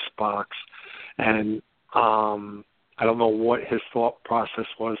insulated nest box. And I don't know what his thought process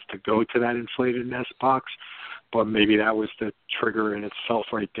was to go to that insulated nest box, but maybe that was the trigger in itself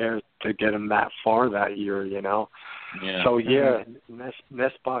right there to get him that far that year, you know. Yeah. So, yeah,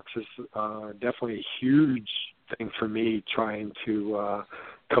 nest box is definitely a huge thing for me, trying to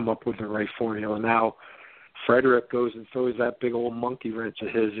come up with the right formula. Now, Frederick goes and throws that big old monkey wrench of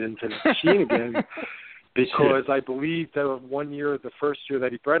his into the machine again, because I believe that one year, the first year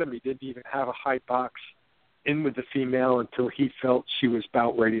that he bred him, he didn't even have a high box in with the female until he felt she was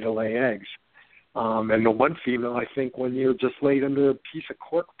about ready to lay eggs. And the one female, I think, one year just laid under a piece of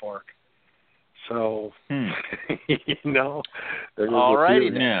cork bark. So, you know. All righty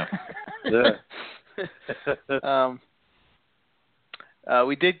then. Yeah.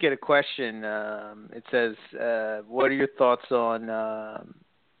 We did get a question. It says, what are your thoughts on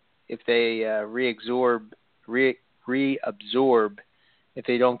if they reabsorb if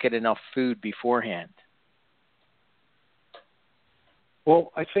they don't get enough food beforehand?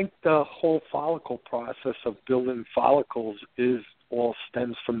 Well, I think the whole follicle process of building follicles all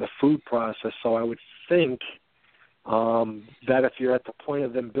stems from the food process. So I would think that if you're at the point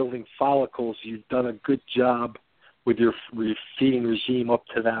of them building follicles, you've done a good job with your feeding regime up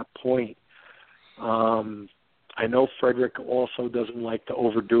to that point. I know Frederick also doesn't like to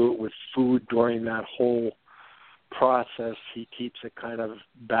overdo it with food during that whole process. He keeps it kind of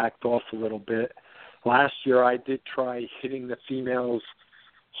backed off a little bit. Last year I did try hitting the females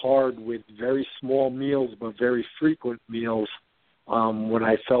hard with very small meals but very frequent meals when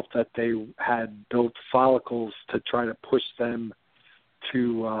I felt that they had built follicles to try to push them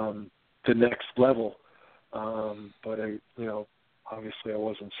to the next level. But obviously I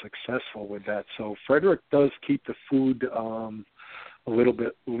wasn't successful with that. So Frederick does keep the food a little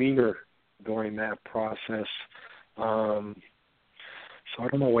bit leaner during that process. So I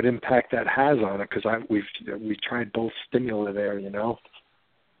don't know what impact that has on it, because we've tried both stimuli there, you know.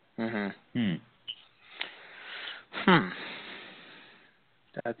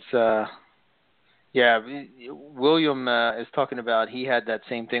 That's William is talking about, he had that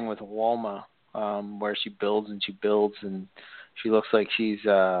same thing with Walma, where she builds and she looks like she's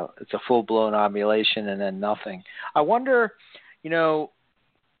it's a full blown ovulation and then nothing. I wonder, I'm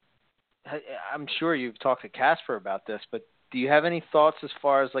sure you've talked to Casper about this, but do you have any thoughts as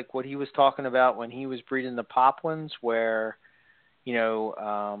far as like what he was talking about when he was breeding the Poplins, where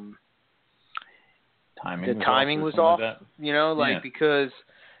the timing was off, like because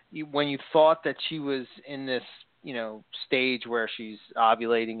when you thought that she was in this, stage where she's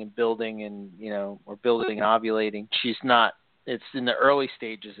ovulating and building and, or building and ovulating, she's not, it's in the early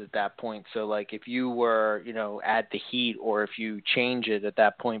stages at that point. So like if you were, at the heat, or if you change it at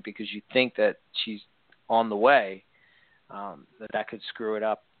that point because you think that she's on the way, that could screw it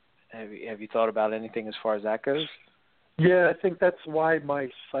up. Have you thought about anything as far as that goes? Yeah, I think that's why my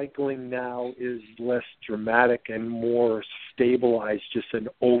cycling now is less dramatic and more stabilized, just an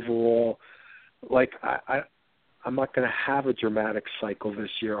overall, like I'm not going to have a dramatic cycle this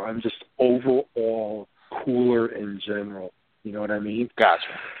year. I'm just overall cooler in general. You know what I mean? Gotcha.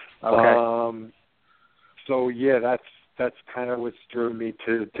 Okay. So yeah, that's kind of what's driven me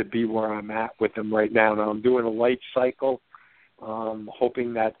to be where I'm at with them right now. Now I'm doing a light cycle,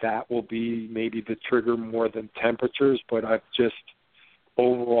 hoping that will be maybe the trigger more than temperatures, but I've just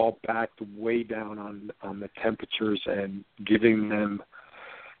overall backed way down on the temperatures and giving them,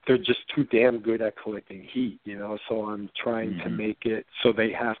 they're just too damn good at collecting heat, so I'm trying to make it so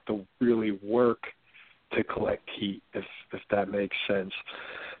they have to really work to collect heat, if that makes sense.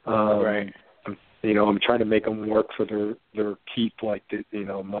 Right. I'm trying to make them work for their keep like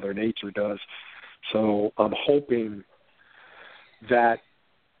Mother Nature does. So I'm hoping that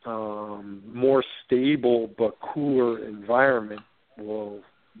more stable but cooler environment will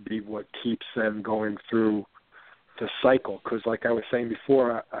be what keeps them going through the cycle. Because like I was saying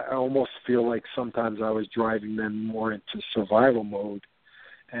before, I almost feel like sometimes I was driving them more into survival mode,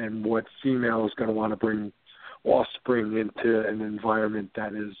 and what female is going to want to bring offspring into an environment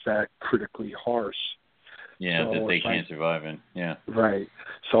that is that critically harsh. Yeah, so that they can't survive in. Yeah. Right.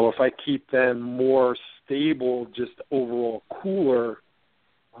 So if I keep them more stable, just overall cooler,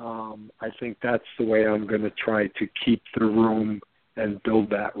 I think that's the way I'm going to try to keep the room and build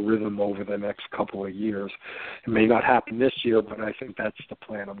that rhythm over the next couple of years. It may not happen this year, but I think that's the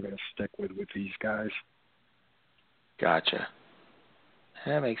plan I'm going to stick with these guys. Gotcha.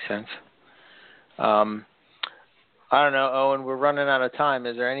 That makes sense. I don't know, Owen, we're running out of time.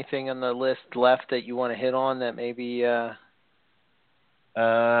 Is there anything on the list left that you want to hit on that maybe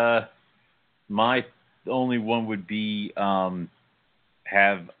my only one would be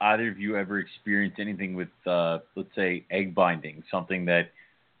have either of you ever experienced anything with let's say egg binding, something that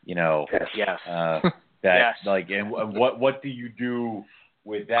yes. that yes. like, and what do you do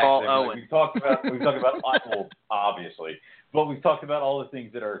with that? Call Like, Owen. we've talked about well, obviously, but we've talked about all the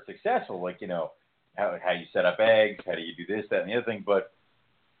things that are successful, like how you set up eggs, how do you do this, that, and the other thing. But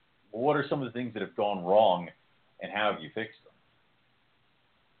what are some of the things that have gone wrong, and how have you fixed them?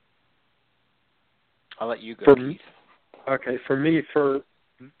 I'll let you go, For Keith. me, okay, for me, for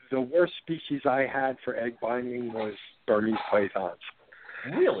the worst species I had for egg binding was Burmese pythons.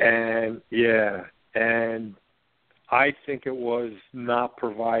 Really? And I think it was not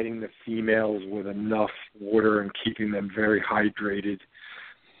providing the females with enough water and keeping them very hydrated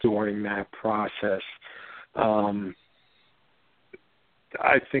during that process. I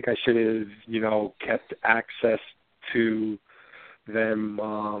think I should have, kept access to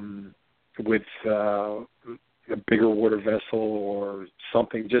them with a bigger water vessel or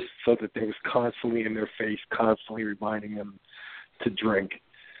something, just so that they was constantly in their face, constantly reminding them to drink.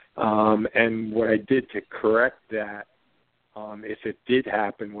 And what I did to correct that, if it did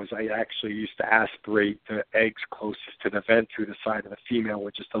happen, was I actually used to aspirate the eggs closest to the vent through the side of the female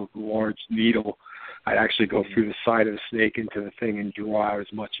with just a large needle. I'd actually go through the side of the snake into the thing and draw out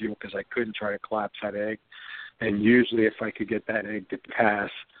as much yolk as I could and try to collapse that egg. And usually if I could get that egg to pass,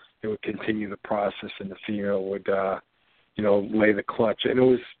 it would continue the process and the female would, lay the clutch. And it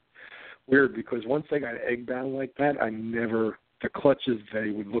was weird because once they got egg bound like that, the clutches, they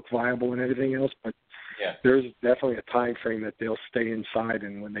would look viable and everything else, but there's definitely a time frame that they'll stay inside,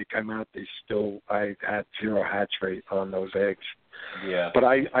 and when they come out, I had zero hatch rate on those eggs. Yeah. But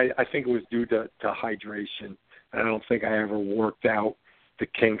I think it was due to hydration. I don't think I ever worked out the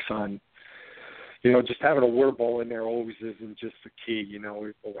kinks on, just having a water bowl in there always isn't just the key.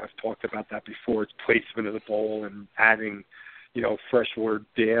 I've talked about that before. It's placement of the bowl and adding, fresh water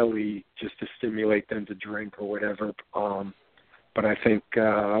daily just to stimulate them to drink or whatever. But I think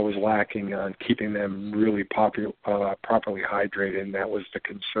I was lacking on keeping them really properly hydrated, and that was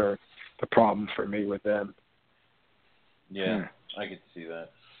the problem for me with them. Yeah, I could see that.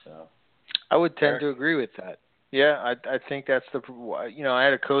 So I would tend to agree with that. Yeah, I think that's I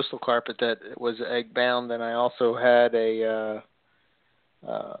had a coastal carpet that was egg bound, and I also had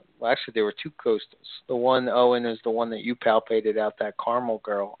actually there were two coastals. The one, Owen, is the one that you palpated out, that Carmel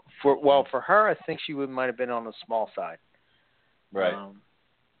girl. For her, I think she might have been on the small side. Right.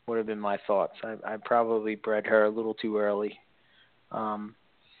 Would have been my thoughts. I probably bred her a little too early.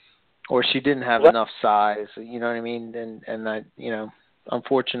 Or she didn't have enough size, you know what I mean? And I,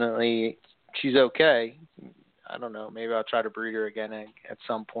 unfortunately, she's okay. I don't know. Maybe I'll try to breed her again at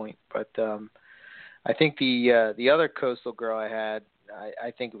some point. But I think the other coastal girl I had,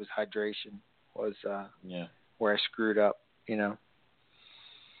 I think it was hydration was where I screwed up, So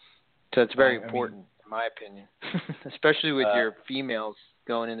it's very important, in my opinion, especially with your females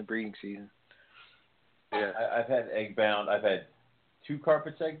going into breeding season. Yeah, I've had egg bound. I've had two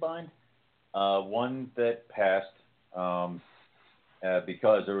carpets egg bind. One that passed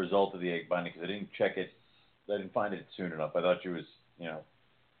because a result of the egg binding, because I didn't check it. I didn't find it soon enough. I thought she was,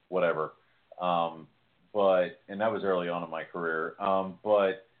 whatever. And that was early on in my career.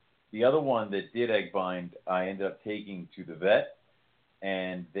 But the other one that did egg bind, I ended up taking to the vet,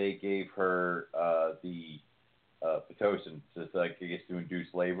 and they gave her the Pitocin, just I guess to induce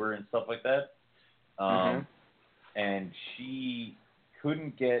labor and stuff like that. And she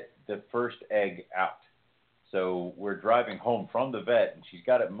couldn't get the first egg out. So we're driving home from the vet, and she's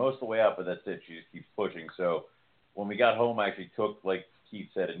got it most of the way out, but that's it. She just keeps pushing. So when we got home, I actually took, like Keith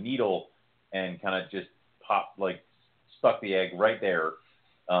said, a needle and kind of just stuck the egg right there,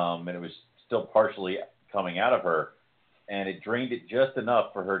 and it was still partially coming out of her, and it drained it just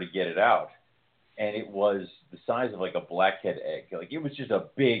enough for her to get it out. And it was the size of like a blackhead egg. Like, it was just a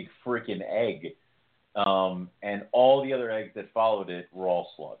big freaking egg. And all the other eggs that followed it were all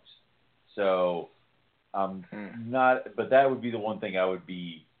slugs. So but that would be the one thing I would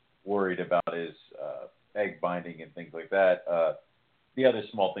be worried about is egg binding and things like that. The other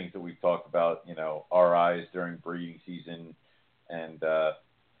small things that we've talked about, RIs during breeding season and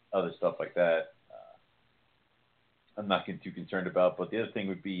other stuff like that, I'm not getting too concerned about. But the other thing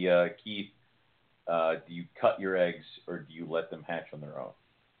would be, Keith, do you cut your eggs or do you let them hatch on their own?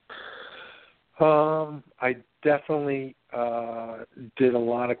 I definitely did a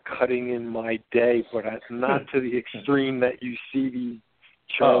lot of cutting in my day, but not to the extreme that you see these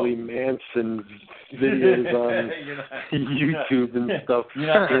Charlie Manson videos on YouTube and stuff. You're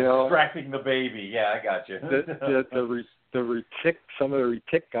not extracting the baby. Yeah, I got you. The some of the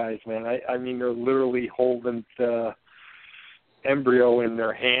retic guys, man. I mean, they're literally holding the embryo in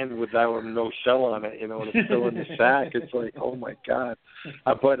their hand without no shell on it, and it's still in the sack. It's like, oh my God.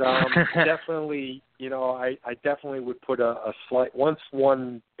 But definitely, I definitely would put a slice. Once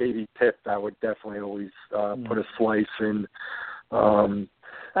one baby pipped, I would definitely always put a slice in. And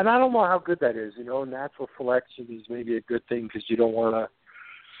I don't know how good that is. Natural selection is maybe a good thing because you don't want to.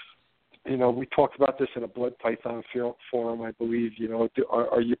 We talked about this in a blood python forum, I believe.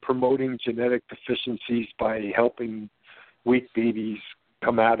 Are you promoting genetic deficiencies by helping weak babies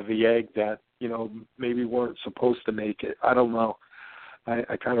come out of the egg that, maybe weren't supposed to make it? I don't know.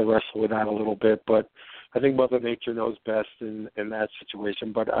 I kind of wrestle with that a little bit, but I think Mother Nature knows best in that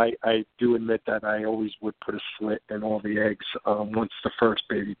situation. But I do admit that I always would put a slit in all the eggs once the first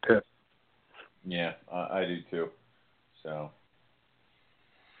baby pip. Yeah, I do too. So.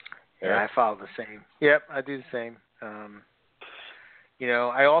 Yeah, I follow the same. Yep, I do the same.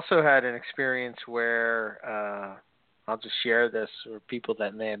 I also had an experience where I'll just share this for people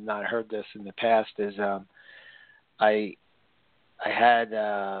that may have not heard this in the past. Is I had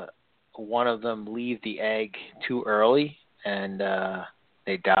one of them leave the egg too early, and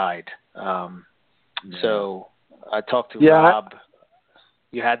they died. So I talked to Rob.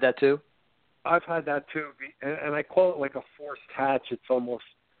 You had that too? I've had that too, and I call it like a forced hatch. It's almost.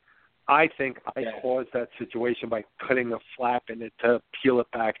 I think I caused that situation by cutting a flap in it to peel it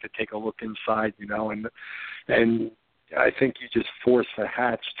back to take a look inside, and I think you just force the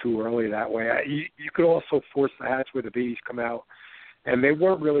hatch too early that way. You could also force the hatch where the babies come out, and they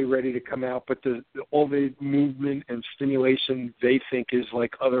weren't really ready to come out, but all the movement and stimulation they think is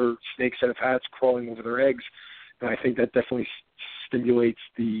like other snakes that have hatched crawling over their eggs, and I think that definitely stimulates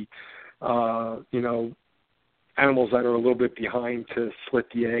the, animals that are a little bit behind to slit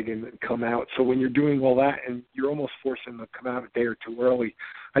the egg and come out. So when you're doing all that and you're almost forcing them to come out a day or two early,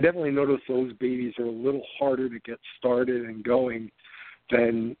 I definitely notice those babies are a little harder to get started and going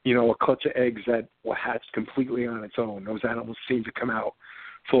than, a clutch of eggs that will hatch completely on its own. Those animals seem to come out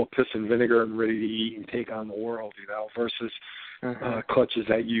full of piss and vinegar and ready to eat and take on the world, versus clutches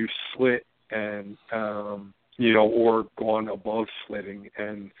that you slit and, or gone above slitting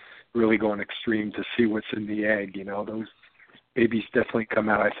and really going extreme to see what's in the egg. Those babies definitely come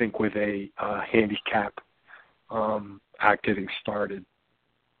out, I think, with a handicap at getting started.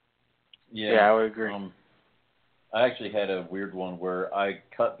 Yeah, I would agree. I actually had a weird one where I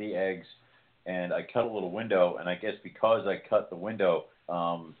cut the eggs and I cut a little window, and I guess because I cut the window,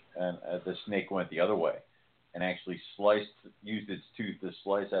 and the snake went the other way and actually used its tooth to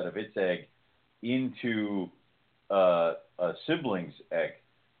slice out of its egg into a sibling's egg.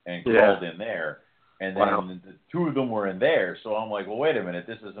 And crawled in there, and then the two of them were in there. So I'm like, well, wait a minute,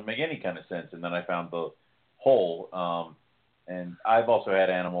 this doesn't make any kind of sense. And then I found the hole. And I've also had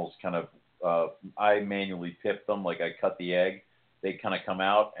animals kind of, I manually pip them, like I cut the egg. They kind of come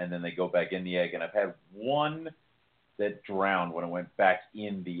out, and then they go back in the egg. And I've had one that drowned when it went back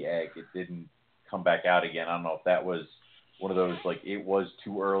in the egg. It didn't come back out again. I don't know if that was one of those, like it was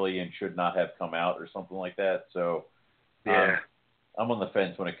too early and should not have come out or something like that. So I'm on the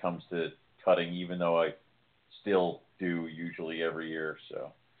fence when it comes to cutting, even though I still do usually every year.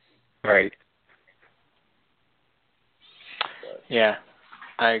 So. Right. Yeah,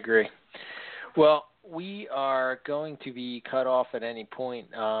 I agree. Well, we are going to be cut off at any point.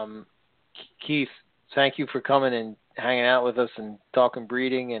 Keith, thank you for coming and hanging out with us and talking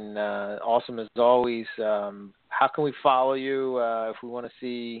breeding, and awesome as always. How can we follow you if we want to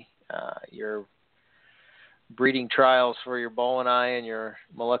see your breeding trials for your Boeleni and your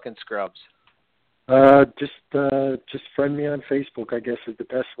Moluccan scrubs? Just friend me on Facebook, I guess, is the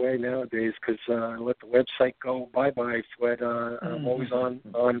best way nowadays, because I let the website go bye-bye, Fred. I'm always on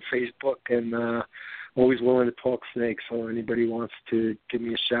Facebook and always willing to talk snakes. So anybody wants to give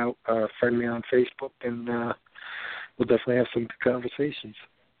me a shout, friend me on Facebook, and we'll definitely have some good conversations.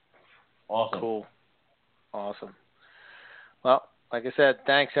 Awesome. Cool. Awesome. Well, like I said,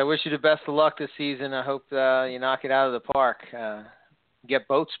 thanks. I wish you the best of luck this season. I hope you knock it out of the park. Get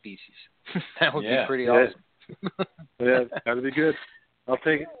both species. That would be pretty awesome. Yeah, that would be good. I'll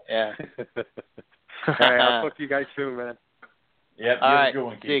take it. Yeah. All right, I'll talk to you guys soon, man. Yep, all right. Have a good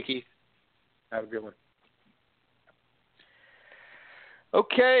one, Keith. See you, Keith. Have a good one.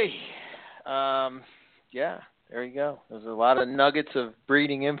 Okay. There you go. There's a lot of nuggets of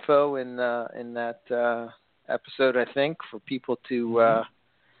breeding info in that episode, I think, for people to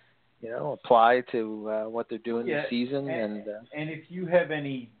apply to what they're doing this season. And if you have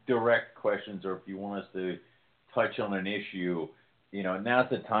any direct questions or if you want us to touch on an issue, now's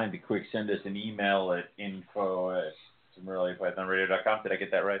the time to quick send us an email at info@MoreliaPythonRadio.com. Did I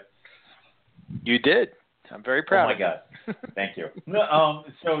get that right? You did. I'm very proud. Oh my God! Thank you.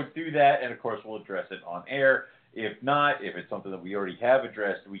 So do that, and of course we'll address it on air. If not, if it's something that we already have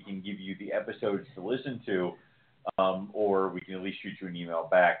addressed, we can give you the episodes to listen to, or we can at least shoot you an email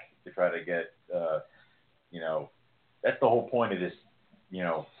back to try to get, that's the whole point of this,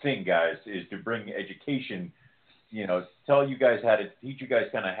 thing, guys, is to bring education. Tell you guys teach you guys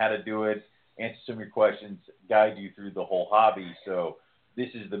kind of how to do it, answer some of your questions, guide you through the whole hobby. So this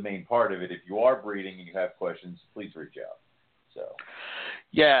is the main part of it. If you are breeding and you have questions, please reach out. So.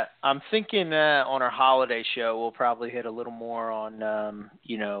 Yeah, I'm thinking on our holiday show we'll probably hit a little more on,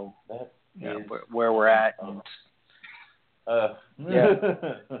 where we're at. And,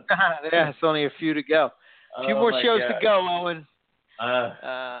 it's only a few to go. A few more shows to go, Owen.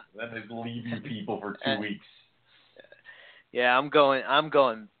 Then they leave you people for 2 weeks. Yeah, I'm going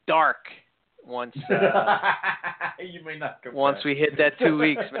dark once. You may not come once back. We hit that 2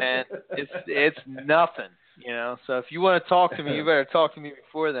 weeks, man. It's nothing. So if you want to talk to me, you better talk to me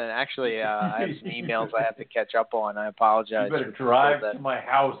before then. Actually, I have some emails I have to catch up on. I apologize. You better drive to my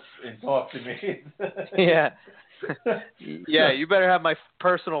house and talk to me. Yeah. Yeah, you better have my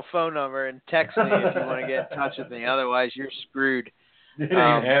personal phone number and text me if you want to get in touch with me. Otherwise, you're screwed. It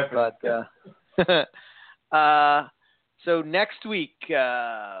ain't happening. So next week,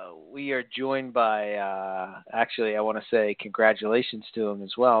 we are joined by, actually, I want to say congratulations to him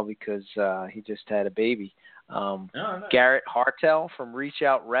as well because he just had a baby. Nice. Garrett Hartel from Reach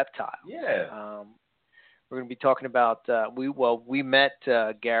Out Reptile. Yeah. We're going to be talking about, we met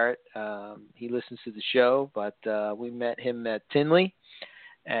Garrett. He listens to the show, but we met him at Tinley,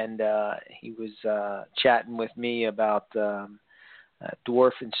 and he was chatting with me about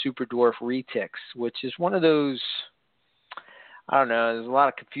dwarf and super dwarf retics, which is one of those, I don't know, there's a lot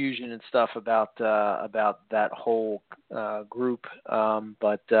of confusion and stuff about that whole group,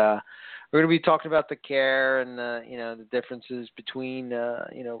 but we're going to be talking about the care and the differences between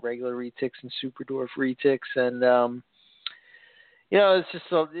regular retics and super dwarf retics, and it's just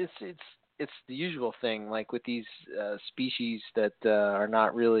it's the usual thing, like with these species that are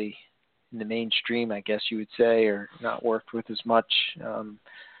not really in the mainstream, I guess you would say, or not worked with as much.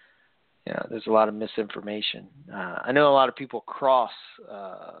 There's a lot of misinformation. I know a lot of people cross,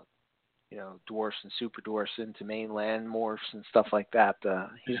 dwarfs and super dwarfs into mainland morphs and stuff like that.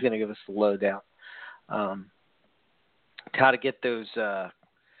 He's going to give us the lowdown. How to get those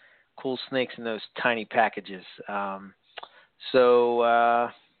cool snakes in those tiny packages. So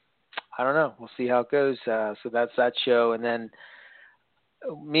I don't know. We'll see how it goes. So that's that show. And then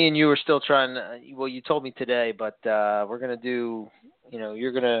me and you are still trying to, you told me today, but we're going to do,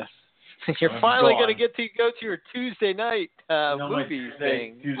 you're finally going to get to go to your Tuesday night movie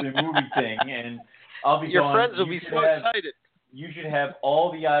thing. Tuesday movie thing, and I'll be your friends will be so excited. You should have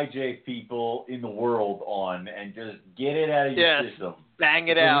all the IJ people in the world on and just get it out of your system. Bang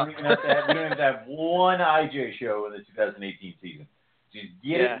it out. We don't even have to have one IJ show in the 2018 season. Just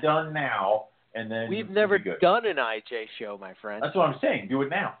get it done now, and then we've never done an IJ show, my friend. That's what I'm saying. Do it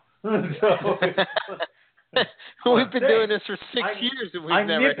now. We've been doing this for 6 years, and we've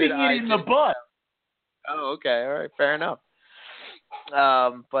never nipping it in the butt. Oh, okay. All right. Fair enough.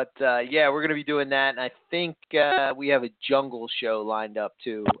 We're going to be doing that, and I think we have a jungle show lined up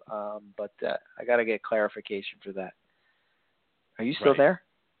too. But I got to get clarification for that. Are you still there?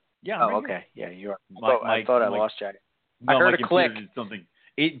 Yeah. Oh, okay. Yeah, you are. I thought I lost you. No, I heard a click. Did something.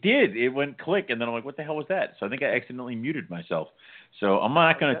 It did. It went click, and then I'm like, "What the hell was that?" So I think I accidentally muted myself. So I'm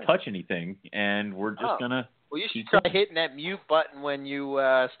not going to touch anything, and we're just going to. Well, you should try hitting that mute button when you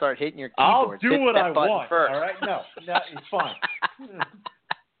start hitting your keyboard. I'll do what I want. First. All right? No, it's fine.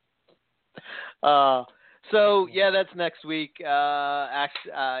 So that's next week. I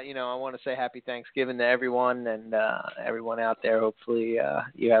want to say happy Thanksgiving to everyone and everyone out there. Hopefully,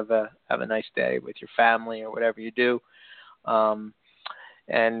 you have a nice day with your family or whatever you do.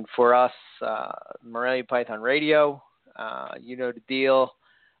 And for us, Morelia Python Radio, you know the deal.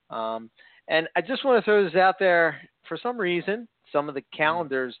 And I just want to throw this out there. For some reason, some of the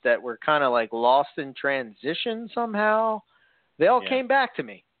calendars that were kind of like lost in transition somehow, they all came back to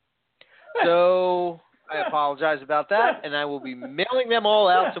me. So I apologize about that, and I will be mailing them all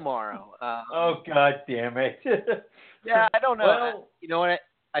out tomorrow. Oh, God damn it. Yeah, I don't know. Well, you know what?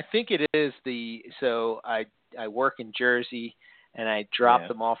 I think it is so I work in Jersey, and I drop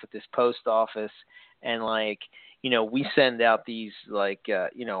them off at this post office, and we send out these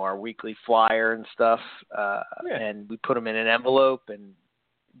our weekly flyer and stuff, and we put them in an envelope, and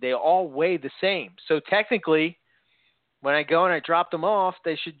they all weigh the same. So technically, when I go and I drop them off,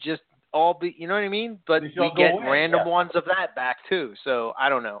 they should just all be, you know what I mean? But we get random ones of that back too. So I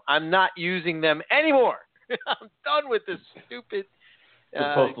don't know. I'm not using them anymore. I'm done with this stupid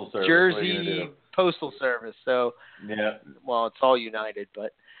postal service. Jersey postal service. So, well, it's all United,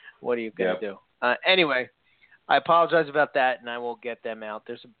 but what are you going to do? Anyway, I apologize about that, and I will get them out.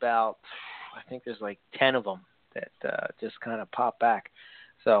 There's I think there's like 10 of them that just kind of pop back.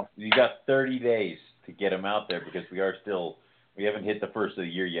 So you got 30 days to get them out there because we haven't hit the first of the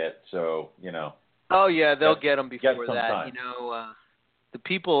year yet. So, Oh, yeah, they'll get them before that. Time. The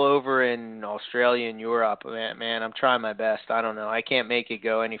people over in Australia and Europe, man, I'm trying my best. I don't know. I can't make it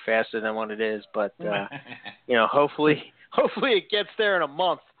go any faster than what it is, but, hopefully it gets there in a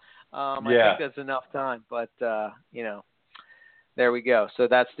month. I think that's enough time, but, there we go. So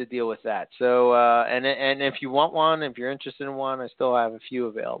that's the deal with that. So, and if you want one, if you're interested in one, I still have a few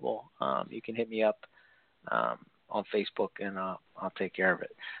available. You can hit me up on Facebook, and I'll take care of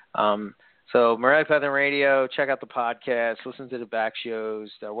it. So Morelia Python Radio, check out the podcast, listen to the back shows.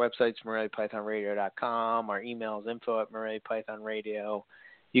 Our website's MoreliaPythonRadio.com. Our email is info@MoreliaPythonRadio.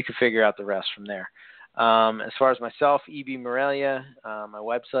 You can figure out the rest from there. As far as myself, EB Morelia, my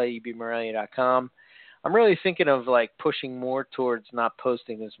website, ebmorelia.com. I'm really thinking of pushing more towards not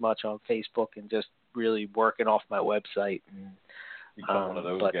posting as much on Facebook and just really working off my website. And, become one of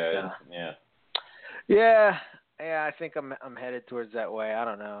those guys. Yeah, I think I'm headed towards that way. I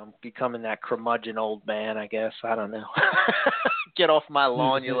don't know. I'm becoming that curmudgeon old man, I guess. I don't know. Get off my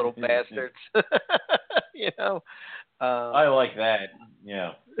lawn, you little bastards. I like that.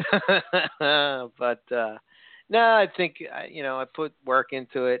 Yeah. But no, I think I put work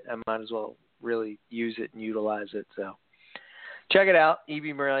into it. I might as well really use it and utilize it. So check it out,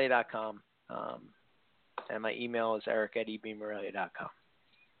 ebmorelia.com. And my email is eric@ebmorelia.com.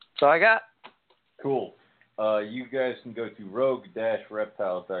 That's all I got. Cool. You guys can go to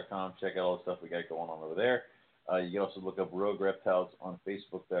rogue-reptiles.com. Check out all the stuff we got going on over there. You can also look up Rogue Reptiles on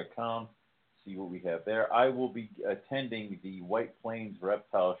Facebook.com. See what we have there. I will be attending the White Plains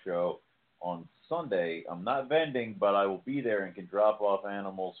Reptile Show on Sunday. I'm not vending, but I will be there and can drop off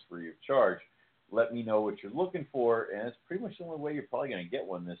animals free of charge. Let me know what you're looking for, and it's pretty much the only way you're probably going to get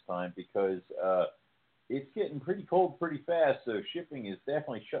one this time because it's getting pretty cold pretty fast, so shipping is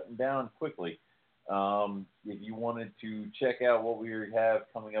definitely shutting down quickly. If you wanted to check out what we have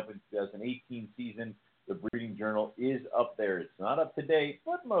coming up in 2018 season, the Breeding Journal is up there. It's not up to date,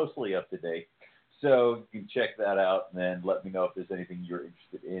 but mostly up to date. So you can check that out and then let me know if there's anything you're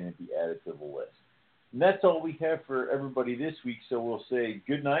interested in and be added to the list. And that's all we have for everybody this week. So we'll say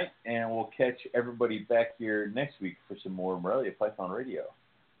good night, and we'll catch everybody back here next week for some more Morelia Python Radio.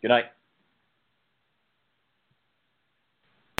 Good night.